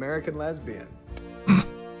one for the American lesbian. I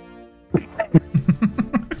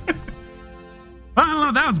don't know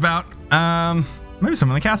what that was about. Maybe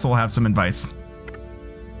someone in the castle will have some advice.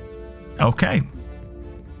 Okay.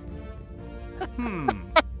 Oh,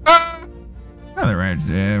 they're right.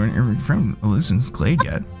 From Illusion's Glade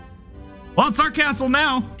yet. Well, it's our castle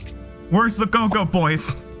now. Where's the Go-Go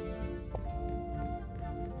Boys?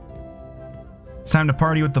 It's time to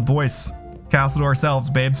party with the boys. Castle to ourselves,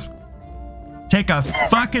 babes. Take a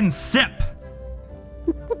fucking sip.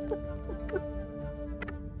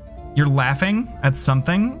 You're laughing at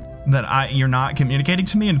something that you're not communicating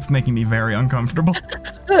to me, and it's making me very uncomfortable.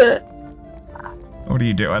 What are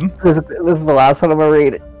you doing? This is the last one I'm gonna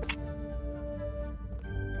read.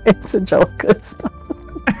 It's Angelica's.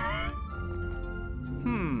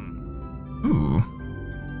 Ooh.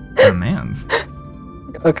 Romance.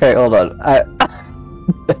 Okay, hold on. I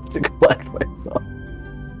have to collect myself.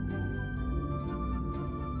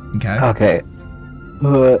 Okay. Okay.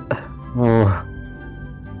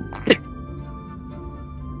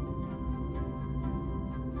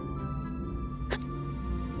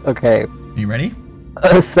 Okay. Are you ready?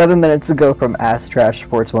 7 minutes ago from Ass Trash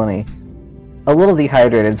 420. A little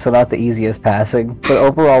dehydrated, so not the easiest passing, but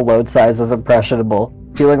overall load size is impressionable.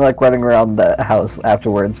 Feeling like running around the house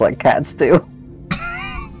afterwards like cats do.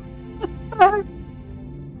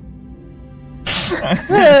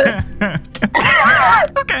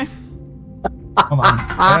 Okay. Hold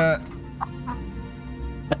on.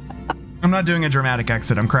 I'm not doing a dramatic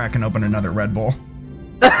exit. I'm cracking open another Red Bull.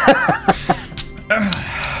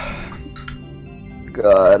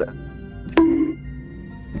 God.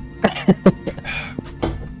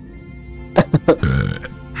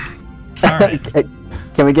 All right.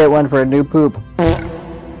 Can we get one for a new poop?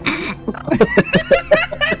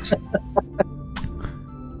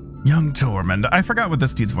 Young Tormund. I forgot what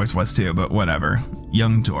this dude's voice was too, but whatever.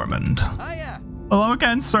 Young Tormund. Hello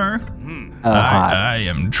again, sir. I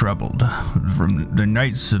am troubled. From the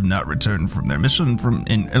knights have not returned from their mission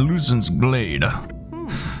in Illusion's Glade.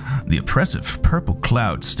 The oppressive purple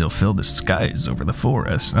clouds still fill the skies over the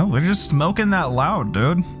forest. Oh, they're just smoking that loud,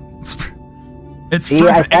 dude. It's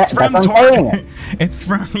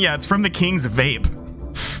from the king's vape.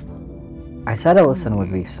 I said Ellison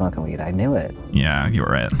would be smoking weed. I knew it. Yeah, you're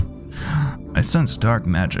right. I sense dark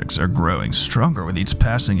magics are growing stronger with each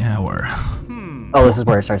passing hour. Oh, this is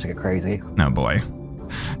where it starts to get crazy. Oh boy.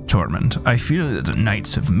 Tormund, I feel that the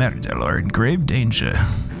knights of Merdel are in grave danger.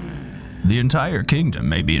 The entire kingdom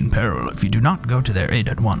may be in peril if you do not go to their aid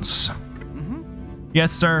at once.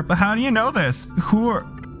 Yes, sir, but how do you know this? Who are...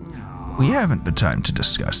 We haven't the time to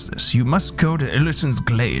discuss this. You must go to Illusion's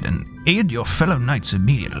Glade and aid your fellow knights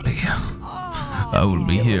immediately. I will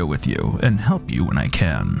be here with you and help you when I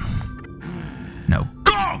can. Now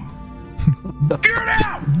go! Get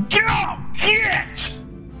out! Get out! Get!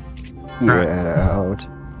 Get out.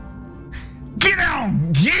 Get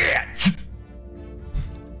out! Get!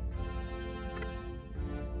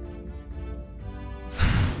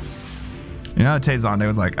 You know, Tezonde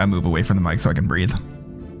was like, I move away from the mic so I can breathe.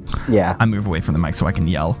 Yeah. I move away from the mic so I can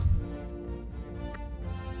yell.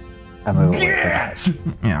 I move away from that.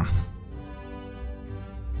 Yeah.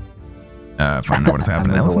 Find out what is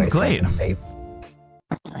happening in Ellison's Glade.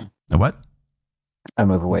 A what? I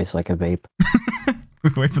move away so I can vape.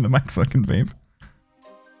 Move away from the mic so I can vape.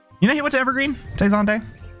 You know he went to Evergreen, Tezonde?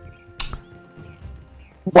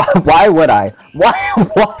 Why would I? Why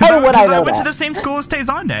would I know I went that? to the same school as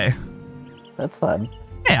Tezonde. That's fun.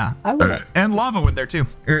 Yeah. And Lava went there too.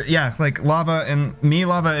 Yeah, like Lava and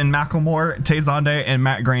Macklemore, Tezonde, and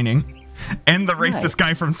Matt Groening. And the racist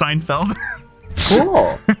guy from Seinfeld.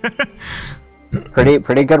 Cool.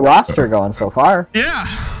 Pretty good roster going so far. Yeah.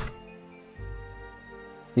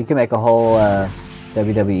 You can make a whole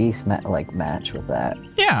WWE match with that.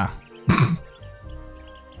 Yeah.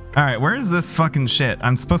 All right, where is this fucking shit?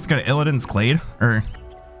 I'm supposed to go to Illidan's Glade, or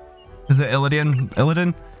is it Illidan?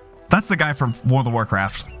 Illidan? That's the guy from World of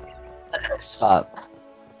Warcraft. Stop.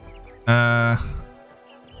 Was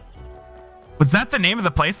that the name of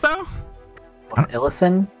the place though?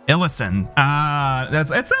 Illison? Illison.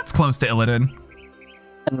 That's close to Illidan.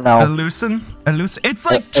 No. Illusion? It's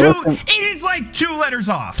like it is like 2 letters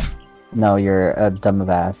off. No, you're a dumb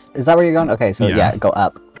ass. Is that where you're going? Okay, so yeah, go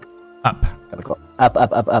up. Up. Gotta go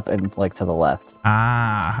up, and like to the left.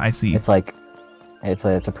 Ah, I see. It's like, it's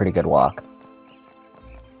a pretty good walk.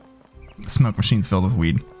 Smoke machines filled with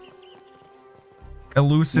weed.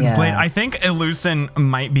 Illusion's Glade. I think Illusion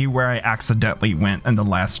might be where I accidentally went in the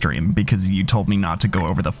last stream because you told me not to go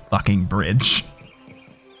over the fucking bridge.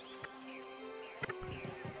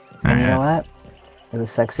 And you know what? It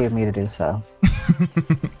was sexy of me to do so.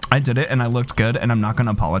 I did it and I looked good and I'm not going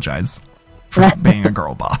to apologize for being a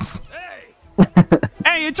girl boss.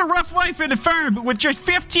 Hey, it's a rough life in a farm, but with just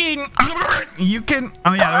 15, you can...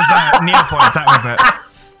 Oh yeah, that was Neopets, that was it.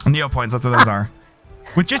 Neopets, that's what those are.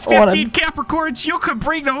 With just 15 Capricorns, you could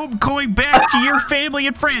bring the home coin back to your family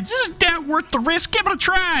and friends. Isn't that worth the risk? Give it a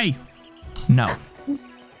try. No.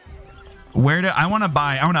 I want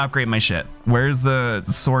to upgrade my shit. Where's the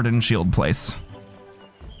sword and shield place?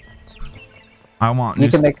 I want... You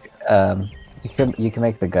can make, you can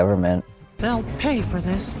make the government. They'll pay for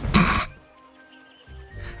this.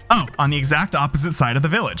 Oh, on the exact opposite side of the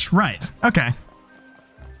village. Right. Okay.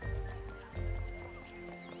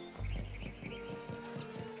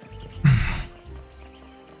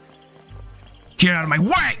 Get out of my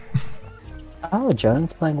way! Oh,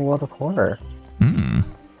 Jonah's playing World of Horror. I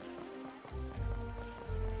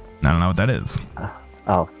don't know what that is.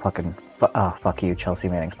 Fuck you, Chelsea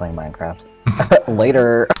Manning's playing Minecraft.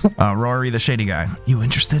 Later. Rory, the shady guy. You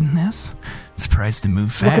interested in this? Surprised to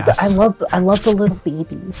move fast. I love the little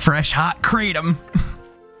babies. Fresh, hot kratom.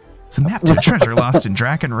 It's a map to treasure lost in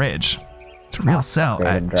Draken Ridge. It's a real sell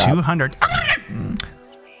at 200.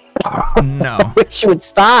 No. I wish you would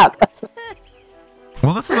stop.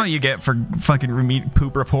 Well, this is what you get for fucking repeat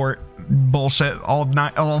poop report bullshit all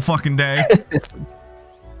night, all fucking day.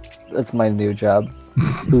 That's my new job.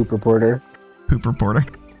 Poop reporter. Poop reporter.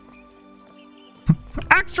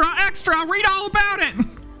 Extra, extra, read all about it.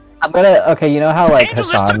 I'm gonna, okay, you know how like Angel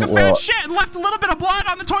Hassan just took a fat shit and left a little bit of blood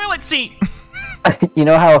on the toilet seat. You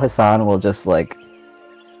know how Hassan will just like,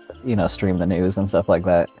 you know, stream the news and stuff like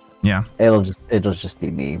that. Yeah. It'll just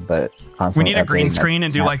be me, but We constantly need a green updating screen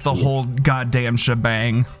and do like the whole goddamn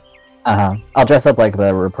shebang. I'll dress up like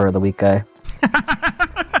the Reaper of the Week guy.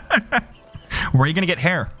 Where are you gonna get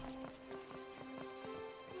hair?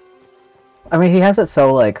 I mean, he has it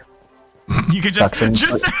so like. You could just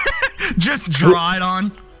draw it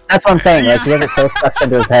on. That's what I'm saying. Like he has it so stuck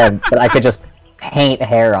into his head, but I could just paint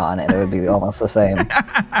hair on it. It would be almost the same.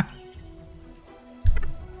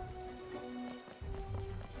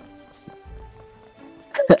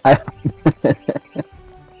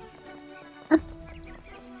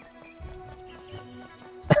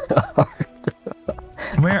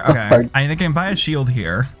 Where? Okay, I think I can buy a shield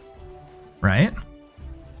here, right?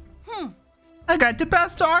 I got the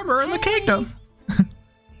best armor in the kingdom.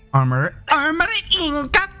 armor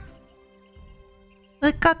Inga.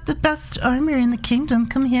 I got the best armor in the kingdom.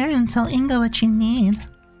 Come here and tell Inga what you need.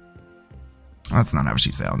 That's not how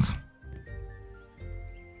she sounds.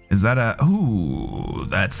 Is that a... Ooh,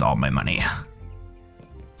 that's all my money.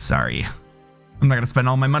 Sorry. I'm not gonna spend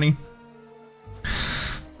all my money.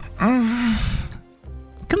 Come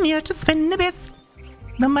here to spend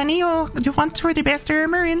the money you want for the best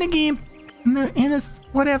armor in the game. In this,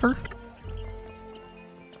 whatever.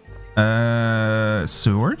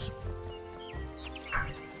 Sword?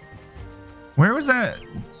 Where was that?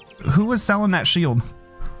 Who was selling that shield?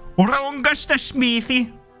 Rongusta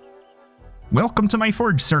Smithy. Welcome to my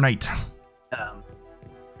forge, Sir Knight.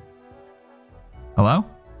 Hello?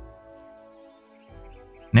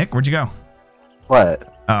 Nick, where'd you go?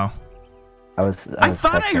 What? Oh. I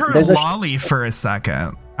thought I heard Lolly for a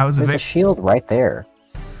second. There's a shield right there.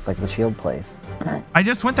 Like the shield place. I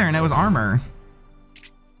just went there and it was armor.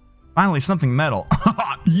 Finally, something metal.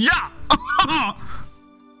 Yeah!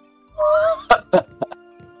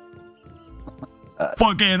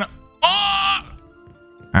 Fucking.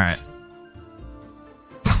 Alright.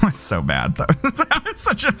 That was so bad, though. That was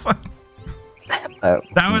such a fun.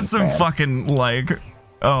 That was some fucking, like.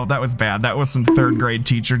 Oh, that was bad. That was some third grade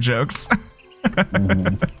teacher jokes.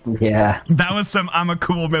 Yeah. That was some I'm a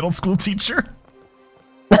cool middle school teacher.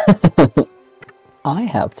 I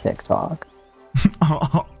have TikTok.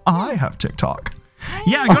 I have TikTok.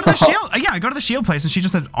 Yeah, go to the shield. Yeah, go to the shield place and she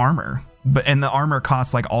just has armor. And the armor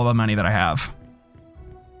costs like all the money that I have.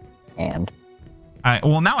 And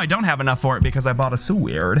well, now I don't have enough for it because I bought a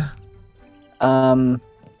sword. Does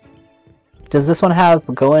this one have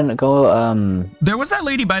go? There was that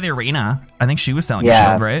lady by the arena. I think she was selling a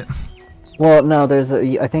shield, right? Well, no, there's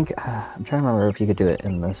I think I'm trying to remember if you could do it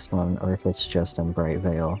in this one or if it's just in Bright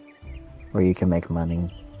Vale, where you can make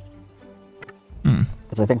money.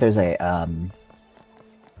 Because I think there's a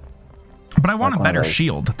But I want a better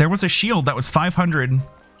shield. There was a shield that was 500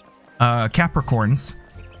 Capricorns,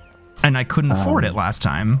 and I couldn't afford it last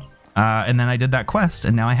time. And then I did that quest,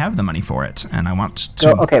 and now I have the money for it, and I want to.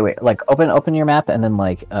 So, okay, wait. Like, open your map, and then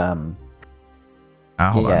like hold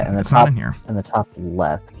on. and It's not in here. In the top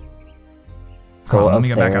left. Hold on, let me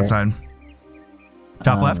go back outside.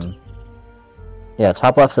 Top left. Yeah,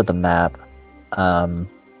 top left of the map.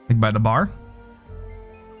 Like by the bar.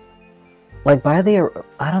 Like by the,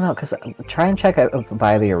 I don't know, cause try and check out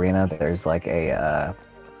by the arena. There's like a.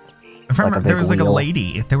 I remember there was like a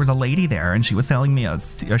lady. There was a lady there, and she was selling me a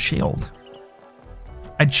shield.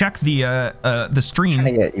 I checked the stream.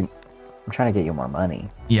 I'm trying to get you more money.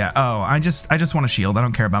 Yeah. Oh, I just want a shield. I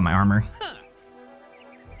don't care about my armor.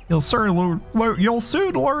 You'll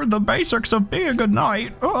soon learn the basics of being a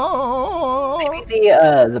knight. Oh. Maybe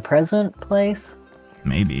the present place.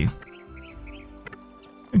 Maybe.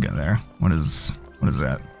 We go there. What is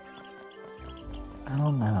that? I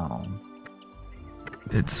don't know.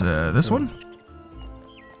 It's this one?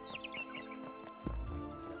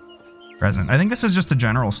 Present. I think this is just a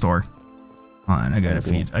general store. Hold on, I gotta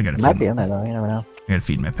feed. It might be in there though. You never know. I gotta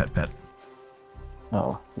feed my pet.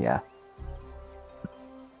 Oh yeah.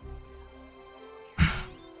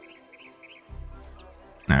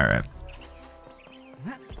 All right.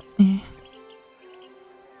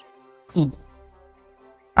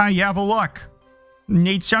 I have a look.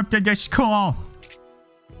 Need something that's cool.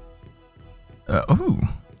 Oh,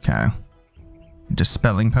 okay.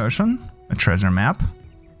 Dispelling potion, a treasure map,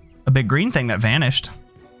 a big green thing that vanished.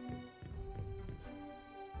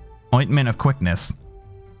 Ointment of quickness.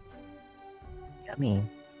 Yummy.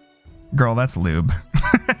 Girl, that's lube.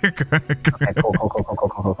 Okay,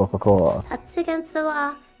 cool. That's against the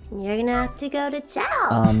law. You're gonna have to go to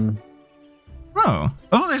jail. Oh,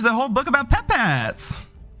 there's a whole book about pet pets.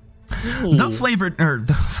 Though favored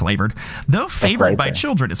by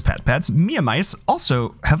children as pet pets, Mia mice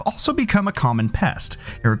have also become a common pest.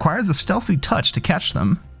 It requires a stealthy touch to catch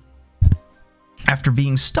them. After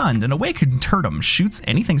being stunned, an awakened turtle shoots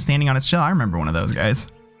anything standing on its shell. I remember one of those guys.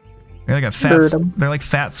 They're like they're like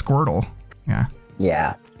fat Squirtle. Yeah.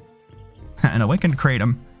 Yeah. An awakened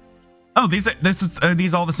kratom. Oh, are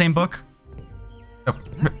these all the same book?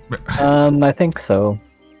 Oh. I think so.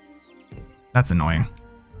 That's annoying.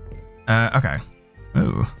 Okay.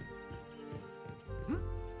 Ooh.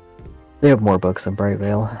 They have more books in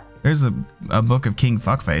Brightvale. There's a book of King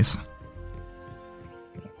Fuckface.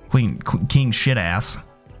 King Shitass.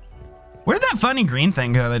 Where'd that funny green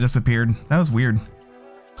thing go that disappeared? That was weird.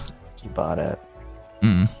 You bought it.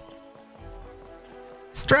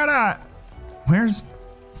 Strata! Where's...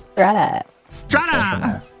 Strata!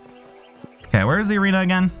 Strata! Okay, where's the arena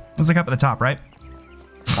again? It was like up at the top, right?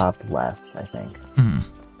 Top left, I think.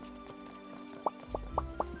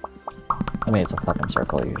 I mean, it's a fucking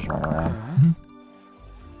circle. You just run around.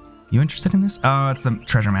 You interested in this? Oh, it's the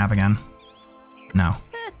treasure map again. No.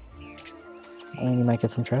 I mean, you might get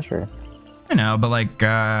some treasure. I know, but like,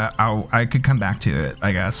 I could come back to it,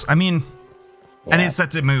 I guess. I mean, and it's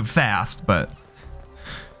set to move fast, but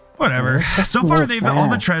whatever. So far, all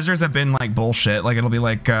the treasures have been like bullshit. Like, it'll be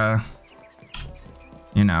like,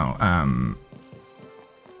 you know,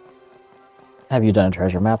 Have you done a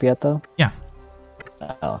treasure map yet, though? Yeah.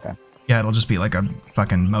 Oh, okay. Yeah, it'll just be like a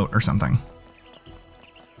fucking moat or something.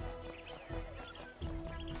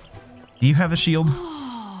 Do you have a shield?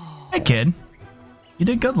 Hey, kid. You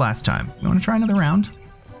did good last time. You want to try another round?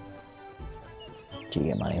 Do you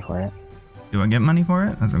get money for it? Do I get money for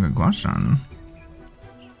it? That's a good question.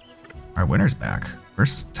 Our winner's back.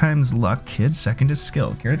 First time's luck, kid. Second is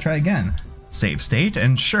skill. Care to try again? Save state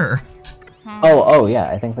and sure. Oh, yeah.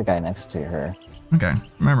 I think the guy next to her. Okay.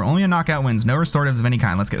 Remember, only a knockout wins. No restoratives of any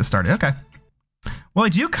kind. Let's get this started. Okay. Well, I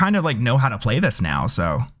do kind of like know how to play this now,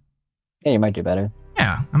 so. Yeah, you might do better.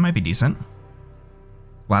 Yeah, I might be decent.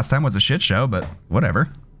 Last time was a shit show, but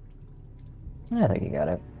whatever. I think you got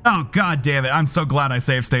it. Oh, god damn it. I'm so glad I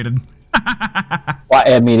save stated. Why,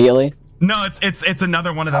 immediately? No, it's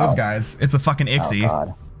another one of those guys. It's a fucking Ixie. Oh,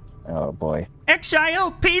 God. Oh, boy.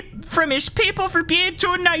 Exile from his people for being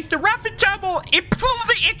too nice. The rough and tumble, it pulled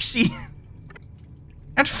the Ixie.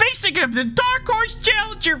 And facing him, the Dark Horse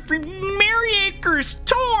Challenger from Merryacres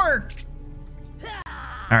Tour.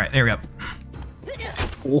 Alright, there we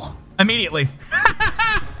go. Immediately.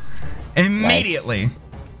 Immediately.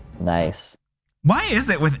 Nice. Why is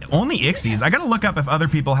it with only Ixies? I gotta look up if other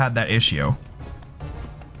people had that issue.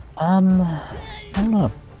 I don't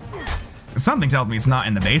know. Something tells me it's not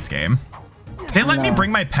in the base game. They let me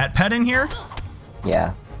bring my pet in here?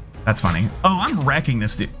 Yeah. That's funny. Oh, I'm wrecking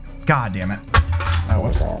this dude. God damn it. Oh,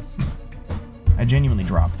 whoops. I genuinely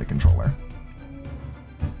dropped the controller.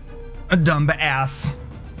 A dumb ass.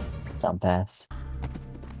 Dumb ass.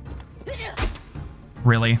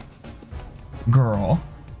 Really? Girl.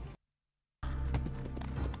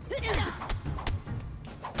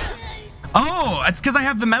 Oh, it's because I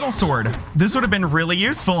have the metal sword. This would have been really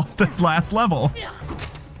useful at the last level.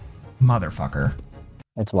 Motherfucker.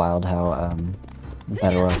 It's wild how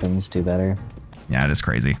better weapons do better. Yeah, it is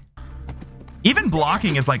crazy. Even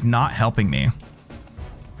blocking is like not helping me.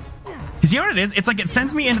 Because you know what it is? It's like it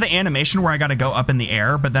sends me into the animation where I gotta go up in the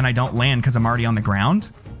air, but then I don't land because I'm already on the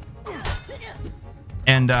ground.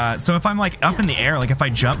 And so if I'm like up in the air, like if I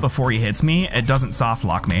jump before he hits me, it doesn't soft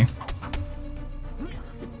lock me.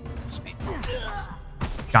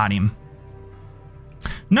 Got him.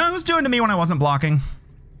 No, it was doing to me when I wasn't blocking.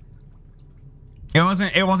 It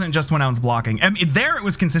wasn't just when I was blocking. I mean, there it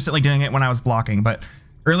was consistently doing it when I was blocking, but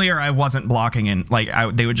earlier I wasn't blocking and like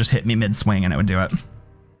they would just hit me mid swing and it would do it.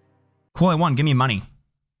 Cool, I won. Give me money.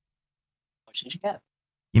 What did you get?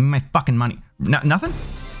 Give me my fucking money. Nothing?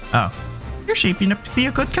 Oh. You're shaping up to be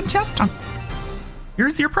a good contestant.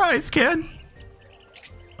 Here's your prize, kid.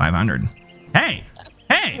 500. Hey!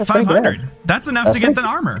 Hey! That's 500. That's enough to get the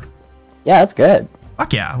armor. Yeah, that's good.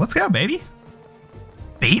 Fuck yeah. Let's go, baby.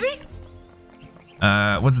 Baby?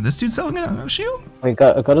 Was it this dude selling a shield? Wait,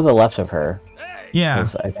 go to the left of her. Yeah.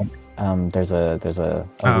 I think there's a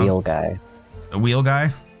wheel guy. A wheel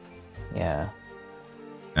guy? Yeah.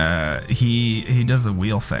 He does a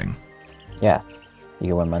wheel thing. Yeah. You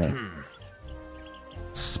get 1 money.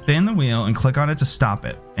 Spin the wheel and click on it to stop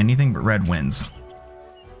it. Anything but red wins.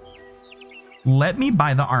 Let me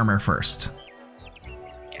buy the armor first.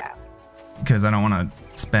 Yeah. Because I don't want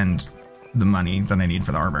to spend the money that I need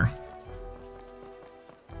for the armor.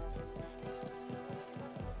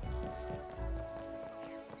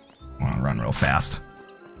 I want to run real fast.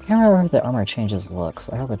 I can't remember if the armor changes looks.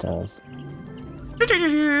 I hope it does. This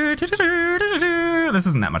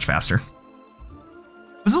isn't that much faster.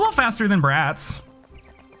 It's a little faster than Bratz.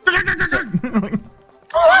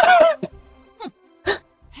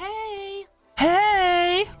 Hey!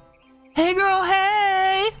 Hey! Hey, girl,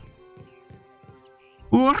 hey!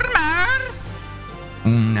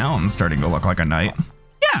 Now I'm starting to look like a knight.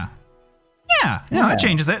 Yeah. Yeah, that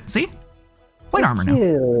changes it. See? Plate armor now.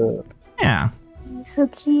 Cute. Yeah. So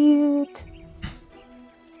cute.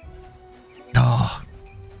 Oh,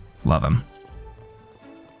 love him.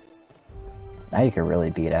 Now you can really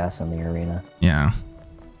beat ass in the arena. Yeah.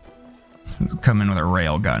 Come in with a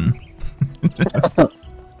rail gun.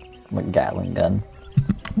 Like Gatling gun.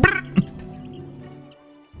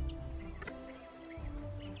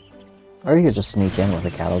 Or you could just sneak in with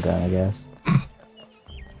a cattle gun, I guess.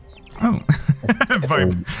 Oh.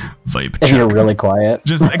 Vibe check. If you're really quiet.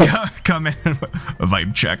 Just come in, a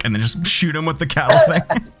vibe check, and then just shoot him with the cattle thing.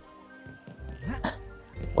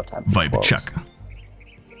 What time? Vibe check.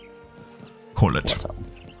 Call it.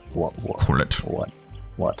 Call it.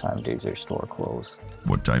 What time does your store close?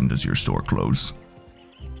 What time does your store close?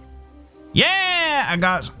 Yeah, I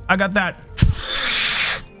got that.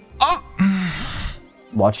 Oh.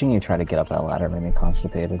 Watching you try to get up that ladder made me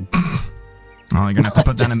constipated. Oh, you're gonna have to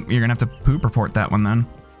put that in. You're gonna have to poop report that one then.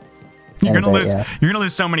 You're gonna lose. Yeah. You're gonna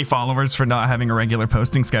lose so many followers for not having a regular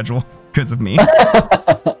posting schedule because of me.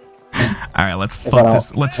 All right, let's fuck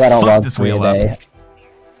this. Let's fuck this wheel up.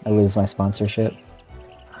 I lose my sponsorship.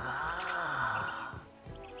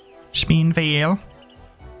 Speenvale.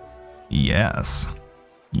 Yes.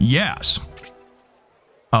 Yes.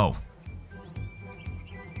 Oh.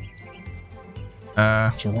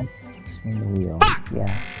 Would you like spin the wheel? Fuck!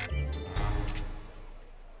 Yeah.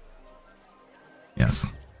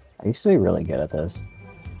 Yes. I used to be really good at this.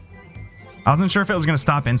 I wasn't sure if it was gonna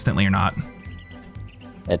stop instantly or not.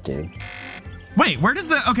 It did. Wait, where's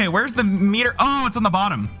the meter? Oh, it's on the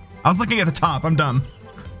bottom. I was looking at the top. I'm dumb.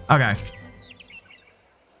 Okay.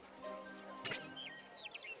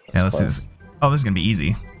 Yeah, let's do this. Oh, this is gonna be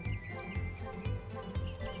easy.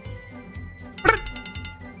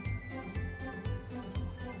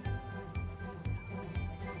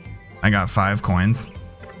 I got 5 coins.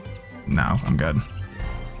 No, I'm good.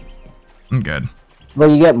 I'm good. Well,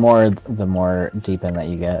 you get more the more deep in that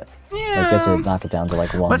you get. Yeah. Like you have to knock it down to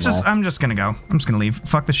like 1 left. I'm just gonna go. I'm just gonna leave.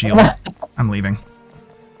 Fuck the shield. I'm leaving.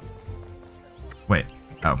 Wait.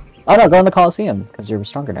 Oh. Oh no, go in the Coliseum, because you're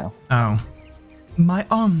stronger now. Oh. My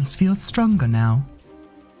arms feel stronger now.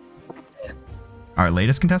 Our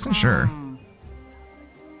latest contestant? Sure.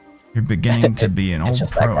 You're beginning to be an old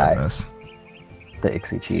pro at this. The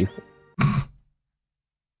Ixie Chief.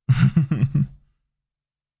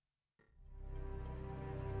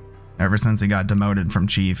 Ever since he got demoted from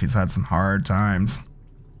Chief, he's had some hard times.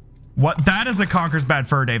 What? That is a Conker's Bad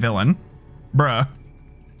Fur Day villain. Bruh.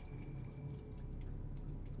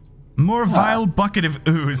 More vile bucket of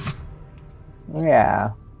ooze.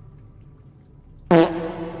 Yeah. Can't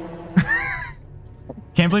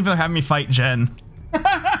believe they're having me fight Jen.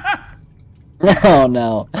 Oh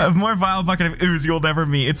no. A more vile bucket of ooze you'll never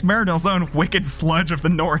meet. It's Meridell's own Wicked Sludge of the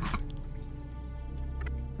North.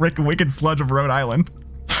 Wicked Sludge of Rhode Island.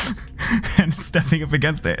 And stepping up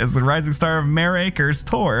against it is the rising star of Mare Acres,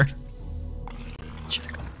 Tor.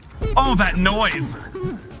 Oh, that noise!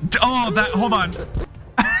 Oh, that, hold on.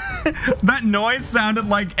 That noise sounded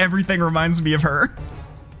like everything reminds me of her.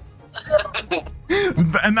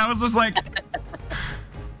 And that was just like...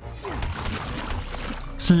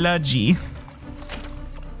 Sludgy.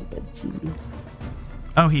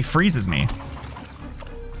 Oh, he freezes me.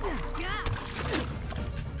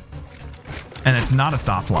 And it's not a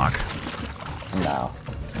soft lock. No.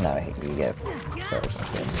 No, you get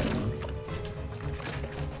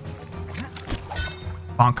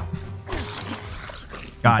bonk.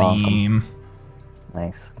 Got him.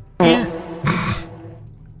 Nice. And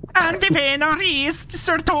the Faerie,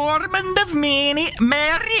 Sir Tormund of many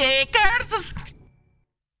Acres.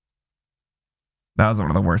 That was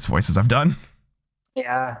one of the worst voices I've done.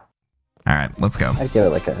 Yeah. All right, let's go. I'd give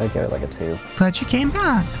it like a 2. Glad you came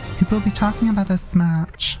back. People will be talking about this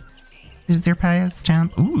match. Is your prize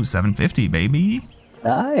champ? Ooh, 750, baby.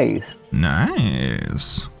 Nice.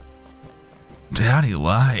 Nice. Daddy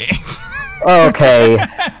like. Okay.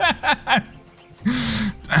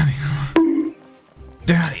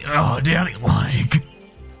 Daddy like.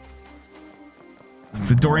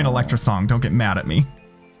 It's a Dorian Electra song. Don't get mad at me.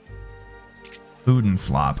 Food and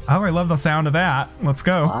slop. Oh, I love the sound of that. Let's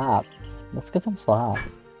go. Slop. Let's get some slop.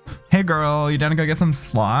 Hey, girl, you down to go get some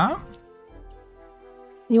slop?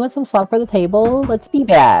 You want some slop for the table? Let's be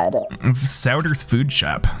bad. Souter's Food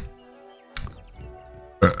Shop.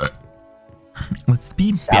 Let's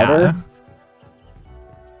be Souter? bad.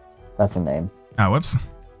 That's a name. Oh, whoops.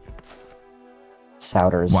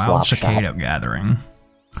 Souter's Wild Slop Shop. Cicada Gathering.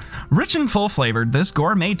 Rich and full-flavored, this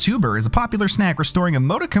gourmet tuber is a popular snack restoring a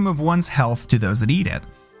modicum of one's health to those that eat it.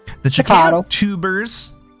 The cicada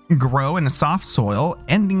tubers grow in a soft soil,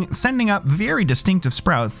 sending up very distinctive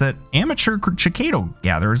sprouts that amateur cicada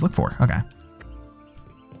gatherers look for. Okay.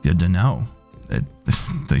 Good to know.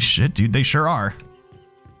 They shit, dude. They sure are.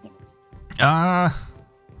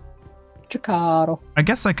 Cicada. I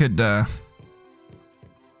guess I could, let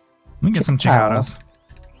me get some cicadas.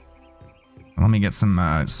 Let me get some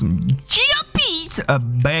juppies. A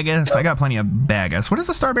bagus. I got plenty of bagus. What does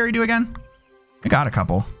the starberry do again? I got a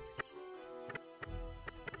couple.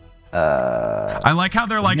 I like how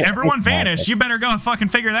they're like, everyone vanished. You better go and fucking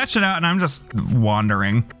figure that shit out. And I'm just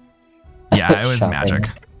wandering. Yeah, it was magic.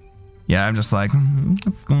 Yeah, I'm just like,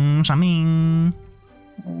 let's go shopping.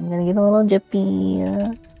 I'm gonna get a little juppy.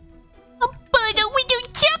 But a little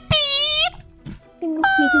juppy. A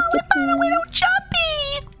little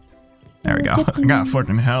juppy. There we go. I got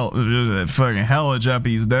fucking hell of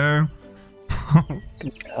juppies there.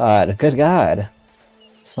 Good God.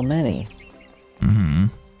 So many. Mm-hmm.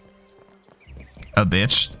 A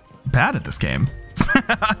bitch bad at this game.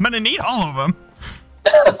 I'm gonna need all of them.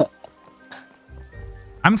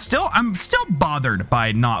 I'm still bothered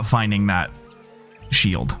by not finding that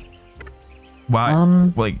shield. Why?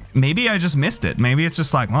 Like, maybe I just missed it. Maybe it's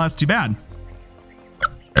just like, well, that's too bad.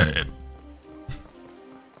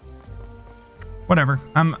 Whatever.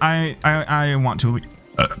 I want to leave.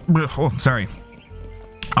 Oh, sorry.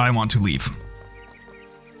 I want to leave.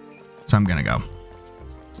 So I'm gonna go.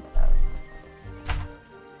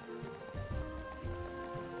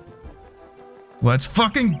 Let's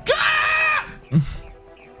fucking go!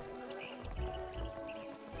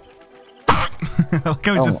 Like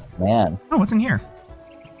I was just... man. Oh, what's in here?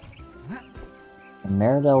 A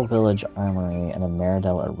Meridel Village Armory and a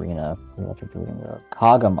Meridel Arena.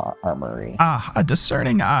 Cogam Armory. Ah, a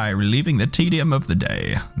discerning eye relieving the tedium of the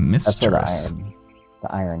day. Mistress. That's where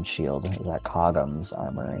the iron shield is at Cogam's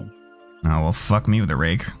Armory. Oh well, fuck me with a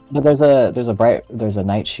rake. But there's a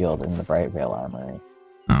night shield in the Brightvale Armory.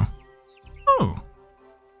 Oh. Oh.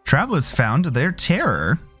 Travelers found their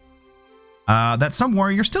terror. That some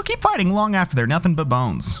warriors still keep fighting long after they're nothing but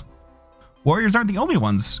bones. Warriors aren't the only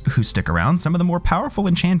ones who stick around. Some of the more powerful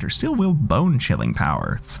enchanters still wield bone-chilling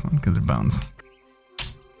power. It's because they're bones.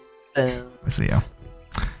 I see you.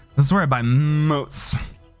 This is where I buy moats.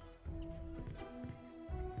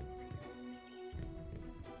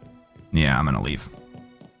 Yeah, I'm gonna leave.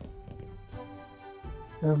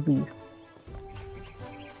 Leave.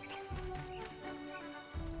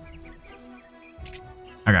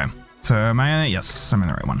 Okay, so am I? Yes, I'm in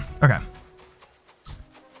the right one. Okay.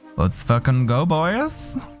 Let's fucking go,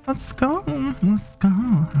 boys. Let's go. Let's go.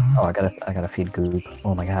 Oh, I gotta feed Goop.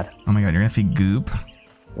 Oh my god. Oh my god, you're gonna feed Goop?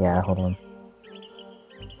 Yeah, hold on.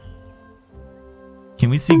 Can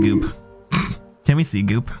we see Goop? Can we see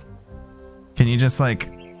Goop? Can you just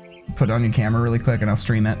like put on your camera really quick and I'll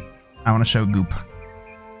stream it? I want to show Goop.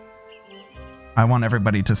 I want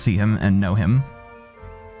everybody to see him and know him.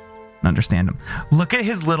 And understand him. Look at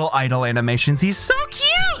his little idle animations. He's so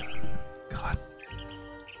cute! God.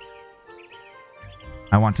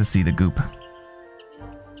 I want to see the Goop.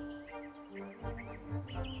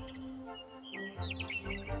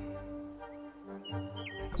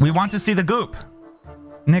 We want to see the Goop.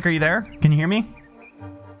 Nick, are you there? Can you hear me?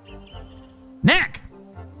 Nick!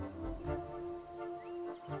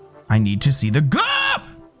 I need to see the Goop!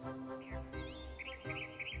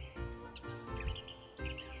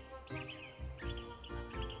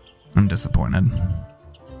 I'm disappointed.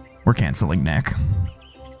 We're canceling Nick.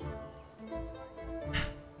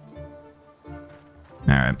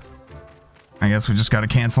 Alright. I guess we just gotta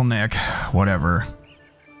cancel Nick. Whatever.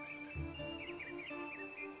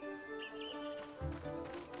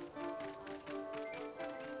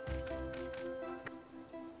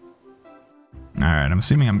 Alright, I'm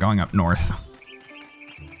assuming I'm going up north.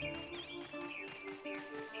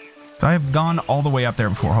 So I've gone all the way up there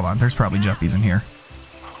before. Hold on, there's probably juppies in here.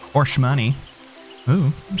 Or shmoney.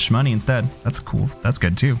 Ooh, shmoney instead. That's cool. That's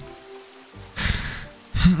good too.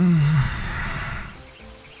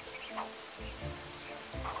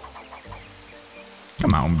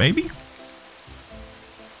 Come on, baby.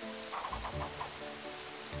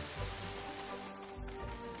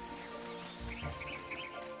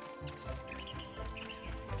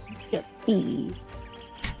 Goopy.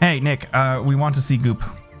 Hey, Nick, we want to see Goop.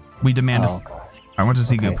 We demand Gosh. I want to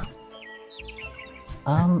see Goop.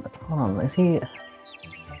 Hold on, is he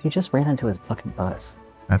just ran into his fucking bus.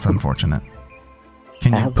 That's unfortunate.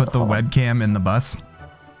 Can you put the webcam in the bus?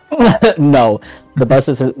 No, the bus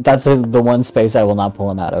is the one space I will not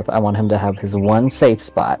pull him out of. I want him to have his one safe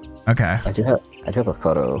spot. Okay. I do have a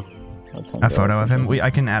photo. A photo of him? I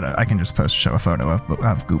can just show a photo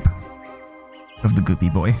of Goop. Of the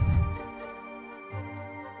Goopy boy.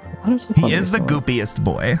 He is the goopiest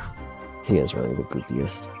boy. He is really the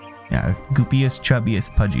goopiest. Yeah, goopiest,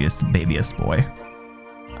 chubbiest, pudgiest, babyest boy.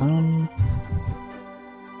 I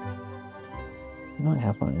might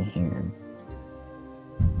have one in here.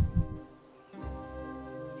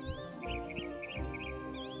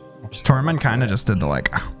 Tormund kind of just did the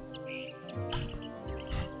like. I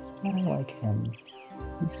like him.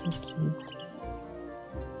 He's so cute.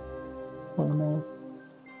 Oh no.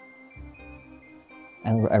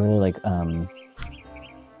 I really like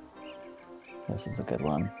this is a good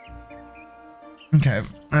one. Okay.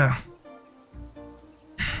 I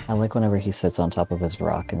like whenever he sits on top of his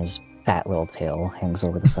rock and his fat little tail hangs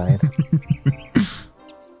over the side.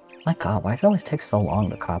 My god, why does it always take so long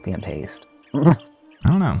to copy and paste? I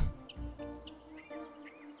don't know.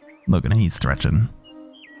 Look at him, he's stretching.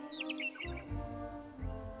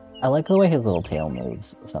 I like the way his little tail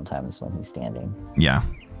moves sometimes when he's standing. Yeah.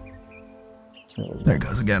 It's really good. There it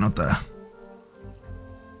goes again with the...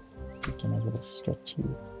 Looking over the stretchy.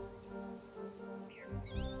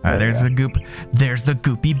 Alright, there's the Goop. There's the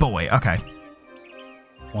Goopy boy. Okay.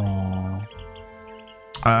 Wow.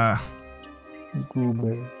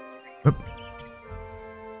 Goober. Oop.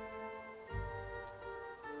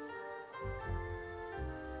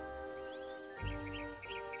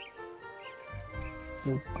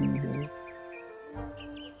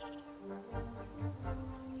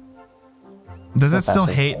 Does it still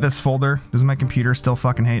hate this folder? Does my computer still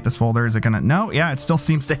fucking hate this folder? Is it gonna... No, yeah, it still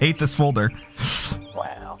seems to hate this folder.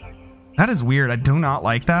 Wow. That is weird. I do not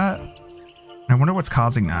like that. I wonder what's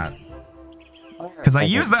causing that. Because I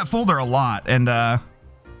use that folder a lot, and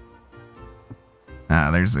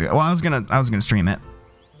there's... Well, I was gonna stream it.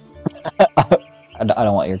 I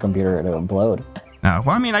don't want your computer to implode. Well,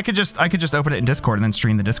 I mean, I could just open it in Discord and then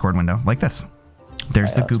stream the Discord window like this.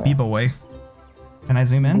 There's the Goopy boy. Can I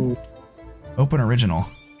zoom in? Open original.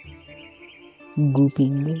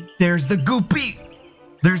 Goopy. There's the Goopy.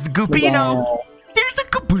 There's the Goopino. Wow. There's the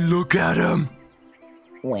Goopy. Look at him.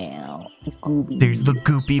 Wow. Goopy. There's the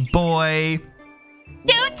Goopy boy.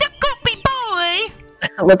 There's the Goopy boy.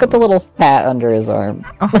 Look at the little pat under his arm.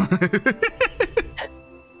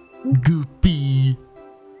 Goopy.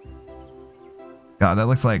 God, that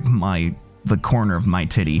looks like the corner of my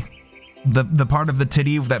titty. The part of the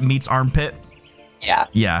titty that meets armpit. Yeah.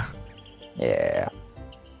 Yeah. Yeah.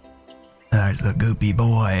 There's the Goopy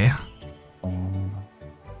boy.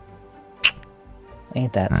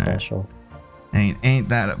 Ain't that special? Ain't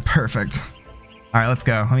that perfect? All right, let's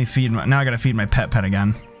go. Let me feed now I gotta feed my pet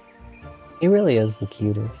again. He really is the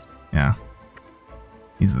cutest. Yeah.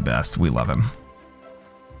 He's the best. We love him.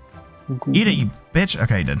 Goopy. Eat it, you bitch.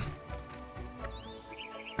 Okay, he did.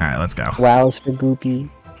 All right, let's go. Wows for Goopy.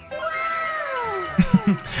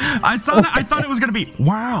 I saw that. I thought it was gonna be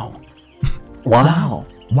wow. Wow.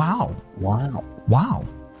 Wow. Wow. Wow.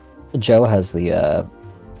 Joe has the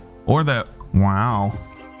or the wow.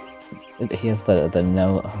 He has the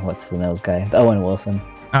nose. What's the nose guy? Owen Wilson.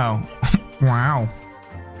 Oh. Wow.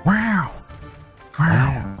 Wow.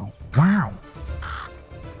 Wow. Wow.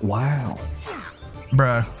 Wow.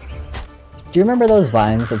 Bruh. Do you remember those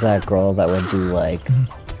vines of that girl that would do like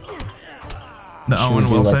the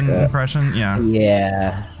Owen Wilson like impression? Yeah.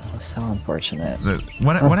 Yeah. It was so unfortunate.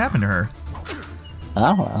 What happened to her?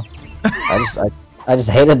 I don't know. I just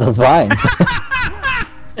hated those vines.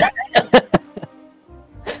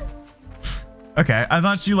 Okay, I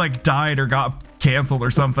thought she like died or got canceled or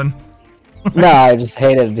something. No, I just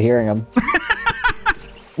hated hearing them.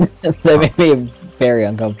 They made me very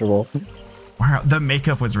uncomfortable. Wow, the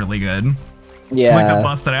makeup was really good. Yeah. Like the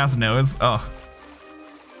busted ass nose. Oh.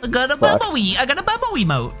 I got a bubble-wee. I got a bubble-wee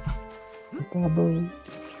emote. Bubble.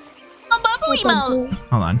 A bubble-wee emote.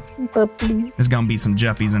 Hold on. Bubblies. There's gonna be some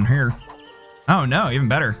juppies in here. Oh no, even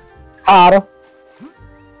better. Otter.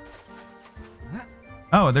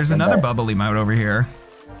 Oh, there's another bubble emote over here.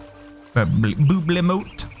 Bubble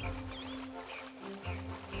emote.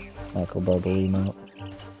 Michael Bubble emote.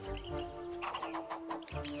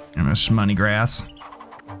 And a shmoney grass.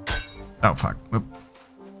 Oh fuck. Whoop.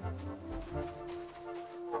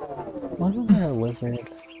 Wasn't there a wizard?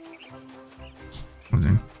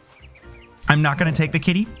 I'm not going to take the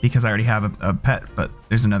kitty because I already have a pet, but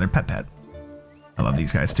there's another pet. I love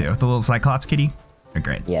these guys too. The little Cyclops kitty. They're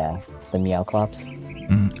great. Yeah, the Meowclops.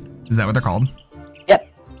 Is that what they're called?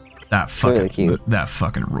 Yep. That fucking really cute. That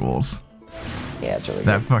fucking rules. Yeah, it's really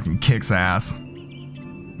That good. fucking kicks ass.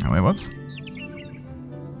 Oh wait, whoops.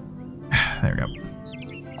 There we go.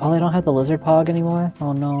 Oh, they don't have the lizard pog anymore?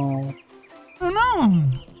 Oh no. Oh no.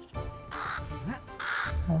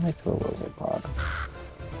 I like the lizard pog.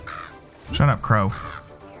 Shut up, crow.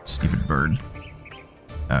 Stupid bird.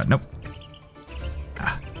 Nope.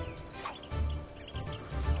 Ah.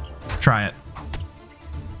 Try it.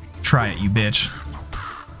 Try it, you bitch.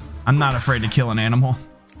 I'm not afraid to kill an animal.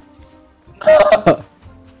 I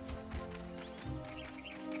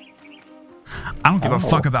don't give a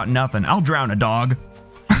fuck about nothing. I'll drown a dog.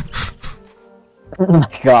 Oh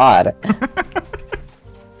my god.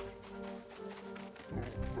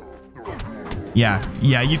 Yeah,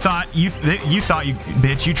 you thought you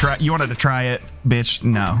bitch, you wanted to try it, bitch.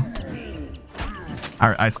 No.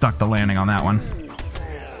 I stuck the landing on that one.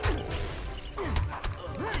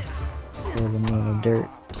 Put him in the dirt.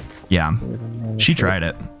 Yeah. She tried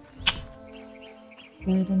it.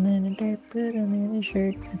 Put him in the dirt, put him in the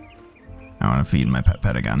shirt. I want to feed my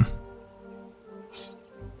pet again.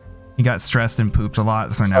 He got stressed and pooped a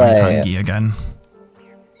lot, so now he's hungry again.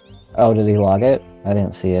 Oh, did he log it? I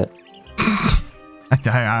didn't see it.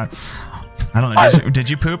 I don't know. Did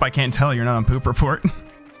you poop? I can't tell. You're not on poop report.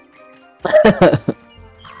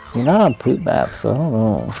 You're not on poop map, so I don't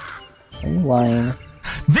know. Are you lying?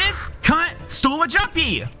 This cunt stole a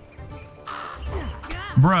jumpy!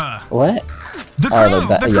 Bruh. What? The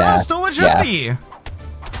crow stole a jumpy!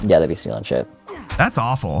 Yeah, they'd be stealing shit. That's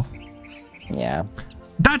awful. Yeah.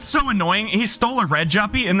 That's so annoying. He stole a red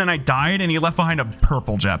jumpy and then I died and he left behind a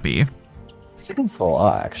purple jumpy. It's against the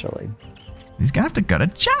law, actually. He's gonna have to go to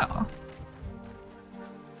jail.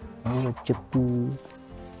 Oh, jumpy.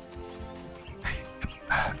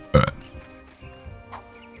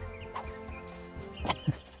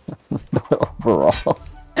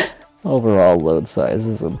 Overall load size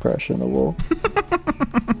is impressionable. I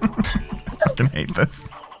fucking hate this.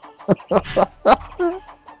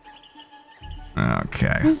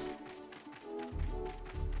 Okay.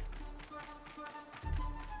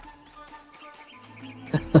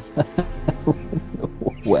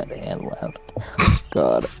 Wet and loud.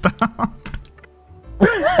 God. Stop.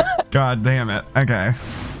 God damn it. Okay.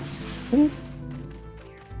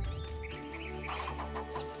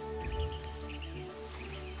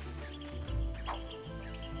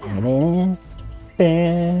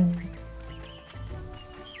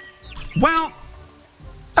 Well,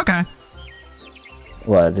 okay.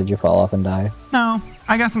 What, did you fall off and die? No,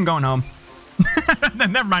 I guess I'm going home.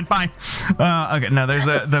 Never mind, bye. Okay, no, there's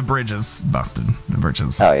the bridge is busted. The bridge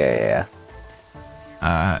is. Oh, yeah.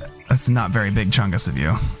 That's not very big chungus of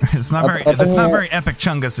you. It's not very. That's not very epic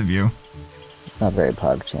chungus of you. It's not very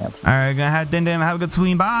PogChamp. All right, gonna have have a good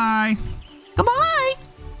swing. Bye. Goodbye.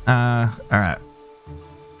 All right.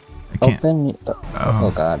 I can't. Open.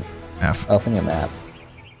 Oh God. F. Open your map.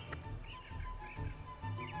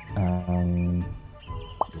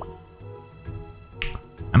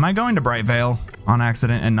 Am I going to Bright Vale on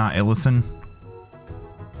accident and not Illison?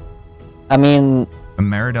 I mean, the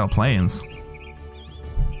Meridell Plains.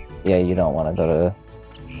 Yeah, you don't want to go to.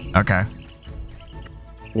 Okay.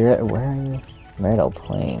 You're at, where are you? Meridell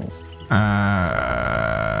Plains.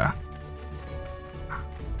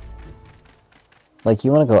 Like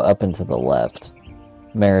you want to go up and to the left.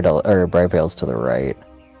 Meridell or Bright Vale's to the right.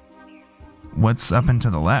 What's up and to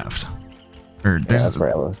the left? Or yeah, that's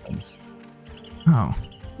where Illison's. Oh.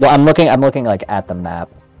 Well, I'm looking like at the map.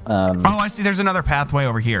 Oh, I see. There's another pathway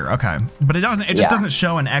over here. Okay, but it doesn't. It just doesn't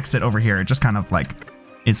show an exit over here. It just kind of like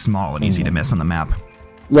is small and easy to miss on the map.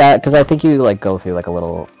 Yeah, because I think you like go through like a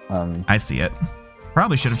little. I see it.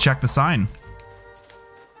 Probably should have checked the sign.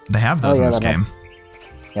 They have those in this game.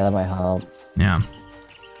 Yeah, that might help. Yeah.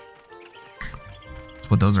 That's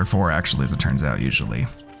what those are for, actually, as it turns out, usually.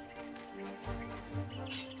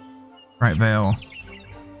 Bright Vale.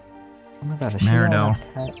 Oh my God, Meridell.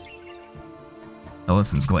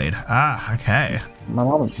 Illison's Glade. Ah, okay. My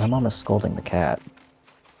mom is scolding the cat.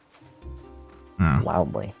 Oh.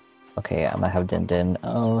 Loudly. Okay, I'm gonna have Din Din.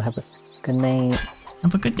 Oh, have a good night.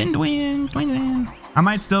 Have a good Din Din. I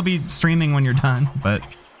might still be streaming when you're done, but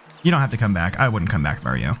you don't have to come back. I wouldn't come back if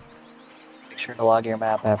I were you. Make sure to log your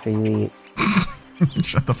map after you eat.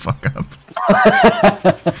 Shut the fuck up.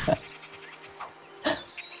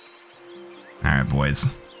 Alright, boys.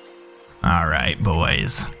 Alright,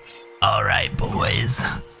 boys. Alright, boys.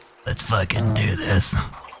 Let's fucking do this.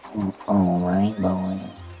 Alright, boy.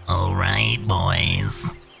 Alright, boys.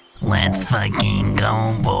 Let's fucking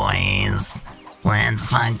go, boys. Let's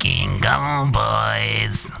fucking go,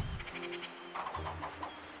 boys.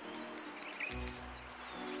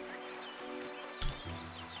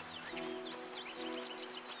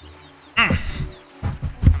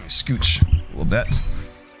 Scooch a little bit.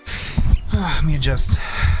 Let me just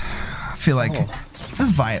feel like it's the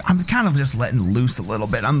vibe. I'm kind of just letting loose a little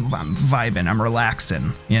bit. I'm vibing. I'm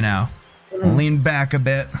relaxing. You know, lean back a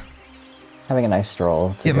bit. Having a nice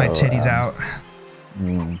stroll. Get my titties out.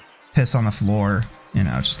 Piss on the floor. You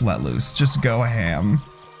know, just let loose. Just go ham.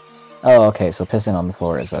 Oh, okay. So pissing on the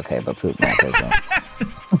floor is okay, but poop not isn't.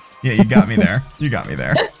 Yeah, you got me there. You got me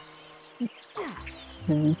there.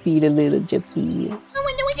 Feed a little gypsy.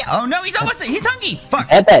 Oh no, he's almost. He's hungry. Fuck.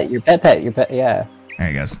 Pet. Your pet. Yeah. There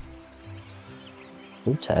he goes.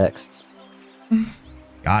 Who texts?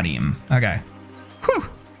 Got him. Okay. Whew.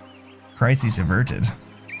 Crisis averted.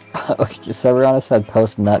 Okay, so Rihanna said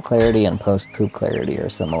post nut clarity and post poop clarity are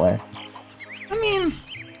similar. I mean,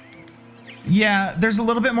 yeah, there's a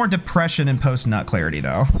little bit more depression in post nut clarity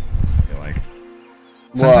though. I feel like.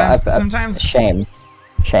 Sometimes shame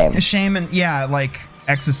and yeah, like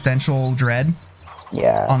existential dread.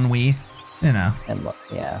 Yeah. Ennui, you know. And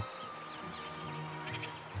yeah.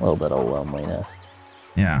 A little bit of loneliness.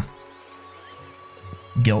 Yeah.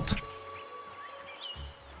 Guilt.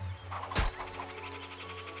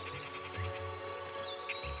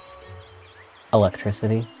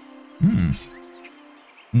 Electricity.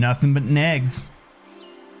 Nothing but negs.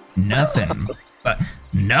 Nothing but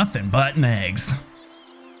negs.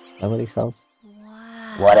 Nobody sells.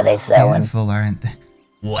 What are they selling? Beautiful, aren't they?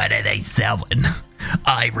 What are they selling?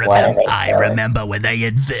 I remember when they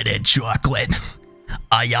invented chocolate.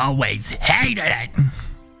 I always hated it.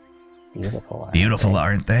 Beautiful,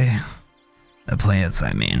 aren't they? The plants,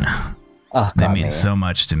 I mean. Oh, they mean so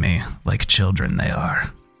much to me. Like children they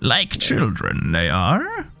are. Like children they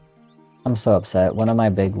are. I'm so upset. One of my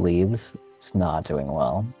big leaves is not doing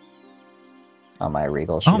well. On my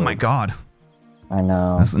regal shield. Oh my god. I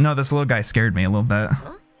know. This little guy scared me a little bit.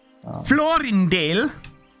 Oh. Florindale.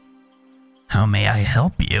 How may I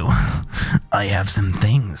help you? I have some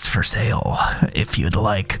things for sale, if you'd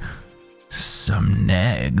like some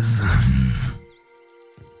negs.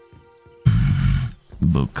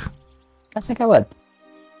 Book. I think I would.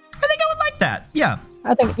 I think I would like that. Yeah.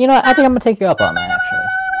 I think I'm gonna take you up on that actually.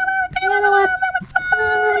 You know what?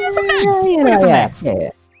 Some negs. You know,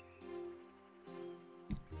 yeah.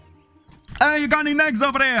 Hey, you got any negs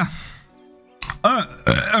over there?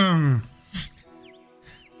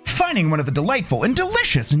 Finding one of the delightful and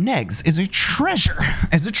delicious negs is a treasure.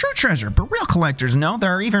 Is a true treasure, but real collectors know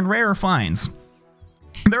there are even rarer finds.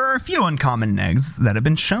 There are a few uncommon negs that have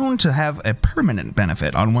been shown to have a permanent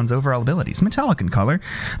benefit on one's overall abilities. Metallic in color,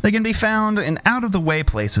 they can be found in out-of-the-way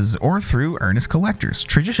places or through earnest collectors.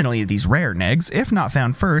 Traditionally, these rare negs, if not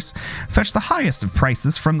found first, fetch the highest of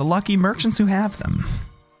prices from the lucky merchants who have them.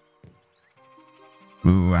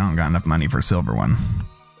 Ooh, I don't got enough money for a silver one.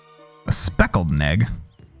 A speckled neg.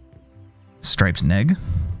 Striped neg.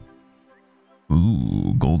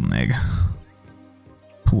 Ooh, golden egg.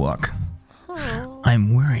 Pluck.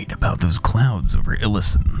 I'm worried about those clouds over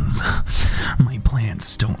Illisons. My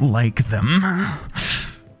plants don't like them.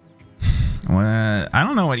 I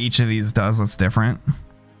don't know what each of these does that's different.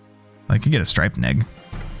 I could get a striped neg.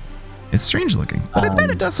 It's strange looking, but I bet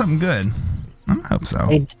it does something good. I hope so.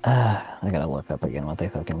 I gotta look up again what they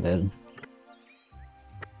fucking did.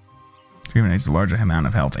 Accumulates a larger amount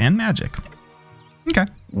of health and magic. Okay.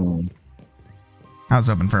 I was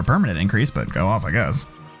hoping for a permanent increase, but go off, I guess.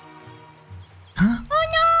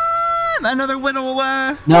 Oh no! Another little,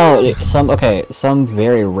 No, some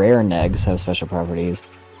very rare negs have special properties.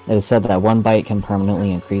 It is said that one bite can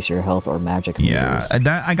permanently increase your health or magic meters.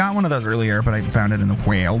 Yeah, I got one of those earlier, but I found it in the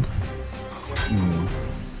wild.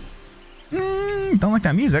 Don't like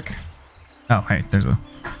that music. Oh, hey, there's a...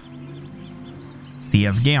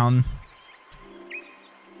 Thiev Gaon.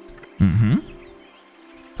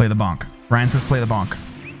 Play the bonk. Ryan says play the bonk.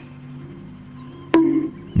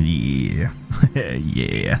 Yeah.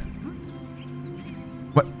 Yeah.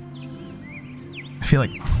 What? I feel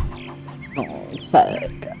like... Oh,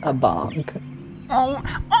 fuck. A bonk. Oh,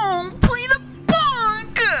 play the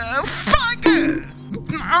bonk! Fuck!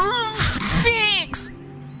 Oh, thanks!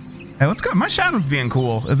 Hey, what's going on? My shadow's being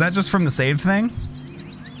cool. Is that just from the save thing?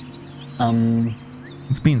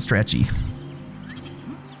 It's being stretchy.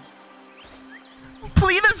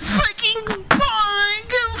 Play the fucking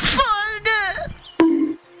bonk! Fuck!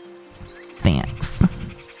 Thanks.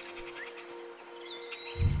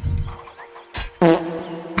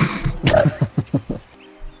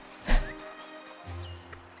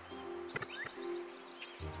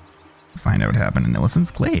 happen in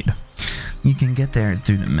Illison's Glade. You can get there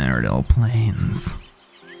through the Meridel Plains.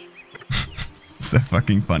 So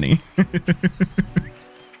fucking funny.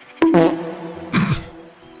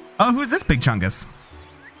 Oh, who's this big chungus?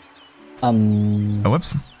 Oh,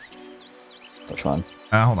 whoops. Which one?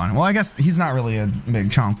 Hold on. Well, I guess he's not really a big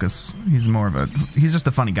chunkus. He's just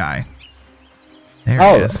a funny guy. There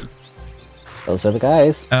he is. Those are the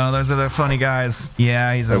guys. Oh, those are the funny guys.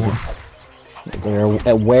 Yeah, they're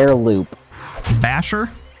a wereloop.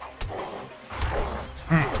 Basher?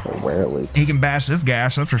 A wereloop. He can bash this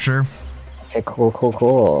gash, that's for sure. Okay, cool.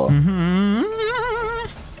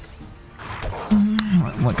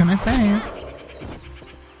 What can I say?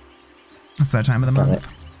 It's that time of the month.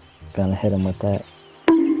 Gonna hit him with that.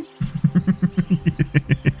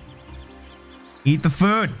 Eat the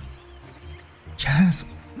food. Yes.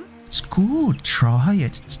 It's good. Try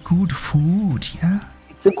it. It's good food. Yeah.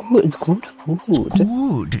 It's good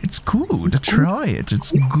food. It's good. Try it.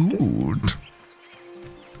 It's good.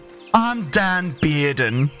 I'm Dan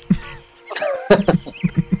Bearden.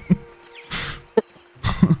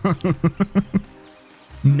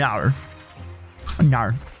 No.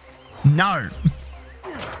 No. No.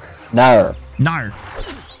 No. No.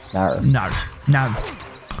 No. No. No.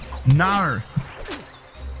 No.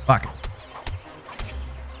 Fuck.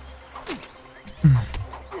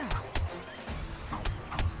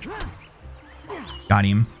 Got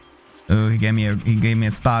him. Oh, he gave me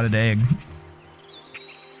a spotted egg.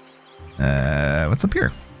 What's up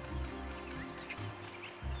here?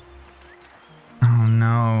 Oh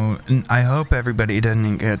no. I hope everybody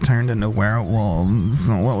didn't get turned into werewolves.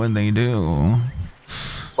 What would they do?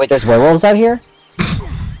 Wait, there's werewolves out here?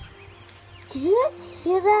 Did you guys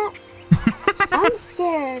hear that? I'm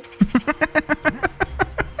scared.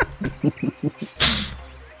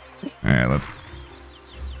 Alright, let's...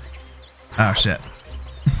 Oh shit.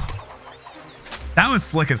 That was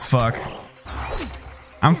slick as fuck.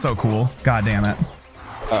 I'm so cool. God damn it.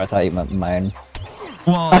 Oh, I thought you meant mine.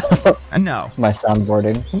 Well, no. My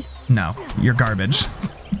soundboarding. No, you're garbage.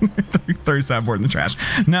 Throw your soundboard in the trash.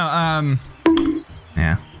 No,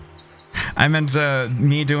 yeah. I meant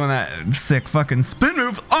me doing that sick fucking spin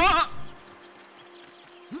move. Oh!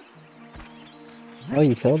 Oh,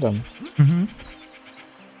 you killed him. Mm-hmm.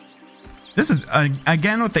 This is,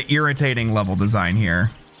 again, with the irritating level design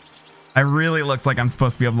here. It really looks like I'm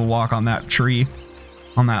supposed to be able to walk on that tree.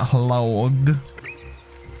 On that log.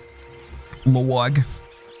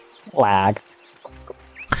 Lag.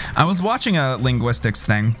 I was watching a linguistics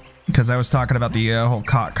thing because I was talking about the whole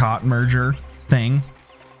cot merger thing.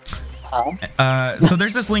 So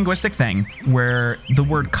there's this linguistic thing where the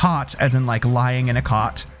word caught, as in like lying in a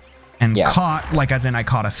cot, and caught, like as in I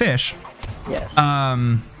caught a fish. Yes.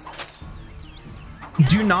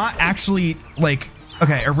 Do not actually, like,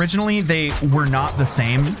 okay, originally they were not the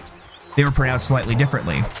same. They were pronounced slightly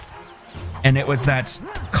differently. And it was that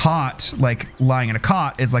caught, like lying in a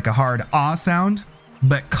cot, is like a hard ah sound,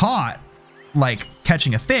 but caught, like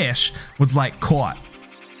catching a fish, was like caught.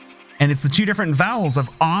 And it's the two different vowels of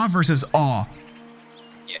ah versus aw.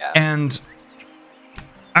 Yeah. And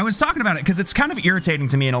I was talking about it because it's kind of irritating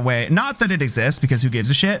to me in a way. Not that it exists, because who gives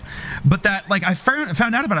a shit, but that like I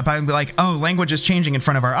found out about it by like, oh, language is changing in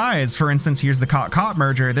front of our eyes. For instance, here's the cot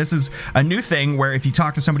merger. This is a new thing where if you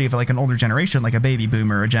talk to somebody of like an older generation, like a baby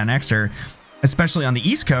boomer or a Gen Xer, especially on the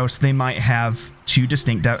East Coast, they might have two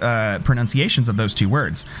distinct pronunciations of those two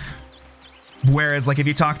words. Whereas like if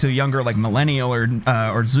you talk to a younger like millennial or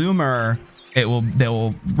Zoomer,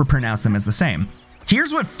 they'll pronounce them as the same.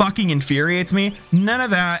 Here's what fucking infuriates me. None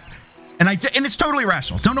of that. And it's totally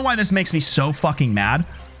rational. Don't know why this makes me so fucking mad.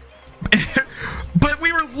 But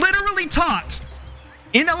we were literally taught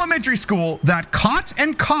in elementary school that cot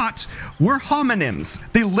and cot were homonyms.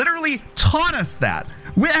 They literally taught us that.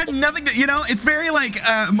 We had nothing to, you know, it's very like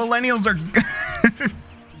millennials are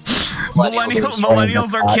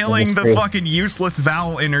millennials are killing the fucking useless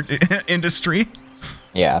vowel industry.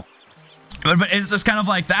 Yeah. But it's just kind of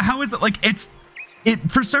like that. How is it like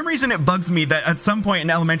for some reason it bugs me that at some point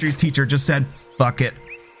an elementary teacher just said, fuck it,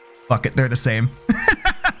 they're the same.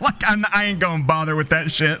 Like I ain't gonna bother with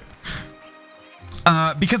that shit.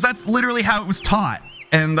 Because that's literally how it was taught.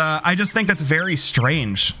 And I just think that's very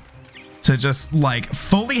strange to just like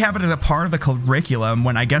fully have it as a part of the curriculum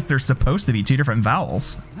when I guess there's supposed to be two different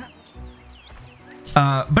vowels.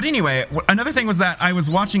 But anyway, another thing was that I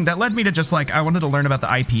was watching that led me to just like, I wanted to learn about the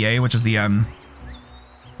IPA, which is the,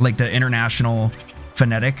 like the International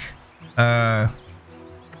Phonetic, I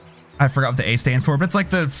forgot what the A stands for, but it's like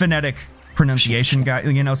the phonetic pronunciation guy,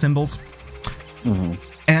 you know, symbols. Mm-hmm.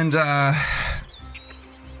 And,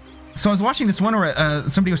 So I was watching this one where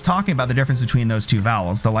somebody was talking about the difference between those two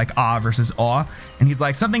vowels, the like ah versus aw, and he's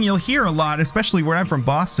like, something you'll hear a lot, especially where I'm from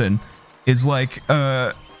Boston, is like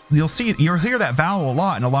you'll hear that vowel a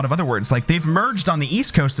lot in a lot of other words. Like they've merged on the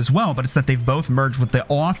East Coast as well, but it's that they've both merged with the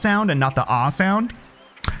aw sound and not the ah sound.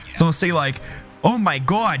 So I'll say like, oh my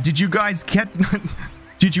god, did you guys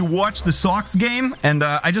did you watch the Sox game? And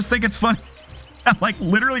I just think it's funny. Like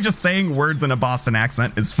literally just saying words in a Boston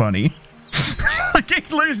accent is funny. Like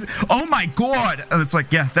it literally, oh my god. And it's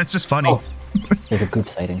like, yeah, that's just funny. Oh, there's a goop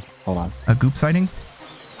sighting. Hold on. A goop sighting?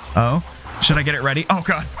 Oh, should I get it ready? Oh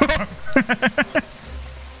god.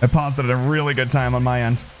 I paused it at a really good time on my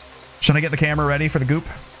end. Should I get the camera ready for the goop?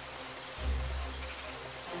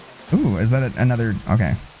 Ooh, is that another?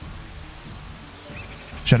 Okay.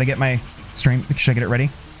 Should I get my stream? Should I get it ready?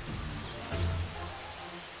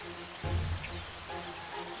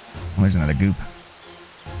 Oh, there's another goop.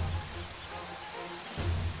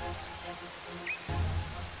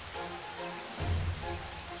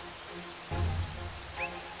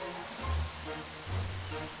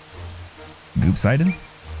 Goop sighted?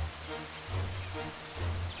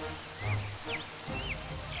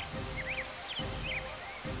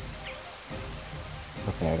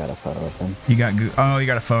 Okay, I got a photo of him. You got oh, you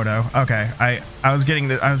got a photo. Okay, I was getting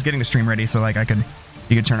the stream ready so like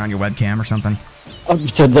you could turn on your webcam or something. Oh,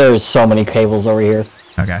 so there's so many cables over here.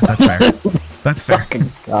 Okay, that's fair. That's fair.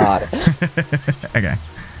 Fucking god. Okay.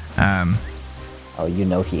 Oh, you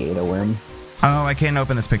know he ate a worm. Oh, I can't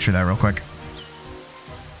open this picture though, real quick.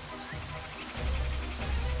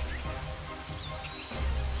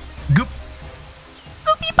 Goop.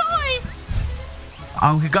 Goopy boy.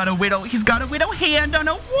 Oh, he's got a widow hand on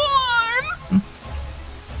a worm.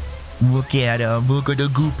 Look at him. Look at the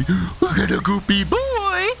goopy. Look at the goopy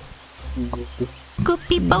boy.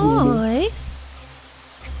 Goopy boy.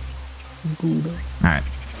 All right.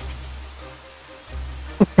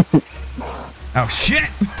 Oh shit!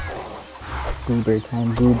 Goober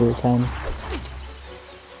time, goober time.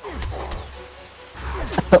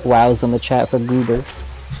 Wow's in the chat for goober.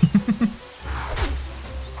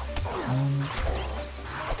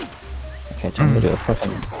 Okay, time to do a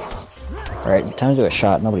fucking... Alright, time to do a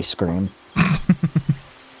shot, nobody scream.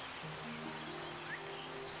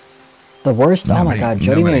 The worst? Oh my god,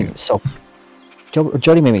 Jody made me so...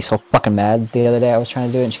 Jody made me so fucking mad the other day. I was trying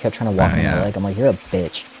to do it and she kept trying to walk on my leg. I'm like, you're a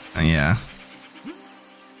bitch. Yeah.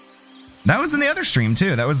 That was in the other stream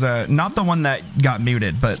too. That was not the one that got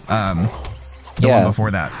muted, but the one before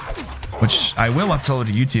that, which I will upload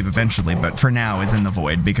to YouTube eventually, but for now is in the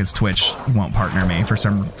void because Twitch won't partner me for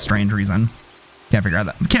some strange reason. Can't figure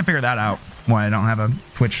that out. Why I don't have a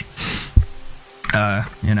Twitch.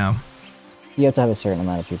 You know. You have to have a certain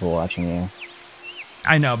amount of people watching you.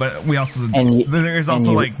 I know, but we also there's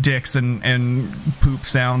also like dicks and poop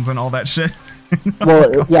sounds and all that shit.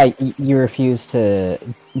 Well, yeah, you refuse to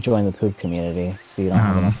join the poop community, so you don't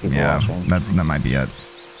have enough people watching. That might be it.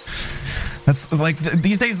 That's like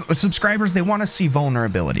these days, subscribers, they want to see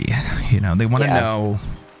vulnerability. You know, they want to know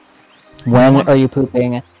when are you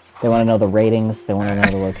pooping. They want to know the ratings. They want to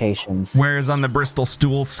know the locations. Where's on the Bristol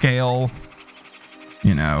stool scale?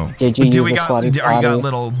 You know, did you use a squatty potty? Are you got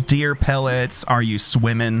little deer pellets? Are you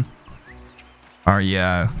swimming? Are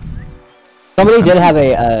you? Somebody did have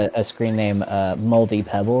a screen name, Moldy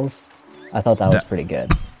Pebbles. I thought that was pretty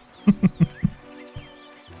good.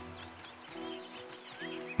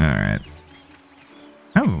 Alright.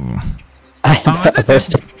 Oh. Oh, is it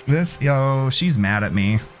this? Yo, she's mad at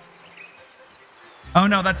me. Oh,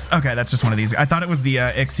 no, that's... Okay, that's just one of these. I thought it was the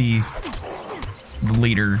Ixie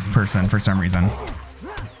leader person for some reason.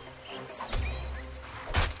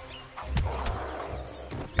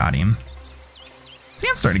 Got him. See,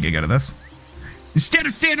 I'm starting to get good at this. Instead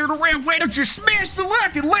of standing around, why don't you smash the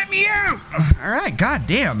lock and let me out? All right,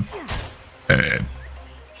 goddamn.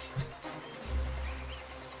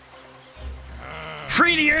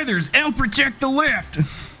 Free the others. I'll protect the left.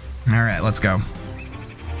 All right, let's go.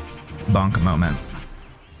 Bonk moment.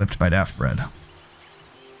 Lift by Daft Bread.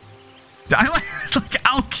 It's like,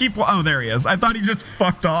 I'll keep... Oh, there he is. I thought he just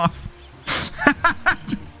fucked off.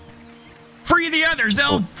 Free the others.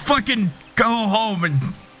 I'll fucking go home and...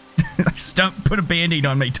 I put a band-aid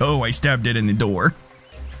on my toe. I stabbed it in the door.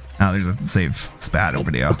 Oh, there's a save spat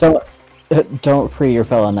video. Don't free your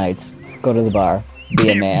fellow knights. Go to the bar. Be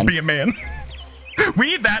a man. Be a man. We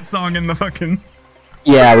need that song in the fucking...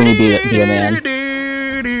 Yeah, we need be a man.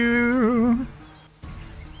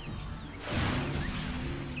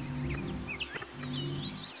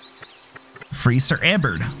 Free Sir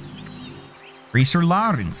Ebert. Free Sir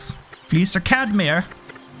Lawrence. Free Sir Cadmere.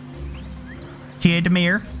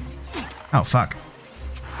 Cadmere. Oh, fuck.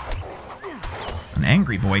 An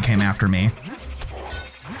angry boy came after me.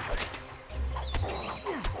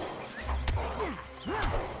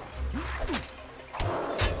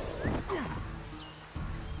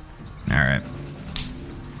 Alright.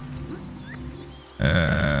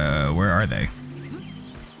 Where are they?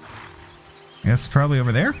 I guess probably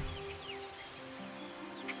over there?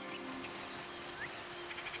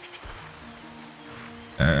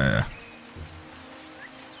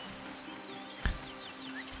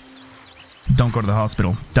 Don't go to the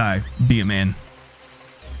hospital. Die. Be a man.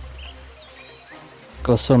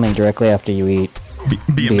 Go swimming directly after you eat.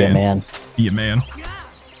 Be a man. Be a man.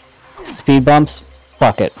 Speed bumps?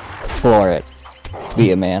 Fuck it. Floor it.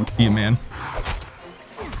 Be a man. Be a man.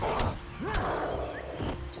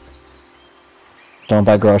 Don't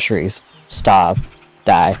buy groceries. Starve.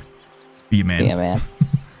 Die. Be a man. Be a man.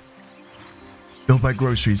 Don't buy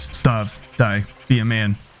groceries. Starve. Die. Be a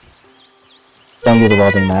man. Don't use a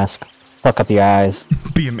welding mask. Fuck up your eyes.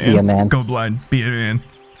 Be a man. Be a man. Go blind. Be a man.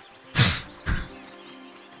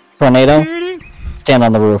 Tornado? Stand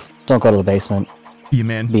on the roof. Don't go to the basement. Be a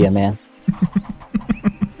man. Be a man.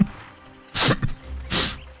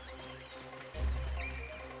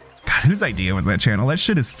 God, whose idea was that channel? That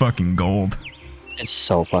shit is fucking gold. It's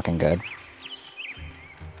so fucking good.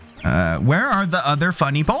 Where are the other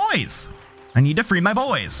funny boys? I need to free my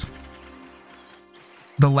boys.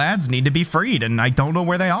 The lads need to be freed, and I don't know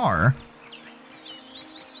where they are.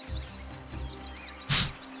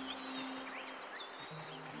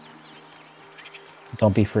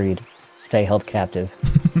 Don't be freed. Stay held captive.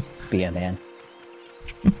 Be a man.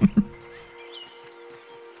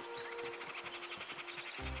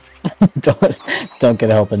 don't get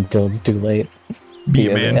help until it's too late. Be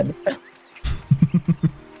a man.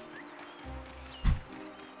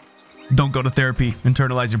 Don't go to therapy.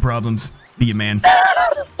 Internalize your problems. Be a man.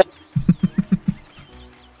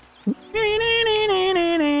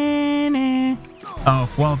 Oh,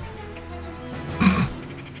 well.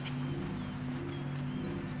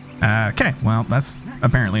 Okay, well, that's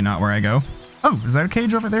apparently not where I go. Oh, is that a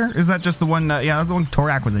cage over there? Is that just the one? Yeah, that's the one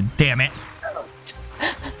Torak was in. Damn it.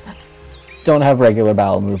 Don't have regular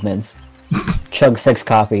bowel movements. Chug 6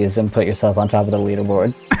 coffees and put yourself on top of the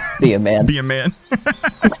leaderboard. Be a man. Be a man.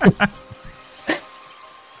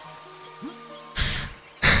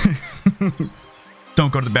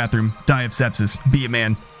 Don't go to the bathroom. Die of sepsis. Be a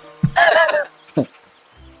man.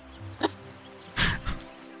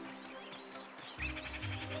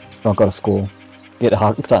 Don't go to school. Get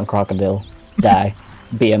hooked on crocodile. Die.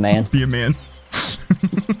 Be a man. Be a man.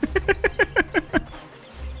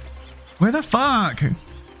 Where the fuck?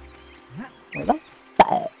 Where the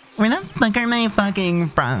fuck? Where the fuck are my fucking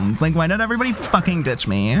friends? Like, why did everybody fucking ditch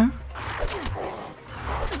me?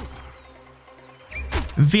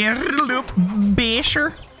 Verloop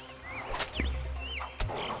Becher.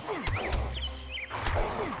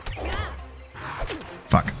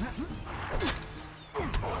 Fuck.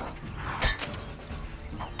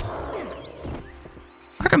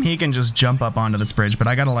 How come he can just jump up onto this bridge, but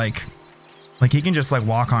I gotta like he can just like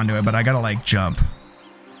walk onto it, but I gotta like jump.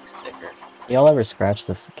 Y'all ever scratch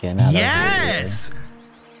the skin out Yes!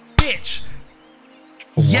 Bitch!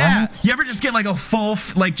 Yeah! You ever just get like a full,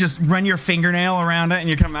 like just run your fingernail around it and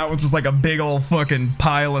you come out with just like a big old fucking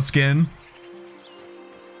pile of skin?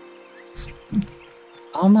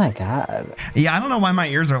 Oh my god. Yeah, I don't know why my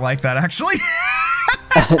ears are like that actually.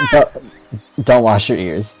 Don't wash your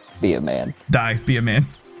ears. Be a man. Die. Be a man.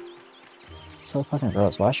 It's so fucking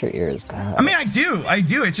gross. Wash your ears. God. I mean, I do.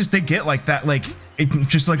 It's just they get like that, like, it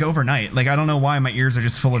just like overnight. Like, I don't know why my ears are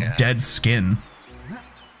just full of dead skin.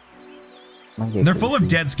 They're full of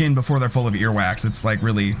dead skin before they're full of earwax. It's like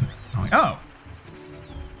really, I'm like, oh.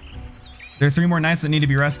 There are 3 more knights that need to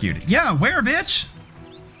be rescued. Yeah, where, bitch?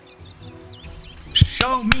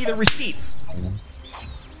 Show me the receipts.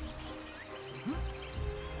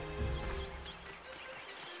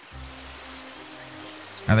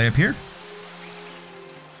 Are they up here?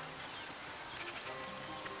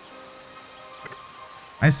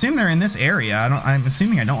 I assume they're in this area. I'm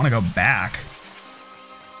assuming I don't want to go back.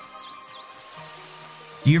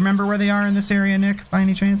 Do you remember where they are in this area, Nick, by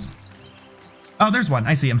any chance? Oh, there's one.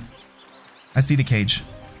 I see him. I see the cage.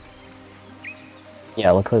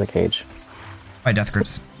 Yeah, look for the cage. By Death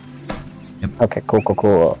Grips. Yep. Okay, cool.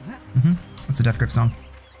 Mm-hmm. What's a Death Grip song?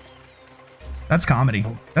 That's comedy.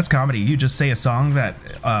 That's comedy. You just say a song that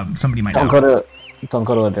somebody might know. Don't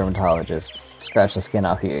go to a dermatologist. Scratch the skin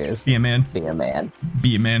off your ears. Be a man. Be a man.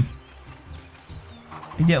 Be a man.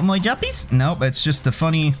 You get my jumpies? Nope, it's just a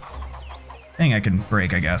funny thing I can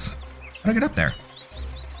break, I guess. How do I get up there?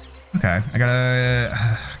 Okay, I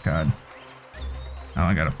gotta... God. Oh,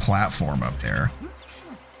 I got a platform up there.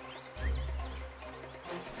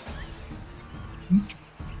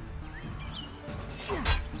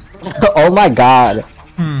 Oh my god.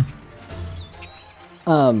 Hmm.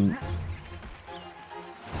 I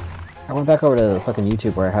went back over to fucking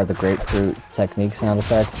YouTube where I had the grapefruit technique sound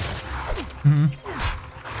effect. Hmm.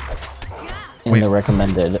 In the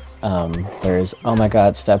recommended, there's, oh my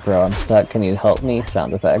god, step bro, I'm stuck, can you help me?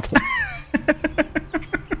 Sound effect.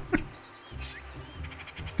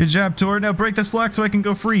 Good job, Tor. Now break the slack so I can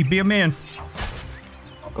go free. Be a man.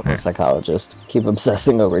 Go to a psychologist. Keep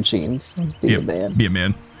obsessing over cheams. Be a man. Be a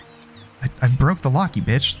man. I broke the lock, you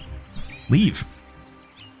bitch. Leave.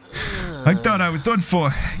 I thought I was done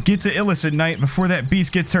for. Get to Illis at night before that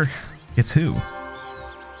beast gets her. It's who?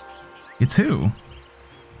 It's who?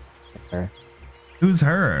 Her. Who's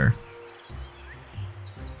her?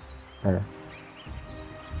 Her.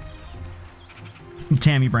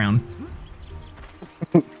 Tammy Brown.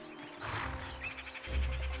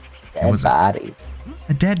 Dead body.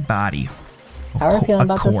 A dead body. How are you feeling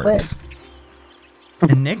about this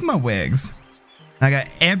wig? Enigma wigs. I got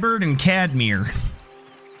Ebert and Cadmere.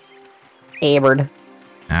 Ebert.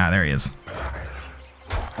 Ah, there he is.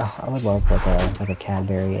 Oh, I would love like a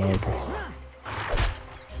Cadbury egg.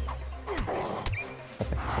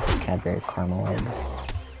 Like a Cadbury caramel egg.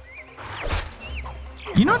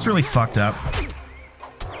 You know what's really fucked up?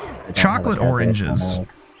 Chocolate oranges.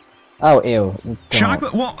 Oh, ew.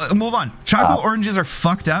 Chocolate, well, hold on. Chocolate oranges are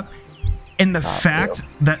fucked up in the fact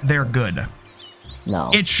that they're good.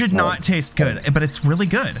 No. It should not taste good, but it's really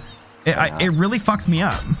good. It really fucks me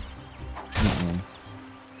up.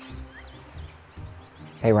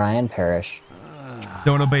 Hey, Ryan, perish.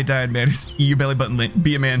 Don't obey dad, man. Eat your belly button lit.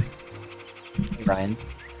 Be a man. Ryan.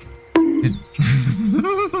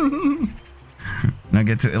 Now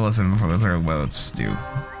get to Illison before those other whelps do.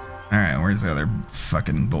 Alright, where's the other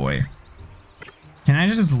fucking boy? Can I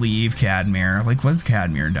just leave Cadmere? Like, what's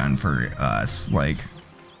Cadmere done for us? Like,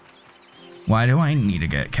 why do I need to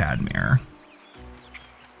get Cadmere?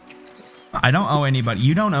 I don't owe anybody.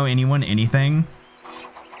 You don't owe anyone anything.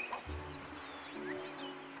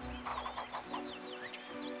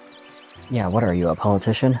 Yeah, what are you, a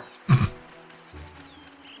politician?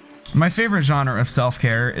 My favorite genre of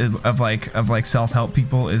self-care is of like self-help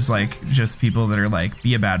people is like just people that are like,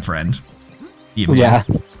 be a bad friend. Be a man. Yeah.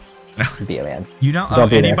 Be a man. You don't owe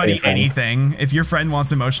anybody anything. If your friend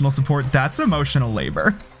wants emotional support, that's emotional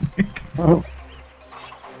labor.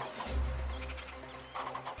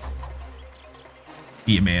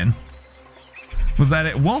 Be a man. Was that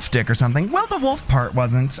it? Wolf dick or something? Well, the wolf part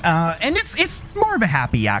wasn't. And it's more of a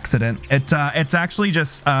happy accident. It's actually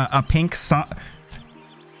just a pink sock.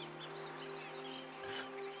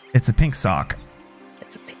 It's a pink sock.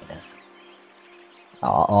 It's a penis.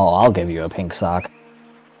 Oh, I'll give you a pink sock.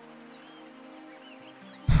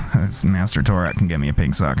 This Master Torak can give me a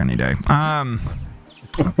pink sock any day.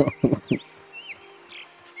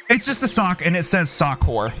 It's just a sock, and it says sock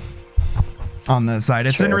whore on the side.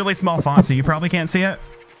 It's in really small font, so you probably can't see it.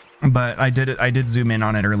 But I did zoom in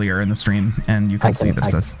on it earlier in the stream, and you can see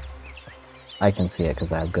this. I can see it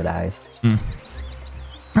because I have good eyes.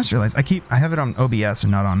 I just realized I have it on OBS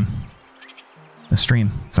and not on the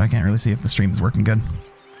stream, so I can't really see if the stream is working good.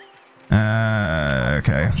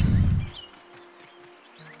 Okay.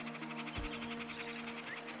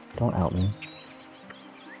 Don't out me.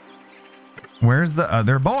 Where's the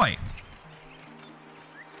other boy?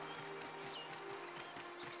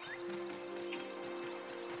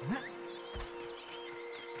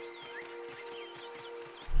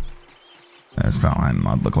 This Valheim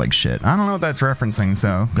mod look like shit. I don't know what that's referencing,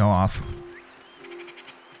 so go off.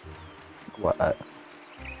 What?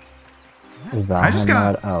 I just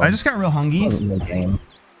got real hungry.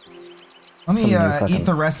 Let me eat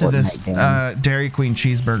the rest of this Dairy Queen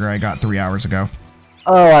cheeseburger I got 3 hours ago.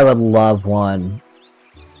 Oh, I would love one.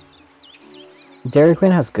 Dairy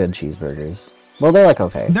Queen has good cheeseburgers. Well, they're like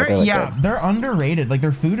okay. They're underrated. Like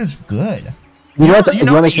their food is good. You know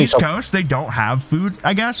the East Coast, they don't have food,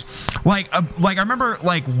 I guess. Like I remember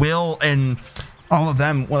like Will and all of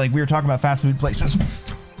them, like we were talking about fast food places.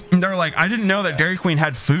 And they're like, I didn't know that Dairy Queen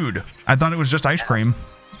had food. I thought it was just ice cream.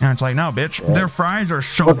 And it's like, no, bitch, their fries are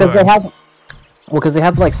so good. Because they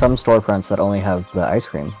have like some storefronts that only have the ice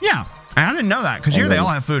cream. Yeah, and I didn't know that because here they all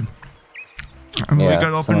have food. We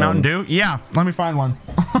could open Mountain Dew. Yeah, let me find one.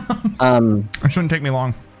 It shouldn't take me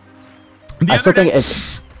long. I still think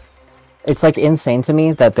it's like insane to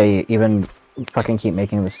me that they even fucking keep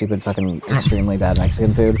making the stupid fucking extremely bad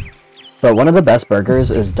Mexican food. But one of the best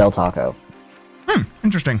burgers is Del Taco.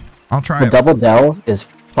 Interesting. I'll try the it. Double Del is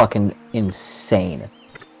fucking insane.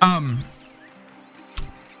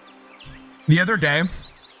 The other day,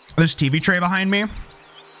 this TV tray behind me,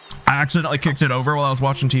 I accidentally kicked it over while I was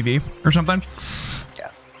watching TV or something.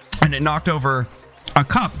 Yeah. And it knocked over a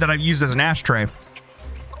cup that I've used as an ashtray.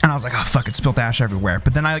 And I was like, oh, fuck, it spilled ash everywhere.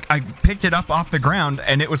 But then I picked it up off the ground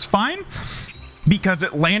and it was fine because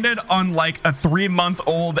it landed on like a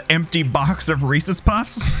 3-month-old empty box of Reese's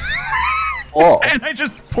Puffs. Oh. And I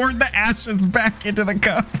just poured the ashes back into the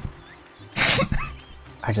cup.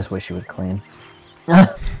 I just wish you would clean.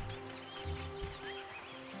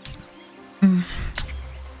 Did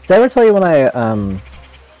I ever tell you when I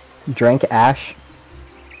drank ash?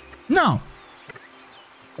 No.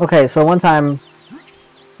 Okay, so one time,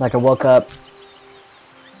 like I woke up,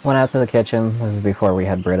 went out to the kitchen. This is before we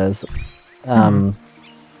had Britas.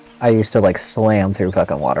 I used to like slam through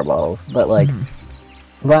fucking water bottles, but like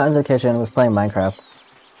went into the kitchen, was playing Minecraft.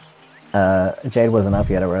 Jade wasn't up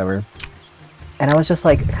yet or whatever, and I was just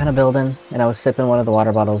like kind of building, and I was sipping one of the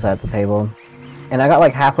water bottles at the table, and I got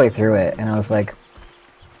like halfway through it, and I was like,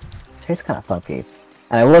 it tastes kind of funky,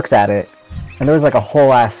 and I looked at it, and there was like a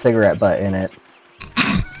whole ass cigarette butt in it.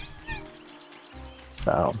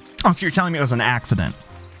 So. Oh, so you're telling me it was an accident?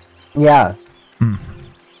 Yeah.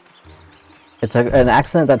 It took an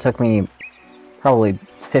accident that took me probably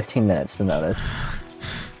 15 minutes to notice.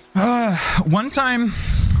 One time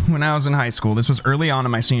when I was in high school, this was early on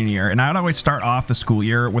in my senior year, and I'd always start off the school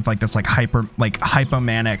year with like this like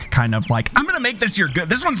hypomanic kind of like, I'm gonna make this year good.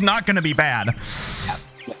 This one's not gonna be bad.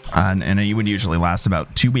 And it would usually last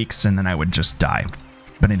about 2 weeks, and then I would just die.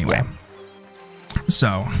 But anyway,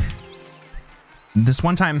 so this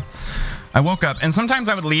one time I woke up, and sometimes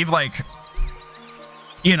I would leave like,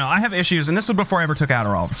 you know, I have issues, and this was before I ever took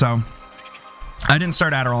Adderall, so I didn't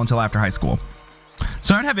start Adderall until after high school.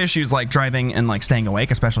 So I'd have issues like driving and like staying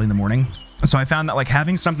awake, especially in the morning. So I found that like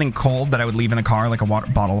having something cold that I would leave in the car, like a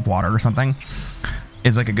bottle of water or something,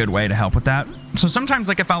 is like a good way to help with that. So sometimes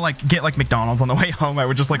like if I like get like McDonald's on the way home, I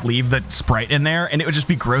would just like leave the Sprite in there, and it would just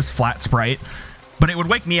be gross flat Sprite. But it would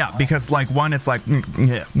wake me up because like one, it's like,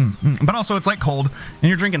 but also it's like cold and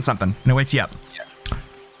you're drinking something and it wakes you up. Yeah.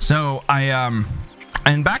 So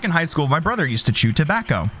and back in high school, my brother used to chew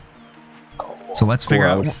tobacco. So let's figure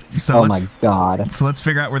out. So my god. So let's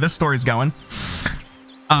figure out where this story's going.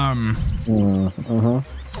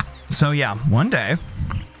 So yeah, one day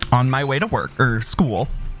on my way to work or school,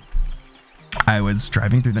 I was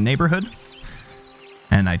driving through the neighborhood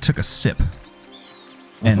and I took a sip.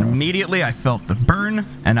 And immediately I felt the burn,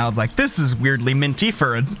 and I was like, this is weirdly minty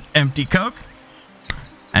for an empty Coke.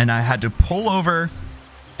 And I had to pull over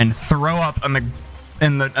and throw up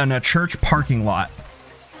in a church parking lot.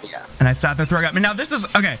 Yeah. And I sat there throwing up. Now this is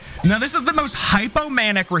the most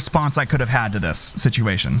hypomanic response I could have had to this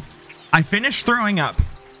situation. I finished throwing up,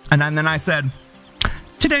 and then I said,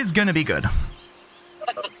 today's gonna be good.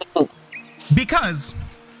 Because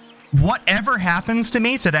whatever happens to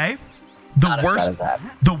me today, the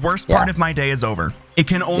worst part of my day is over. It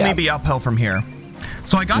can only be uphill from here.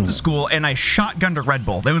 So I got to school and I shotgunned a Red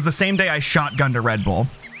Bull. That was the same day I shotgunned a Red Bull.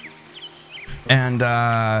 And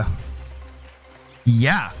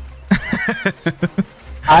yeah.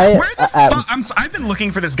 I've been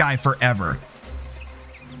looking for this guy forever.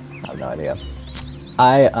 I have no idea.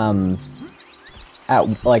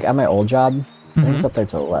 At my old job, I think it's up there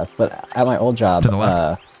to the left, but at my old job, to the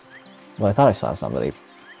left. Well, I thought I saw somebody.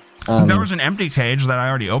 There was an empty cage that I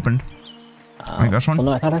already opened. Like this one? Well,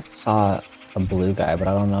 no, I thought I saw a blue guy, but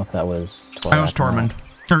I don't know if that was Torak. It was Tormund.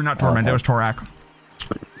 Or not Tormund, it was Torak.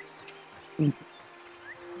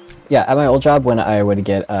 Yeah, at my old job, when I would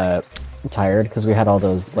get tired, because we had all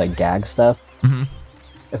those like gag stuff,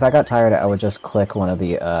 if I got tired, I would just click one of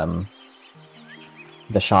the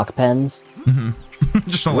shock pens.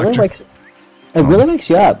 Just electric. It really wakes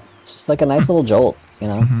you up. It's just like a nice little jolt, you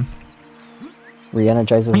know?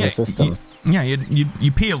 Re-energizes the system.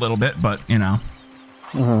 You pee a little bit, but you know,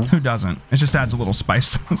 who doesn't? It just adds a little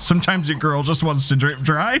spice. Sometimes your girl just wants to drip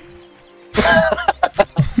dry.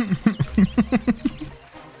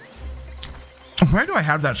 Where do I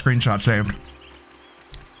have that screenshot saved?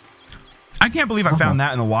 I can't believe I found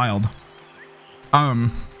that in the wild.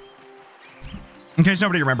 In case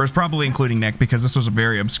nobody remembers, probably including Nick, because this was a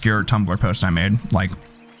very obscure Tumblr post I made like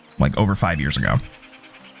over 5 years ago.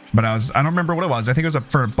 But I don't remember what it was. I think it was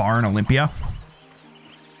for a bar in Olympia.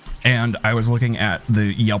 And I was looking at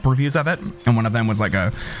the Yelp reviews of it, and one of them was like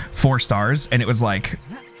a 4 stars, and it was like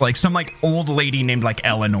some like old lady named like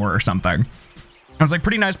Eleanor or something. I was like,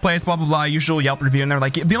 pretty nice place, blah blah blah, usual Yelp review, and they're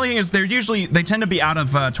like, the only thing is they tend to be out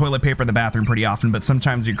of toilet paper in the bathroom pretty often, but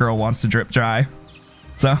sometimes your girl wants to drip dry.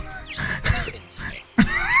 So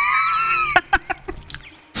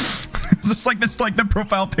just like this, like the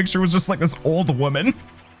profile picture was just like this old woman.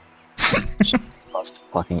 It's just the most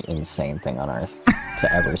fucking insane thing on earth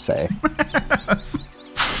to ever say.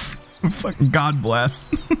 Fucking God bless.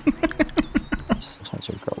 Sometimes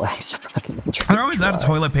your girl likes to fucking drip They're always out of dry.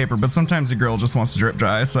 toilet paper, but sometimes a girl just wants to drip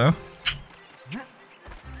dry, so.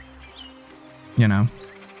 You know.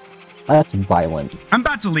 That's violent. I'm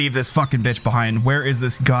about to leave this fucking bitch behind. Where is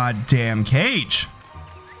this goddamn cage?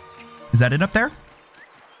 Is that it up there?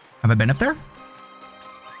 Have I been up there?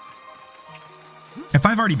 If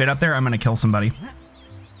I've already been up there, I'm gonna kill somebody.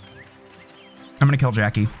 I'm gonna kill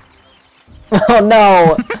Jackie. Oh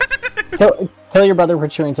no! kill your brother for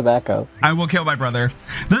chewing tobacco. I will kill my brother.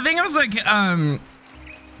 The thing was like,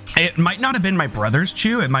 it might not have been my brother's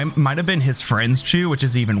chew. It might have been his friend's chew, which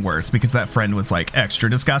is even worse because that friend was like extra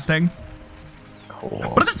disgusting.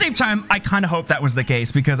 Cool. But at the same time, I kind of hope that was the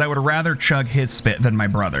case because I would rather chug his spit than my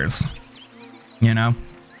brother's. You know?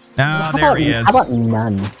 Oh, there he is. How about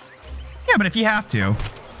none? Yeah, but if you have to.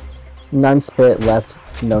 None spit, left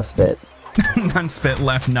no spit. None spit,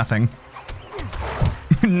 left nothing.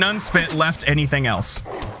 None spit, left anything else.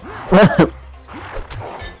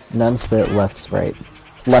 None spit, left Sprite.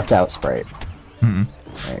 Left out Sprite. Mm-hmm.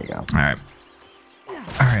 There you go. Alright.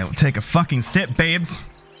 Alright, we'll take a fucking sip, babes.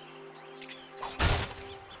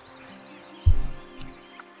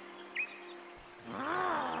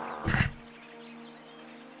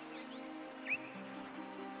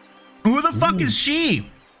 Who the fuck is she?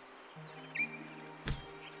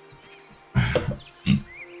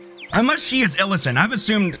 Unless she is Illison. I've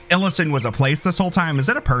assumed Illison was a place this whole time. Is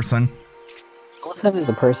it a person? Illison is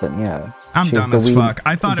a person, yeah. I'm She's dumb the as weed- fuck.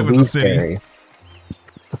 I thought the it was a weed city. fairy.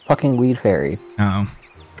 It's the fucking weed fairy. Oh.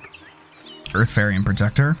 Earth Fairy and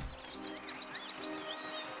Protector?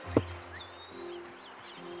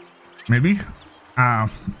 Maybe?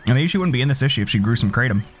 Maybe she wouldn't be in this issue if she grew some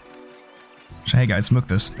kratom. So, hey guys, smoke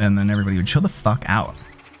this, and then everybody would chill the fuck out.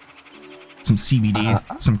 Some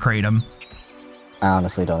CBD, some kratom. I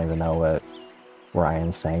honestly don't even know what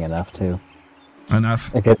Ryan's saying enough to.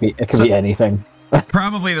 Enough. It could be anything.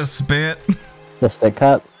 Probably the spit. The spit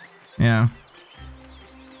cup? Yeah.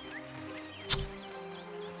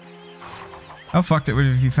 How fucked it would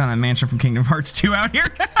if you found that mansion from Kingdom Hearts 2 out here?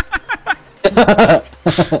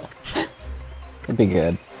 It'd be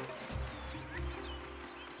good.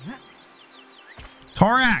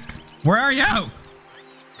 Torak, where are you?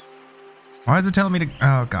 Why is it telling me to?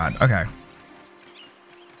 Oh god. Okay.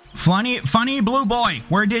 Funny blue boy,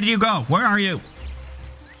 where did you go? Where are you?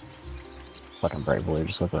 It's fucking bright blue.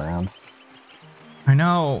 Just look around. I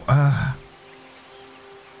know. But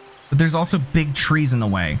there's also big trees in the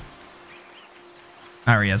way.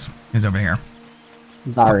 There he is. He's over here.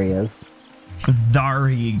 There he is. There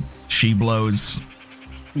she blows.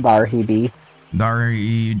 There he be. There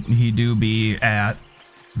he do be at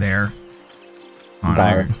there. Oh,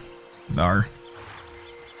 There. There.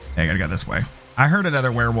 Hey, I gotta go this way. I heard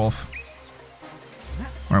another werewolf.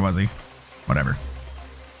 Where was he? Whatever.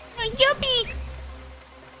 Yuppie!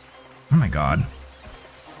 Oh my god.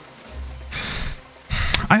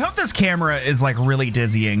 I hope this camera is like really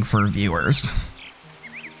dizzying for viewers.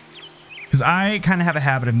 Because I kind of have a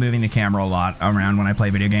habit of moving the camera a lot around when I play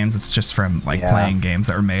video games. It's just from like playing games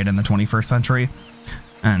that were made in the 21st century.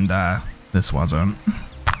 And this wasn't.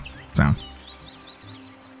 So.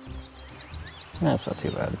 That's not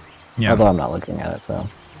too bad. Yeah. Although I'm not looking at it, so.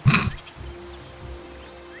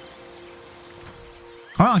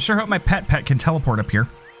 Well, I sure hope my pet can teleport up here.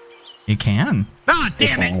 He can. Ah,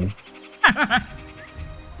 damn it!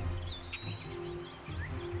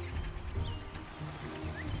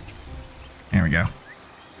 There we go.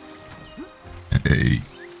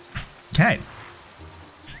 Okay.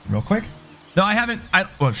 Real quick. Though I haven't...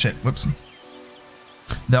 oh, shit. Whoops.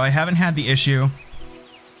 Though I haven't had the issue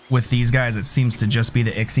with these guys, it seems to just be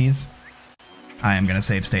the Ixies. I am going to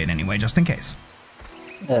save state anyway, just in case.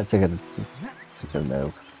 Yeah, it's a good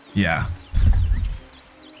move. Yeah.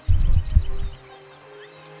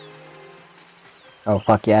 Oh,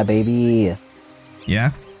 fuck yeah, baby.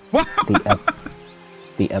 Yeah?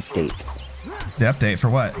 The update. The update for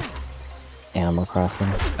what? Animal Crossing.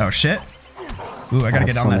 Oh, shit. Ooh, I gotta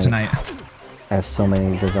get on that tonight. I have so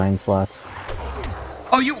many design slots.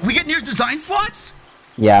 Oh, we get new design slots?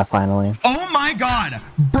 Yeah, finally. Oh my god,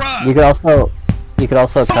 bruh. You could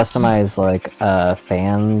also customize like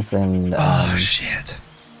fans and oh shit,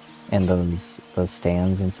 and those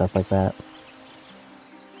stands and stuff like that.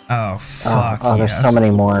 Oh fuck. Oh, there's so many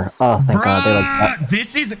more. Oh, thank Bruh, god. They're like,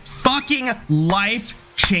 this is fucking life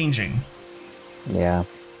changing. yeah.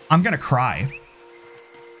 I'm gonna cry.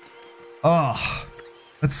 Oh,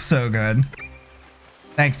 that's so good.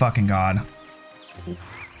 Thank fucking God.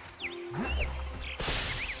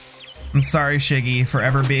 I'm sorry, Shiggy, for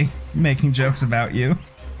ever making jokes about you.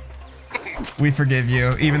 We forgive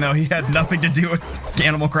you, even though he had nothing to do with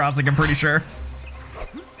Animal Crossing, I'm pretty sure.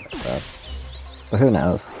 So, but who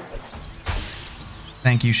knows?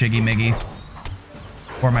 Thank you, Shiggy Miggy,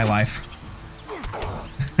 for my life.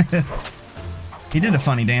 He did a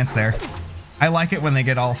funny dance there. I like it when they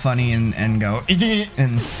get all funny and go,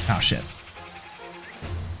 and oh shit.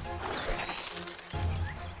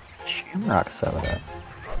 Shamrock soda.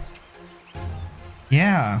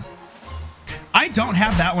 Yeah. I don't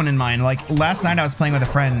have that one in mind. Like, last night I was playing with a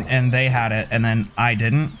friend and they had it and then I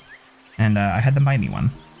didn't. And I had them buy me one.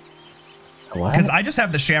 What? Because I just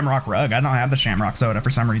have the Shamrock Rug. I don't have the Shamrock Soda for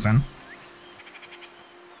some reason.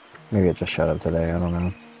 Maybe it just showed up today. I don't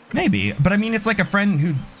know. Maybe. But I mean, it's like a friend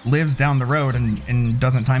who lives down the road and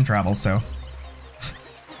doesn't time travel, so.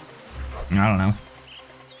 I don't know.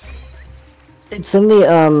 It's in the,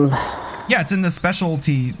 Yeah, it's in the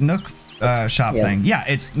specialty Nook shop thing. Yeah,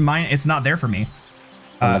 it's mine. It's not there for me.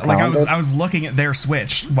 Like I was looking at their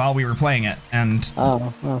Switch while we were playing it, and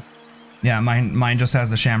yeah, mine just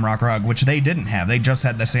has the Shamrock Rug, which they didn't have. They just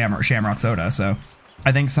had the Shamrock Soda. So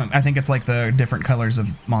I think it's like the different colors of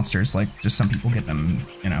monsters. Like just some people get them,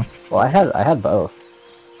 you know. Well, I had both.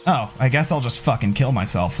 Oh, I guess I'll just fucking kill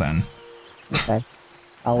myself then. Okay,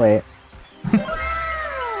 I'll wait.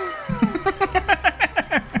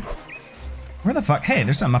 Where the fuck? Hey,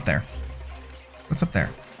 there's something up there. What's up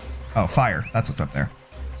there? Oh, fire. That's what's up there.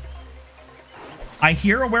 I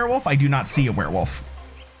hear a werewolf. I do not see a werewolf.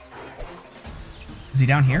 Is he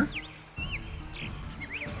down here?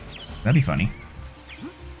 That'd be funny.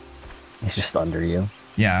 He's just under you.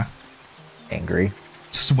 Yeah. Angry.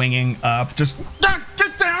 Swinging up. Just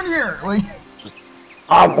get down here. Like,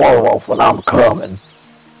 I'm werewolf and I'm coming.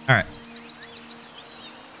 all right.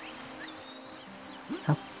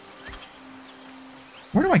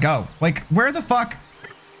 Where do I go? Like, where the fuck?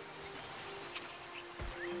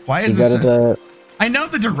 Why is this? I know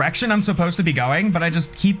the direction I'm supposed to be going, but I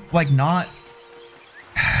just keep, like, not...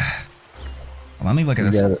 Let me look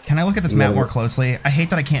at this. Can I look at this map more closely? I hate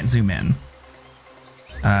that I can't zoom in.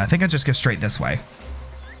 I think I just go straight this way.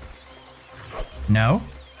 No?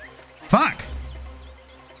 Fuck!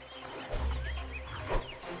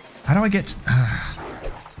 How do I get...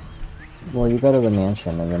 Well, you go to the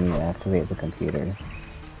mansion and then you activate the computer.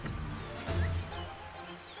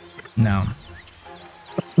 No.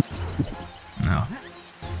 No.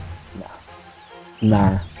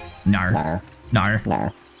 Nar. Nar. Nar. Nar.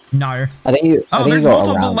 Nar. Nar. I think you. Oh, there's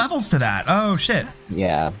multiple levels to that. Oh shit.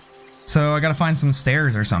 Yeah. So I gotta find some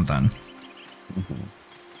stairs or something.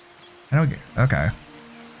 I don't get. Okay.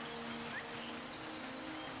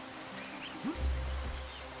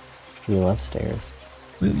 You love stairs.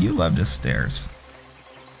 You love the stairs.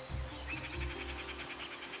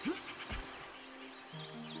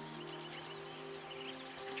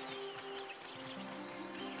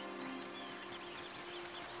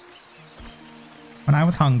 When I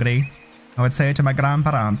was hungry, I would say to my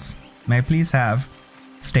grandparents, may I please have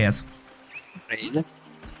stairs? Bread.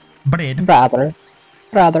 Bread.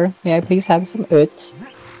 Brother, may I please have some oats?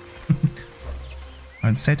 I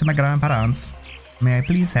would say to my grandparents, may I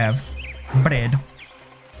please have bread?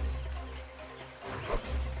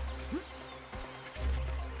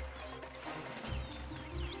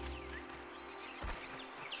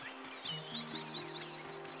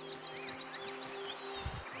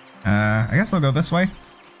 I guess I'll go this way.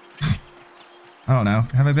 I don't know.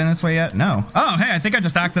 Have I been this way yet? No. Oh, hey, I think I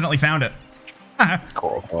just accidentally found it.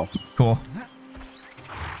 Cool. Cool.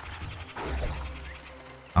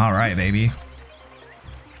 All right, baby.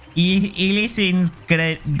 Listens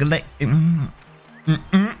great. Yep.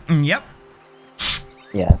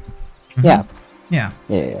 Yeah. Yeah. Yeah.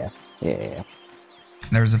 Yeah.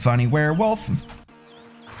 There's a funny werewolf.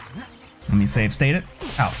 Let me save state it.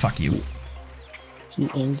 Oh, fuck you.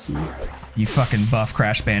 You fucking buff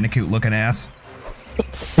Crash Bandicoot looking ass.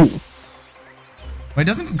 Wait,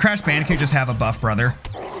 doesn't Crash Bandicoot just have a buff brother?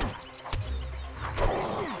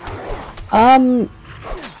 Or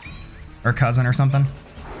cousin or something?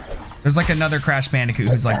 There's like another Crash Bandicoot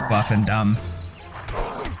who's like buff and dumb.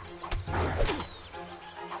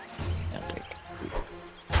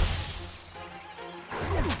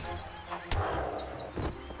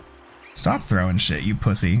 Stop throwing shit, you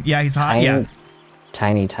pussy. Yeah, he's hot. Yeah.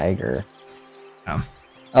 Tiny tiger. Oh.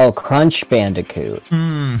 Oh, Crunch Bandicoot.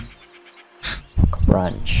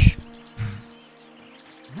 Crunch.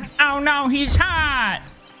 Oh no, he's hot!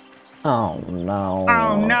 Oh no.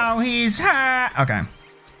 Oh no, he's hot! Okay.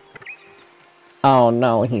 Oh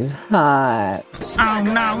no, he's hot. Oh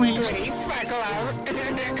no, he's...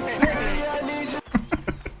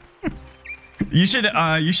 You should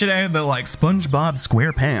add the like SpongeBob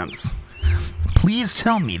SquarePants. Please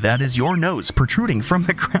tell me that is your nose protruding from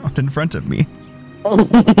the ground in front of me.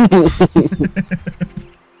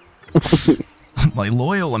 My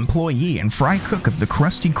loyal employee and fry cook of the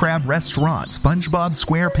Krusty Krab restaurant, SpongeBob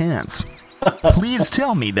SquarePants. Please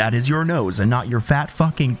tell me that is your nose and not your fat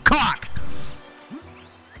fucking cock.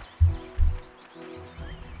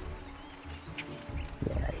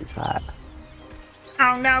 Yeah, he's hot.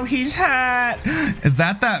 Oh no, he's hot. Is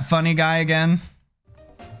that funny guy again?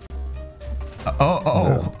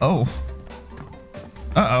 Uh-oh.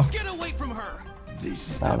 Get away from her! This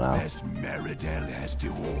is the best Meridel has to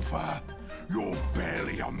offer. You're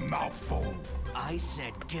barely a mouthful. I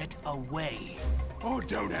said get away. Oh,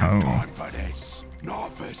 don't have time for this.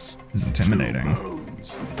 Novice. This is intimidating.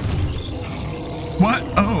 What?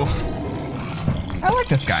 Oh. I like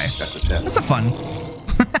this guy. That's a fun.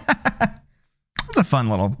 That's a fun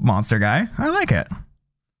little monster guy. I like it.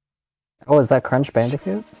 Oh, is that Crunch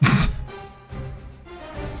Bandicoot?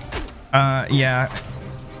 Yeah.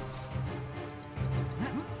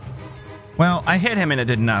 Well, I hit him and it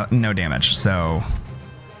did no damage, so...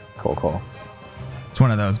 Cool. It's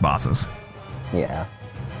one of those bosses. Yeah.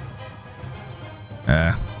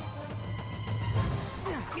 Yeah.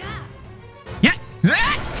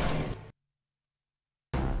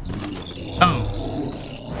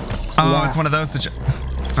 Oh, it's one of those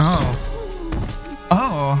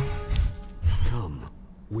Oh. Come.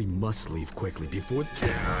 We must leave quickly before...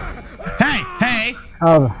 Hey!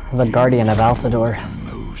 Oh, the Guardian of Altador.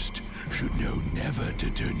 Most should know never to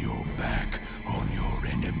turn your back on your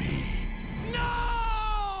enemy.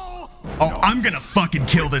 Oh, I'm gonna fucking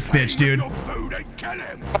kill this bitch, dude.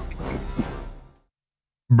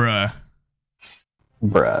 Bruh.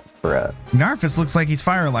 Narfus looks like he's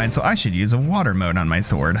fire line, so I should use a water mode on my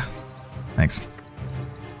sword. Thanks.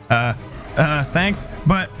 Thanks,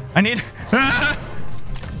 but I need...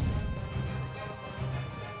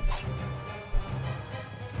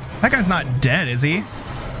 That guy's not dead, is he?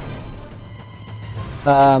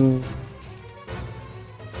 The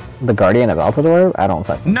Guardian of Altador? I don't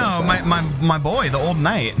fucking No, think so. my boy, the old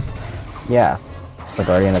knight. Yeah. The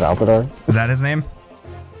Guardian of Altador. Is that his name?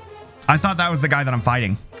 I thought that was the guy that I'm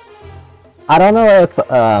fighting. I don't know if,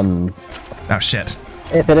 Oh, shit.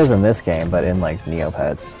 if it is in this game, but in, like,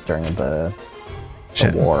 Neopets during the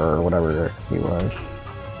war or whatever he was.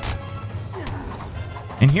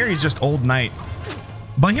 And here he's just old knight.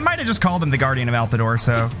 But he might have just called him the Guardian of Altador,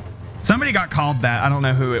 so... Somebody got called that. I don't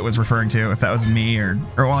know who it was referring to, if that was me or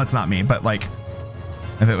well, it's not me, but like,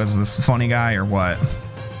 if it was this funny guy or what.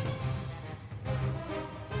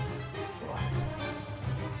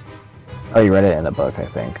 Oh, you read it in a book, I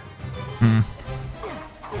think.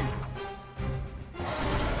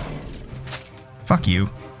 Fuck you.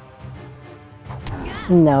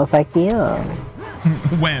 No, fuck you.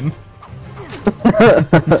 When?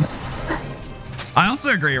 I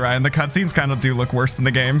also agree, Ryan. The cutscenes kind of do look worse than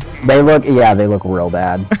the game. They look real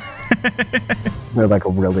bad. They're like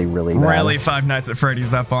really, really bad. Really Five Nights at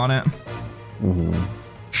Freddy's up on it.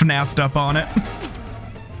 FNAF'd up on it.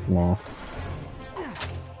 No.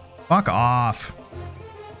 Fuck off.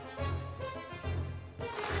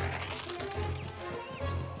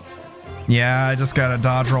 Yeah, I just gotta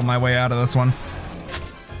dodge roll my way out of this one.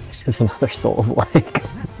 This is another Souls-like.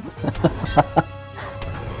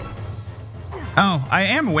 Oh, I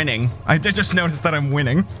am winning. I did just notice that I'm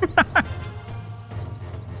winning.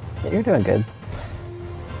 Yeah, you're doing good.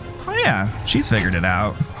 Oh yeah, she's figured it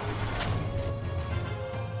out.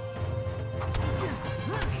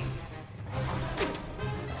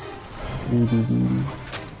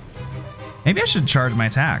 Maybe I should charge my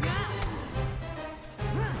attacks.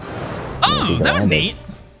 Oh, that was neat.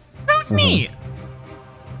 That was neat.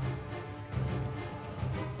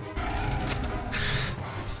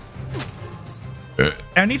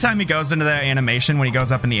 Anytime he goes into that animation when he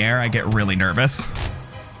goes up in the air, I get really nervous.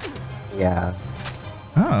 Yeah.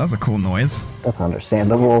 Oh, that was a cool noise. That's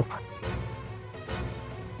understandable.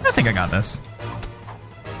 I think I got this.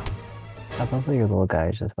 Probably your little guy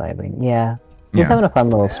is just vibing. Yeah. He's having a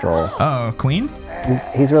fun little stroll. Oh, Queen?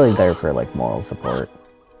 He's really there for, like, moral support.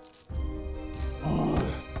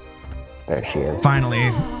 There she is.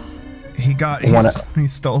 Finally. He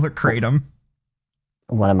stole the kratom.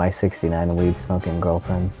 One of my 69 weed-smoking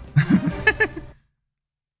girlfriends.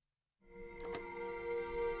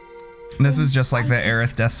 This is just like the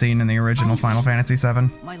Aerith death scene in the original Final Fantasy VII.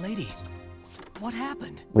 My ladies, what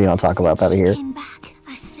happened? We don't talk about that here. Came back.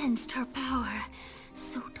 I sensed her power.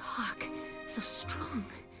 So dark, So strong.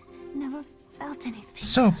 Never felt anything.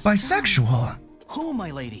 So bisexual. Who,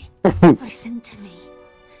 my lady? Listen to me.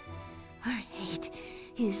 Her hate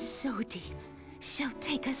is so deep. She'll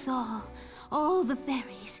take us all the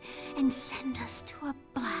fairies, and send us to a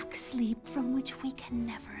black sleep from which we can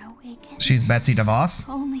never awaken. She's Betsy DeVos?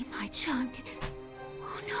 Only my charm can...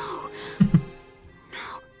 Oh no.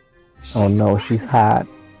 Oh no, she's hot.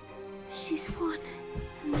 She's one,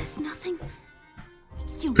 and there's nothing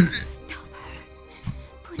you must stop her.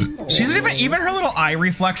 Put in the She's even her little eye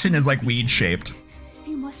reflection is like weed shaped.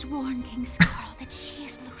 You must warn King Scarl that she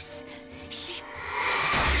is loose. His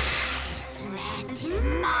land is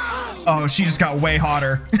mine. Oh, she just got way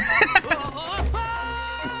hotter.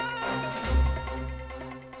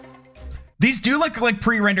 These do look like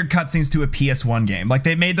pre-rendered cutscenes to a PS1 game. Like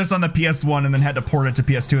they made this on the PS1 and then had to port it to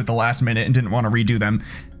PS2 at the last minute and didn't want to redo them.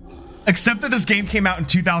 Except that this game came out in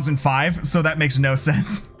 2005, so that makes no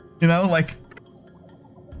sense. You know, like,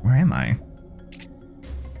 where am I?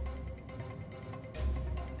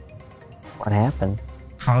 What happened?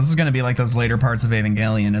 Oh, this is gonna be like those later parts of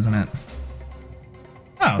Evangelion, isn't it?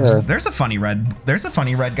 Oh, Sure. there's a funny red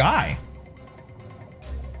guy.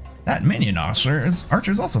 That minion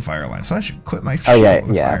archer's also fire line, so I should quit my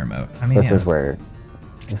fire mode. I mean, this yeah. is where.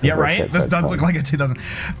 Yeah, right? This does look like a 2000.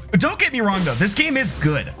 Don't get me wrong, though. This game is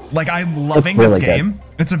good. Like, I'm loving really this game. good.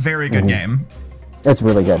 It's a very good game. It's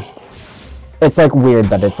really good. It's like weird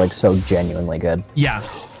that it's like so genuinely good. Yeah.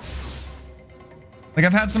 Like,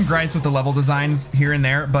 I've had some gripes with the level designs here and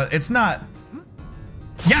there, but it's not...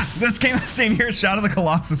 Yeah, this came out the same year as Shadow of the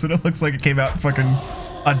Colossus, and it looks like it came out fucking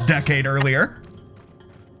a decade earlier.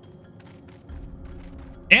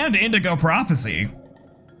 And Indigo Prophecy,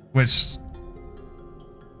 which...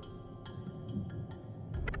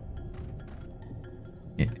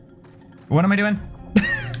 What am I doing?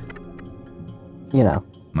 You know.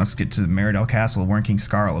 Must get to the Meridel Castle, warn King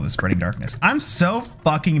Scarl of the spreading darkness. I'm so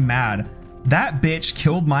fucking mad. That bitch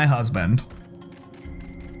killed my husband.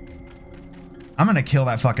 I'm gonna kill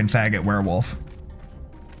that fucking faggot werewolf.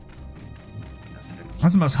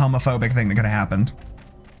 That's the most homophobic thing that could have happened.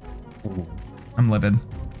 I'm livid.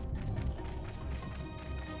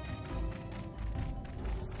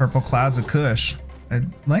 Purple clouds of Kush. I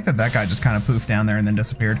like that guy just kind of poofed down there and then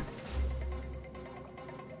disappeared.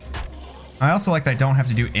 I also like that I don't have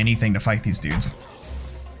to do anything to fight these dudes.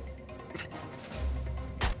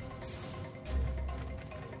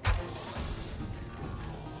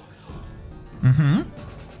 Mm-hmm.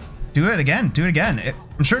 Do it again. Do it again.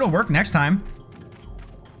 I'm sure it'll work next time.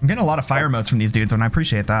 I'm getting a lot of fire motes from these dudes, and I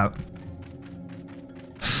appreciate that.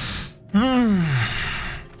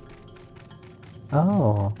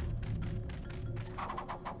 Oh.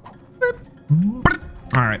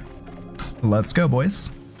 All right. Let's go, boys.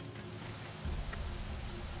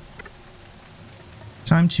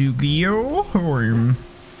 Time to go home.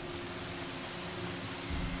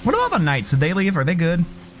 What about the knights? Did they leave? Are they good?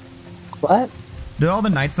 What? Did all the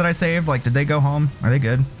knights that I saved, like, did they go home? Are they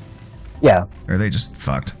good? Yeah. Or are they just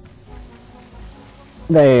fucked?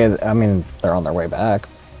 I mean, they're on their way back.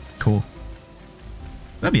 Cool.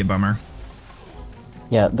 That'd be a bummer.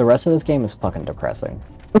 Yeah, the rest of this game is fucking depressing.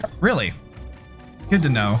 Really? Good to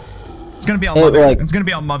know. It's gonna be all it's gonna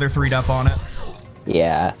be all Mother 3'd up on it.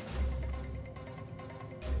 Yeah.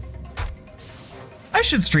 I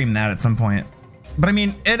should stream that at some point. But I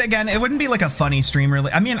mean, it wouldn't be like a funny stream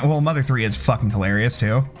really. I mean, well, Mother 3 is fucking hilarious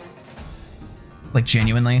too. Like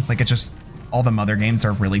genuinely, like it's just all the Mother games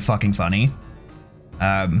are really fucking funny.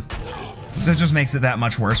 So it just makes it that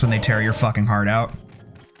much worse when they tear your fucking heart out.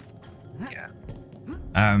 Yeah.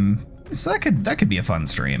 So that could be a fun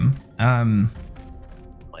stream.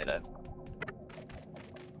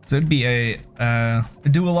 So it'd be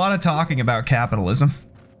do a lot of talking about capitalism.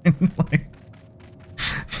 Like,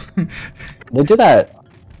 they do that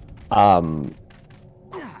a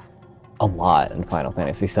lot in Final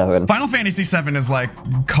Fantasy VII. Final Fantasy VII is like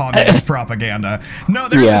communist propaganda. No,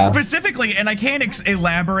 there's specifically, and I can't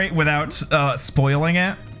elaborate without spoiling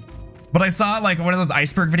it, but I saw like one of those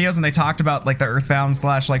iceberg videos and they talked about like the Earthbound /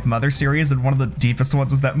 like Mother series, and one of the deepest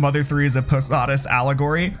ones was that Mother 3 is a Posadas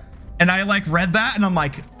allegory. And I like read that and I'm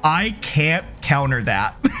like, I can't counter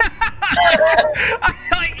that.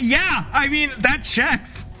 Yeah, I mean, that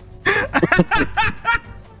checks.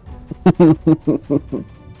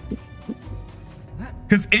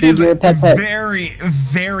 Because it is very,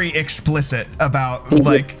 very explicit about feed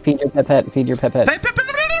your pet.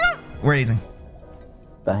 Where is he?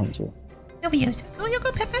 Behind you. Oh, you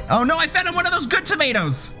go, Pet. Oh no, I fed him one of those good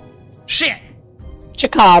tomatoes. Shit.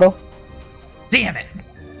 Chicago. Damn it.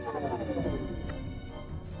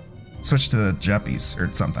 Switch to the Juppies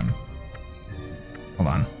or something.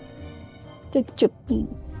 Hold on.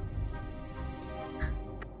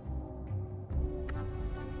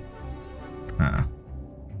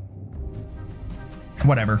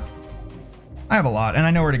 Whatever. I have a lot, and I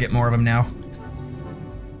know where to get more of them now.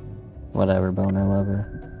 Whatever, boner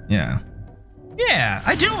lover. Yeah. Yeah,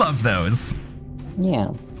 I do love those.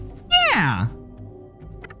 Yeah. Yeah.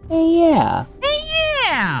 Hey, yeah. Hey,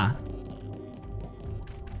 yeah.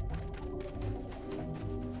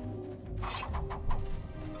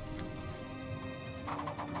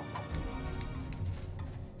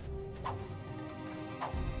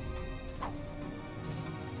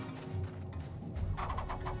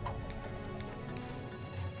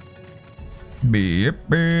 Beep,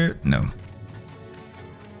 beep. No.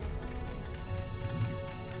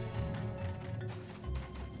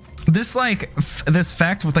 This like this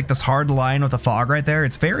effect with like this hard line with the fog right there,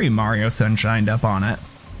 it's very Mario Sunshined up on it.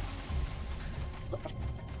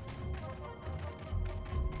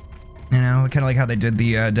 You know, kind of like how they did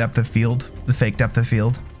the depth of field, the fake depth of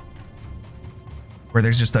field, where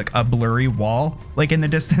there's just like a blurry wall like in the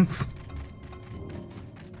distance.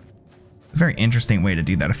 A very interesting way to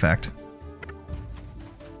do that effect.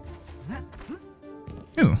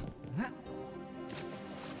 Ooh.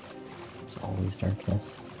 It's always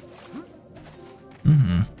darkness.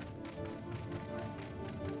 Mm-hmm.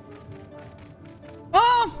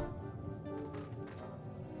 Oh!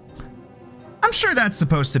 I'm sure that's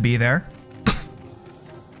supposed to be there. I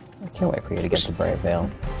can't wait for you to get to Bright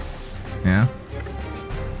Vale. Yeah.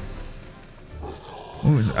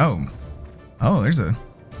 Ooh, oh. Oh, there's a...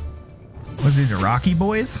 What's these, Rocky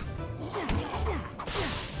boys?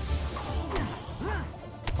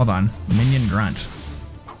 Hold on. Minion grunt.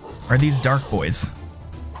 Are these dark boys?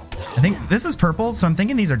 I think this is purple, so I'm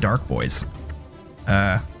thinking these are dark boys.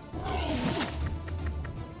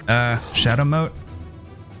 Shadow moat?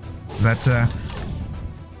 Is that,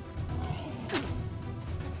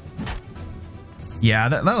 Yeah,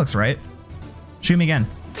 that looks right. Shoot me again.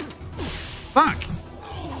 Fuck!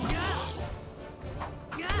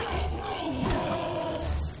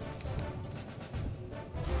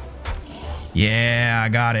 Yeah, I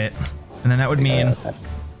got it. And then that would mean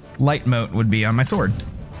light moat would be on my sword.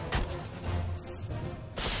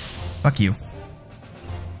 Fuck you.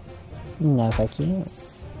 No, fuck you.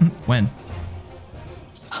 When?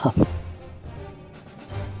 Stop.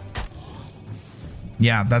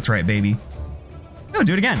 Yeah, that's right, baby. Oh,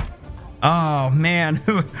 do it again. Oh man,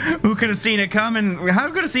 who could have seen it coming?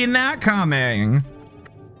 How could have seen that coming?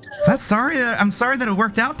 I'm sorry that it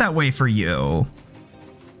worked out that way for you.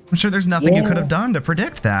 I'm sure there's nothing you could have done to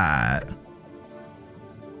predict that.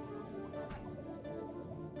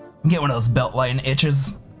 Get one of those belt line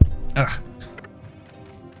itches. Ugh.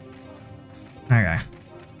 Okay.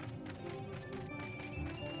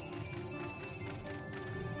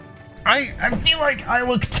 I feel like I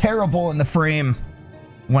look terrible in the frame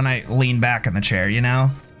when I lean back in the chair, you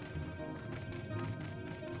know?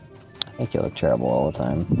 I think you look terrible all the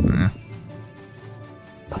time.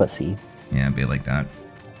 Pussy. Yeah, be like that.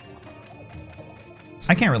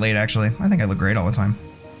 I can't relate, actually. I think I look great all the time.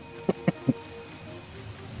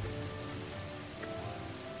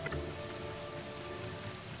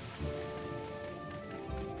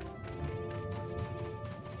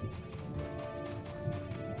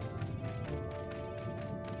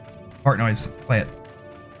 Heart noise. Play it.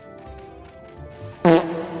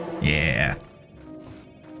 Yeah.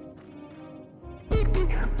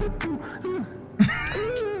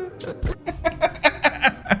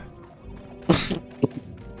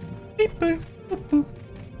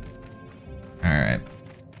 Alright.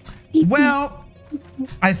 Well,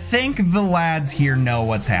 I think the lads here know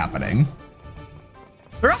what's happening.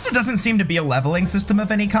 There also doesn't seem to be a leveling system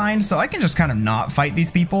of any kind, so I can just kind of not fight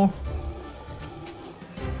these people.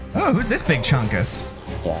 Oh, who's this big chunkus?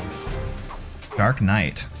 Yeah. Dark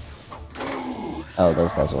Knight. Oh,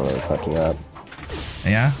 those guys will really fuck you up.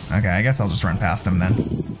 Yeah? Okay, I guess I'll just run past them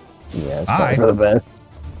then. Yeah, it's probably for the best.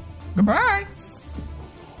 Goodbye.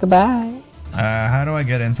 Goodbye. How do I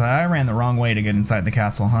get inside? I ran the wrong way to get inside the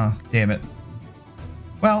castle, huh? Damn it.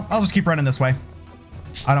 Well, I'll just keep running this way.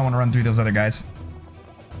 I don't want to run through those other guys.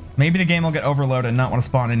 Maybe the game will get overloaded and not want to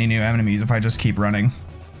spawn any new enemies if I just keep running.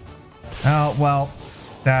 Oh, well,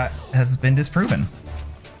 that has been disproven.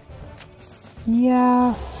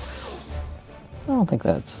 Yeah. I don't think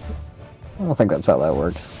that's how that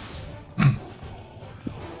works.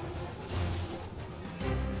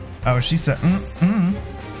 Oh, she said,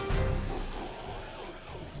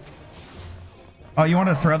 Oh, you want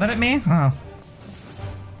to throw that at me? Oh.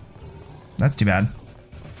 That's too bad.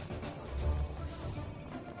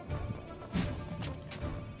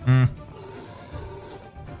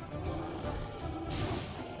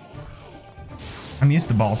 used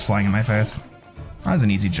to balls flying in my face. That was an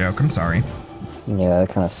easy joke, I'm sorry. Yeah, that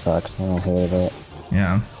kind of sucked. I hated it.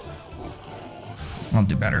 Yeah. I'll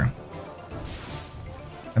do better.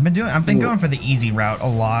 I've been going for the easy route a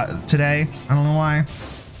lot today. I don't know why.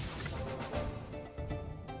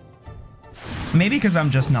 Maybe because I'm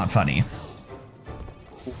just not funny.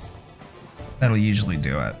 That'll usually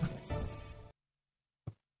do it.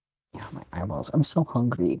 Yeah, my eyeballs. I'm so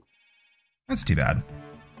hungry. That's too bad.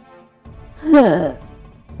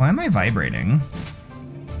 Why am I vibrating?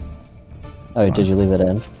 Oh, did you leave it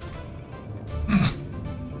in?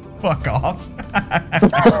 Fuck off.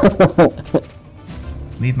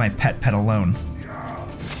 Leave my pet alone.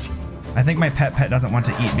 I think my pet doesn't want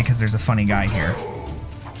to eat because there's a funny guy here.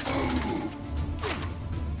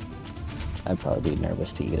 I'd probably be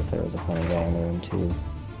nervous to eat if there was a funny guy in the room too.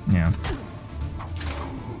 Yeah.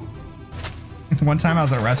 One time I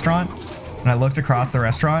was at a restaurant and I looked across the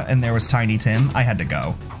restaurant and there was Tiny Tim. I had to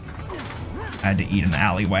go. I had to eat in the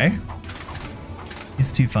alleyway.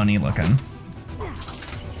 He's too funny looking.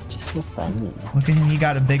 He's just so funny. Look at him, he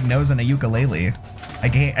got a big nose and a ukulele. I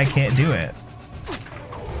can't do it.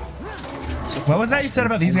 What was that you said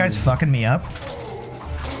about these guys fucking me up?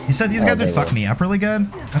 You said these guys would fuck me up really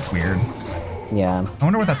good? That's weird. Yeah. I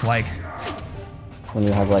wonder what that's like. When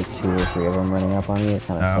you have like 2 or 3 of them running up on you, it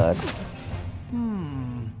kind of sucks.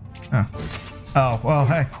 Oh. Oh, well,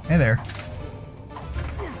 hey. Hey there.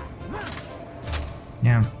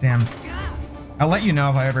 Yeah, damn. I'll let you know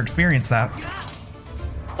if I ever experience that.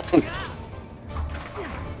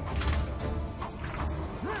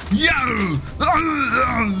 Yo!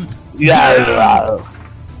 Yeah!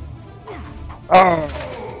 Oh!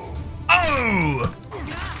 Oh!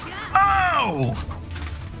 Oh!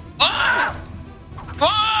 Ah!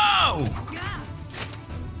 Oh!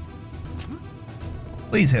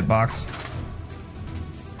 Please hitbox.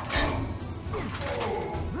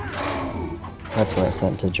 That's what I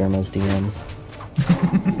sent to Germa's DMs.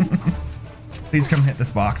 Please come hit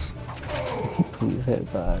this box. Please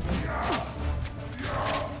hitbox.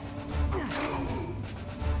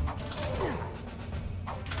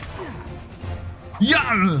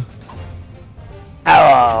 Yeah!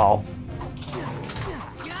 Ow!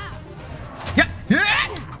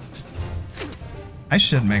 Yeah! I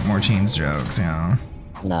should make more Cheens jokes, yeah.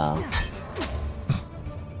 No.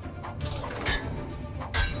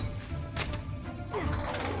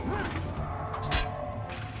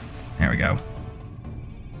 There we go.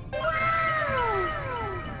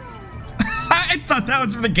 I thought that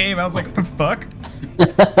was for the game. I was like, what the fuck?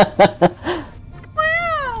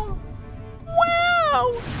 Wow!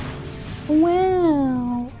 Wow!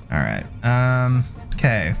 Wow! Alright,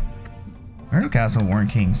 okay. Myrtle Castle, Warren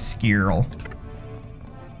King, Skirl.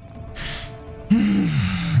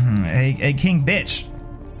 Hey, King bitch.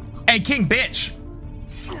 Hey, King bitch.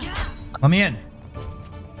 Let me in.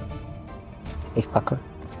 Hey, fucker.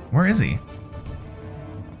 Where is he?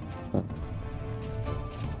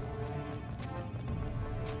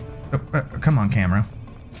 Come on, camera.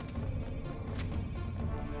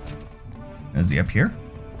 Is he up here?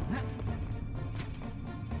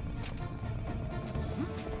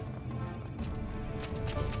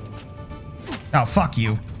 Oh, fuck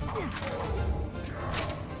you.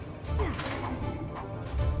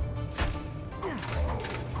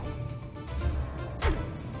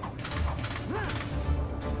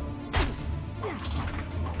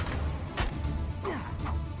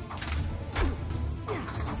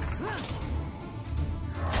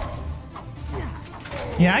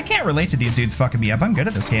 Yeah, I can't relate to these dudes fucking me up. I'm good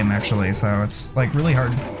at this game, actually, so it's, like, really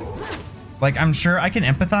hard. Like, I'm sure I can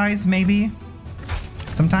empathize, maybe.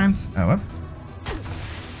 Sometimes. Oh, whoop.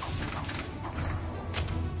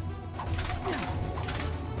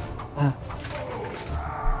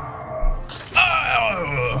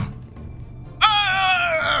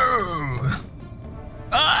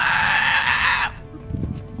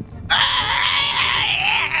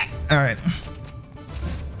 Alright.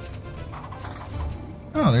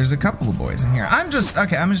 Oh, there's a couple of boys in here. I'm just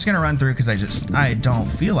gonna run through because I don't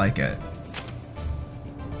feel like it.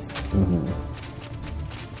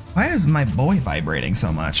 Why is my boy vibrating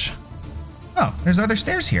so much? Oh, there's other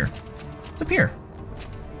stairs here. What's up here?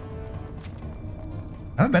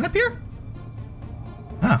 Have I been up here?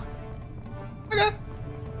 Oh. Okay.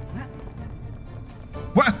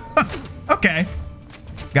 What? Okay.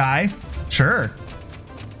 Guy. Sure.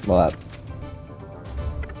 What?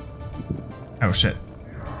 Oh shit.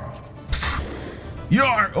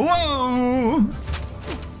 You're whoa.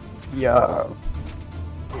 Yeah.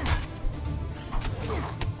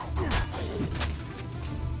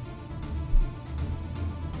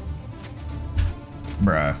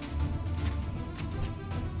 Bruh.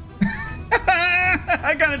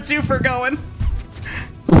 I got a twofer going.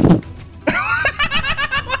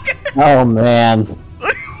 Oh man.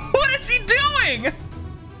 What is he doing?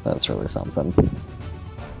 That's really something.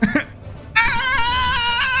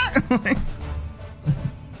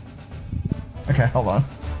 Okay, hold on.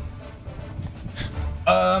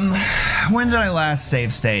 When did I last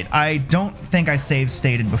save state? I don't think I save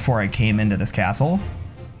stated before I came into this castle.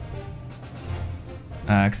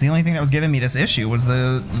 Because the only thing that was giving me this issue was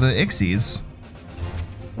the Ixies.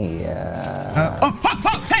 Yeah.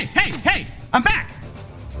 Hey! I'm back!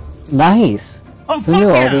 Nice! Oh, Who fuck knew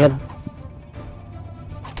yeah!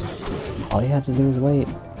 All you had to do was wait.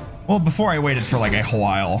 Well, before I waited for like a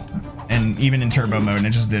while. And even in turbo mode, and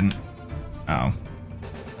it just didn't... Oh.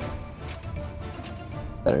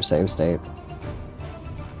 Better save state.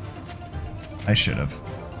 I should have.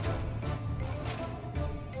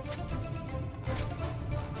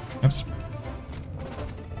 Oops.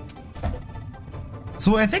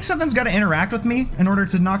 So I think something's got to interact with me in order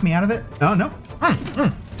to knock me out of it. Oh, no.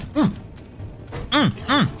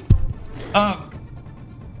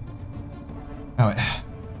 Oh, wait.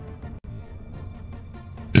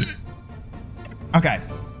 Okay.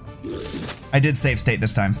 I did save state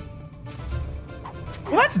this time.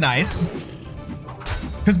 Well, that's nice.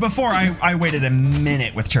 Because before I waited a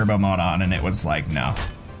minute with turbo mode on and it was like, no.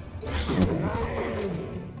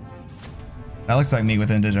 That looks like me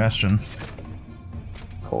with indigestion.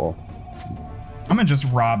 Cool. I'm gonna just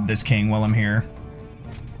rob this king while I'm here.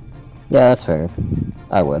 Yeah, that's fair.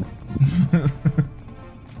 I would.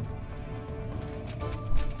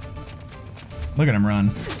 Look at him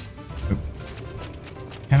run. Oop.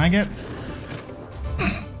 Can I get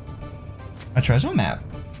a treasure map?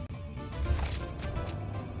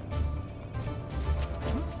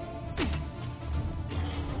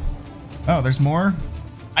 Oh, there's more?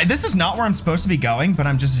 This is not where I'm supposed to be going, but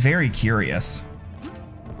I'm just very curious.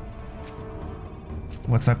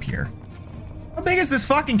 What's up here? How big is this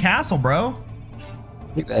fucking castle, bro?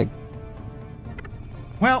 Pretty big.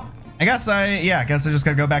 Well, I guess I just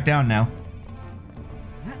gotta go back down now.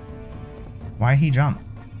 Why he jump?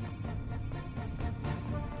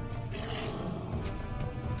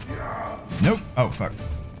 Nope. Oh, fuck.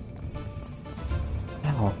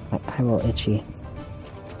 Ow, my eye a little itchy.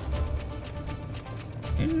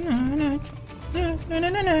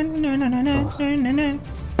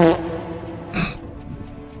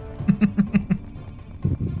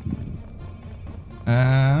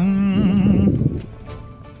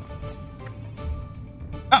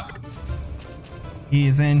 Oh,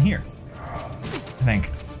 he's in here, I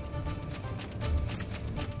think.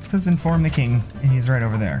 It says inform the king, and he's right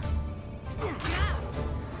over there.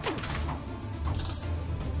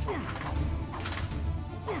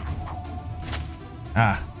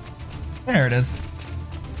 Ah, there it is.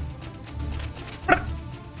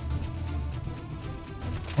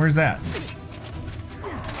 Where's that?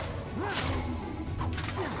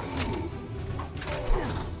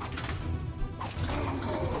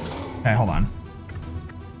 Okay, hold on.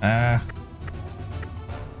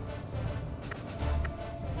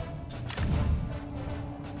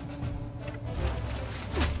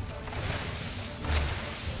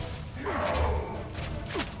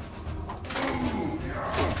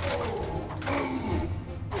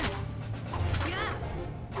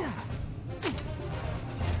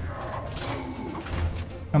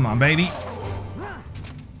 Come on, baby.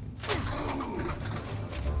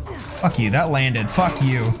 Fuck you, that landed. Fuck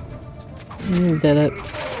you. You did it.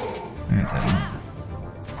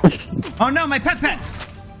 Oh no, my pet!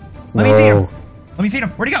 Let me feed him. Let me feed him.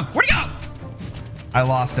 Where'd he go? Where'd he go? I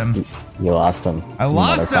lost him. You lost him. I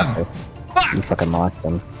lost him. Fuck! You fucking lost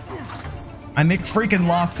him. I freaking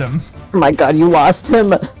lost him. Oh my god, you lost him!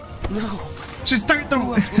 No. She started the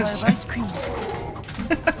ice cream.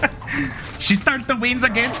 She started the wings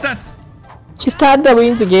against us. She started the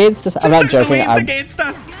wings against us. I'm not joking. Against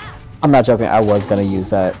us. I'm not joking. I was gonna use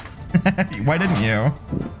that. Why didn't you?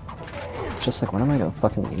 Just like, when am I gonna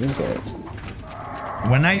fucking use it?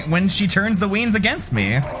 When she turns the wings against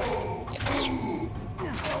me.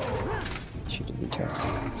 She didn't turn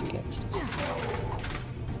the wings against us.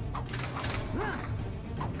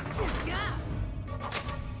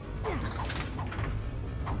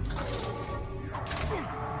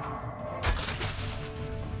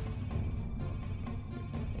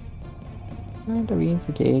 The wings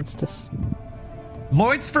against us.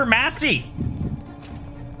 Lloyd's for Massey.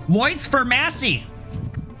 Lloyd's for Massey.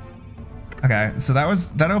 Okay, so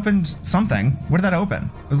that opened something. What did that open?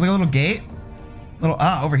 It was like a little gate.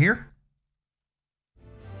 Over here.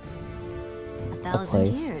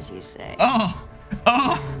 1,000 years, you say? Oh.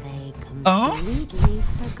 And they completely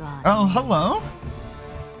forgot. Oh, hello.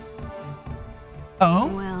 Oh?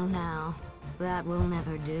 Well now, that will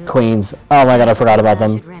never do. Queens. Oh my god, I forgot about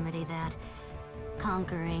them. Remedy that.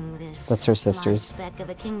 Conquering this That's her sisters. speck of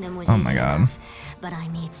a kingdom was Oh my god. enough, but I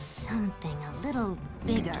need something a little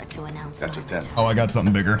bigger to announce my return. Oh, I got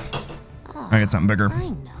something bigger. I got something bigger. I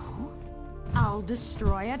know. I'll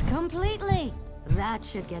destroy it completely. That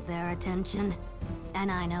should get their attention.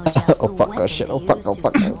 And I know just the weapon to use to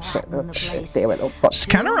flatten the place. Damn it, oh fuck. She's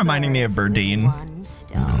kind of reminding me of Berdine.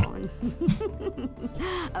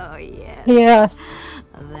 Oh yes. Yeah.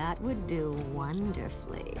 That would do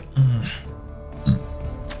wonderfully.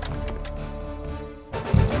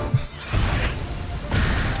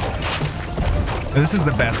 This is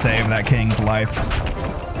the best day of that king's life.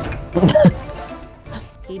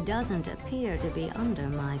 He doesn't appear to be under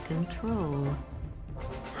my control.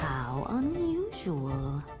 How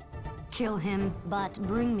unusual. Kill him, but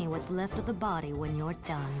bring me what's left of the body when you're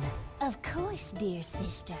done. Of course, dear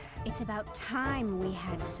sister. It's about time we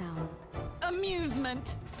had some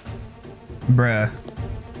amusement. Bruh.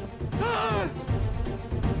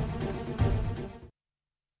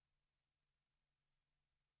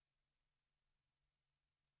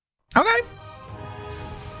 Okay.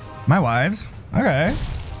 My wives. Okay.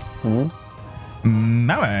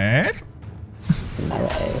 My wife.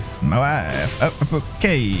 My wife. Oh,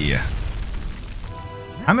 okay.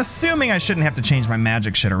 I'm assuming I shouldn't have to change my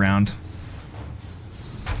magic shit around.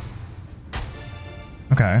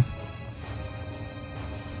 Okay.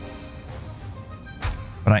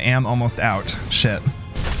 But I am almost out. Shit.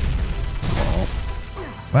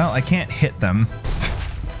 Well, I can't hit them.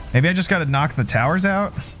 Maybe I just gotta knock the towers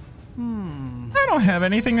out? I don't have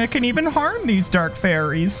anything that can even harm these dark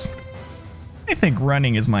fairies. I think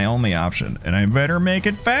running is my only option, and I better make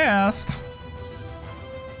it fast.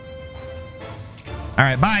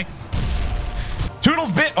 Alright, bye.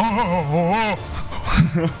 Toodles bit. Oh.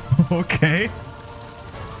 Okay.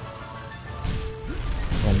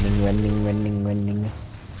 Running.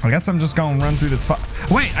 I guess I'm just gonna run through this.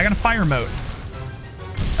 Wait, I got a fire moat.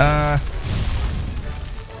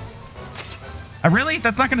 Really?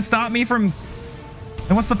 That's not gonna stop me from.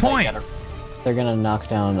 And what's the point? They're gonna knock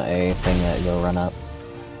down a thing that you'll run up.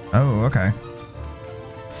 Oh, okay.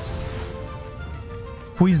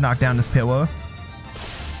 Please knock down this pillow.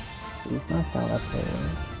 Please knock down that pillow.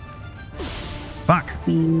 Fuck.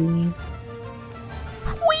 Please.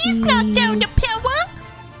 Please knock down the pillow.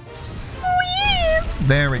 Please.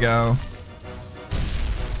 There we go.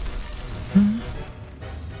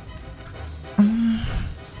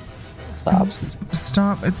 Stop.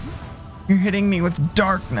 Stop. You're hitting me with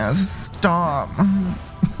darkness. Stop.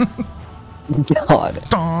 God.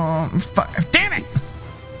 Stop. Damn it.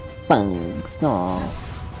 Stop.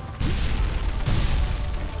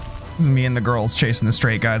 This is me and the girls chasing the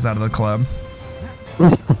straight guys out of the club.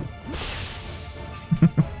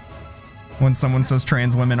 When someone says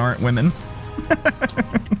trans women aren't women.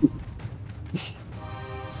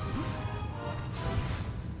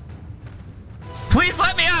 Please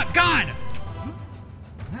let me out, God!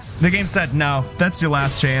 The game said no. That's your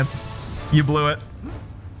last chance. You blew it.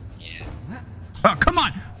 Yeah. Oh, come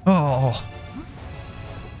on! Oh.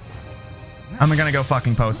 I'm gonna go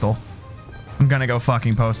fucking postal. I'm gonna go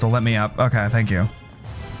fucking postal. Let me up. Okay, thank you.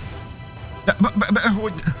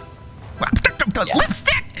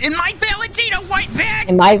 Lipstick in my Valentino white bag!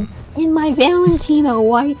 In my Valentino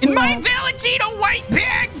white bag. In my Valentino white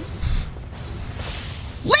bag!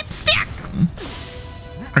 Lipstick!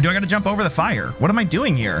 Or do I gotta jump over the fire? What am I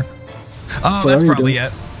doing here? Oh, that's probably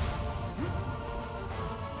it.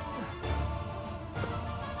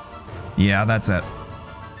 Yeah, that's it.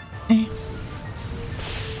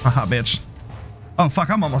 Haha, bitch. Oh, fuck,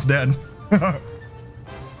 I'm almost dead. I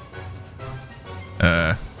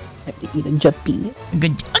have to eat a juppy. I'm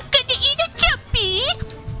gonna eat a jumpy.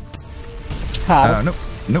 Nope.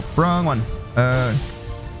 Nope, wrong one. Oh,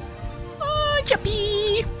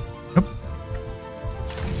 jumpy. Nope.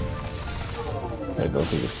 Gotta go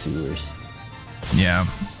through the sewers. Yeah.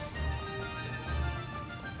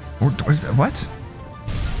 What?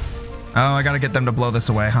 Oh, I gotta get them to blow this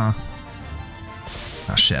away, huh?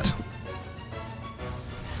 Oh, shit.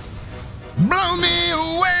 Blow me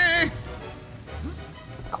away!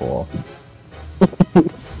 Cool.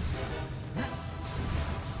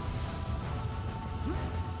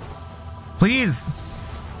 Please!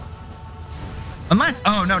 Unless...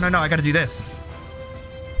 Oh, no, I gotta do this.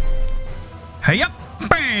 Hey, up!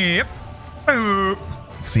 Bam! Boop.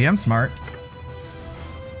 See, I'm smart.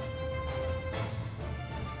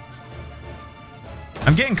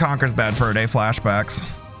 I'm getting Conker's Bad Fur Day flashbacks.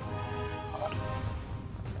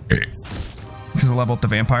 Because of level up the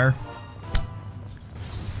vampire.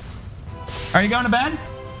 Are you going to bed?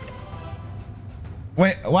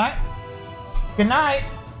 Wait, what? Good night.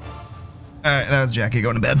 Alright, that was Jackie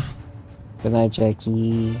going to bed. Good night,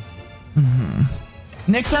 Jackie.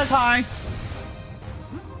 Nick says hi.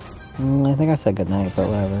 I think I said good night, but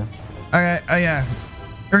whatever. Okay, oh yeah.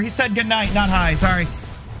 Or he said good night, not hi, sorry.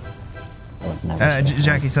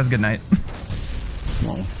 Jackie says good night.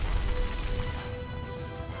 Nice.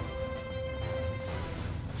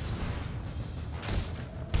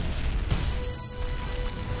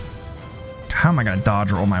 How am I gonna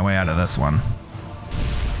dodge roll my way out of this one?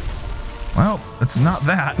 Well, it's not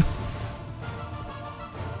that.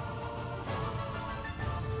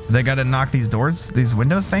 They gotta knock these doors, these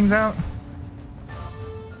window things out?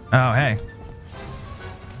 Oh, hey.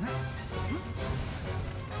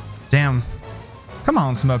 Damn. Come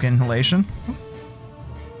on, smoke inhalation.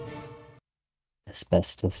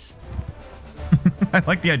 Asbestos. I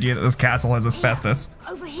like the idea that this castle has asbestos.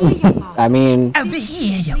 Over here, you master. I mean... Over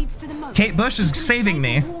here. Leads to the moat. Kate Bush is saving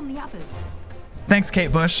me. Warn the others. Thanks,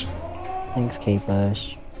 Kate Bush. Thanks, Kate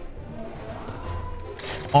Bush.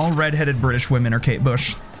 All redheaded British women are Kate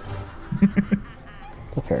Bush.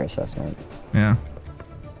 It's a fair assessment. Yeah.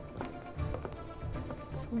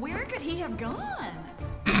 Where could he have gone?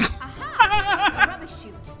 Aha! A rubbish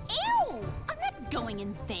chute. Ew! I'm not going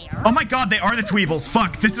in there. Oh my god, they are the Tweebles.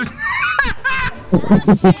 Fuck, this is... Ew,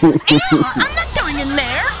 I'm not going in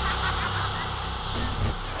there.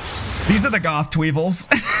 These are the goth Tweebles.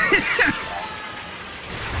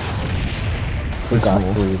 We got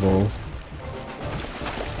Tweebles.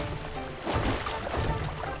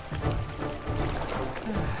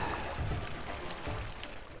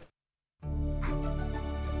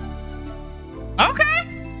 Okay.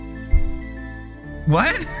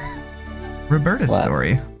 What? Roberta's What?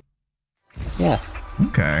 story. Yeah.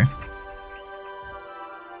 Okay.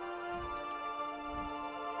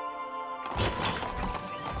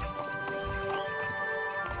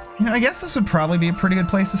 You know, I guess this would probably be a pretty good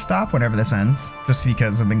place to stop whenever this ends. Just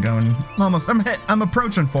because I've been going almost, I'm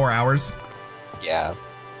approaching 4 hours. Yeah.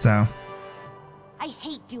 So, I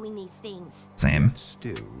hate doing these things. same. Yet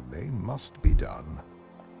still, they must be done.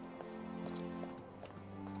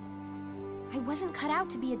 I wasn't cut out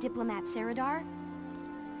to be a diplomat, Saradar.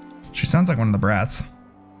 She sounds like one of the brats.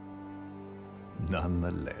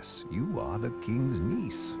 Nonetheless, you are the king's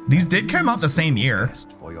niece. These did come out the same year.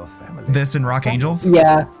 Best for your family. This and Rock Angels.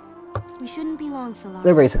 Yeah. We shouldn't be long, Solar.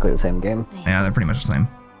 They're basically the same game. Yeah, they're pretty much the same.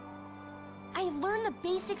 I have learned the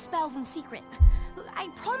basic spells in secret. I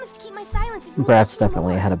promise to keep my silence if you Bratz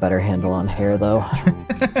definitely had a better handle on hair, though.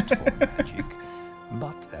 Gift for magic.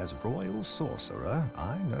 But as royal sorcerer,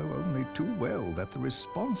 I know only too well that the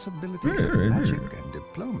responsibilities of magic and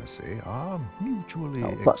diplomacy are mutually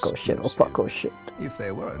exclusive. Oh, fuck, oh shit. If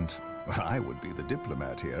they weren't, I would be the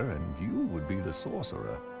diplomat here, and you would be the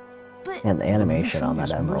sorcerer. But And the animation on that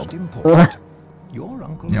is emerald. most important. Your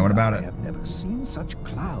uncle Yeah, what and about I it? have never seen such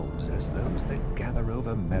clouds as those that gather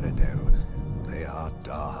over Meridel. They are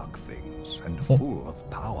dark things and full of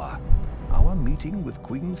power. Our meeting with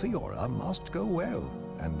Queen Fiora must go well,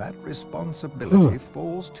 and that responsibility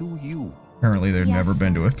falls to you. Apparently they've Yes. never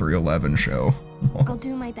been to a 311 show. I'll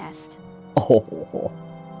do my best. Oh.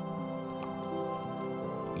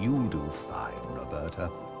 You'll do fine, Roberta.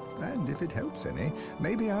 And if it helps any,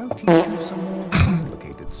 maybe I'll teach you some more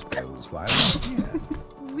complicated spells while I'm here.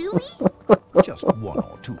 Really? Just one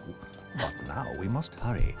or two. But now we must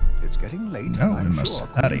hurry. It's getting late, No, and I'm we must sure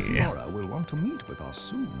Queen hurry. Fiora will want to meet with us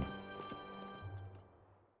soon.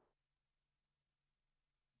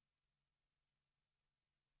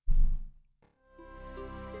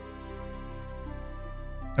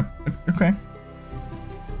 Okay.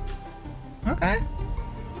 Okay.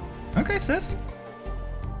 Okay, sis.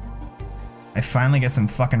 I finally get some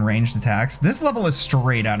fucking ranged attacks. This level is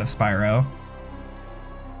straight out of Spyro.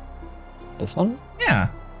 This one? Yeah.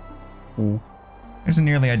 Hmm. There's a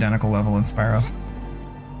nearly identical level in Spyro.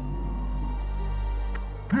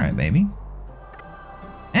 Alright, baby.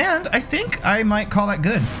 And I think I might call that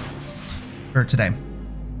good for today.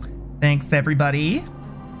 Thanks, everybody.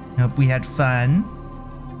 Hope we had fun.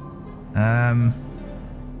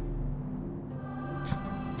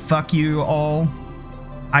 Fuck you all.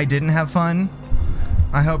 I didn't have fun.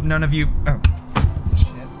 I hope none of you... Oh.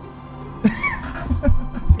 Shit.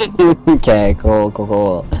 Okay,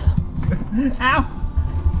 cool. Ow!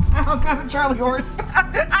 Ow, got a Charlie horse.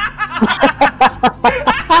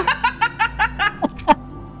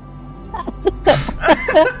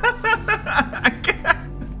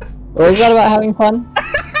 What is that about having fun?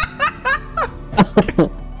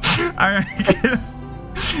 Alright.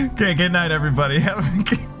 Okay, good night, everybody. Have a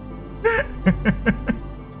good...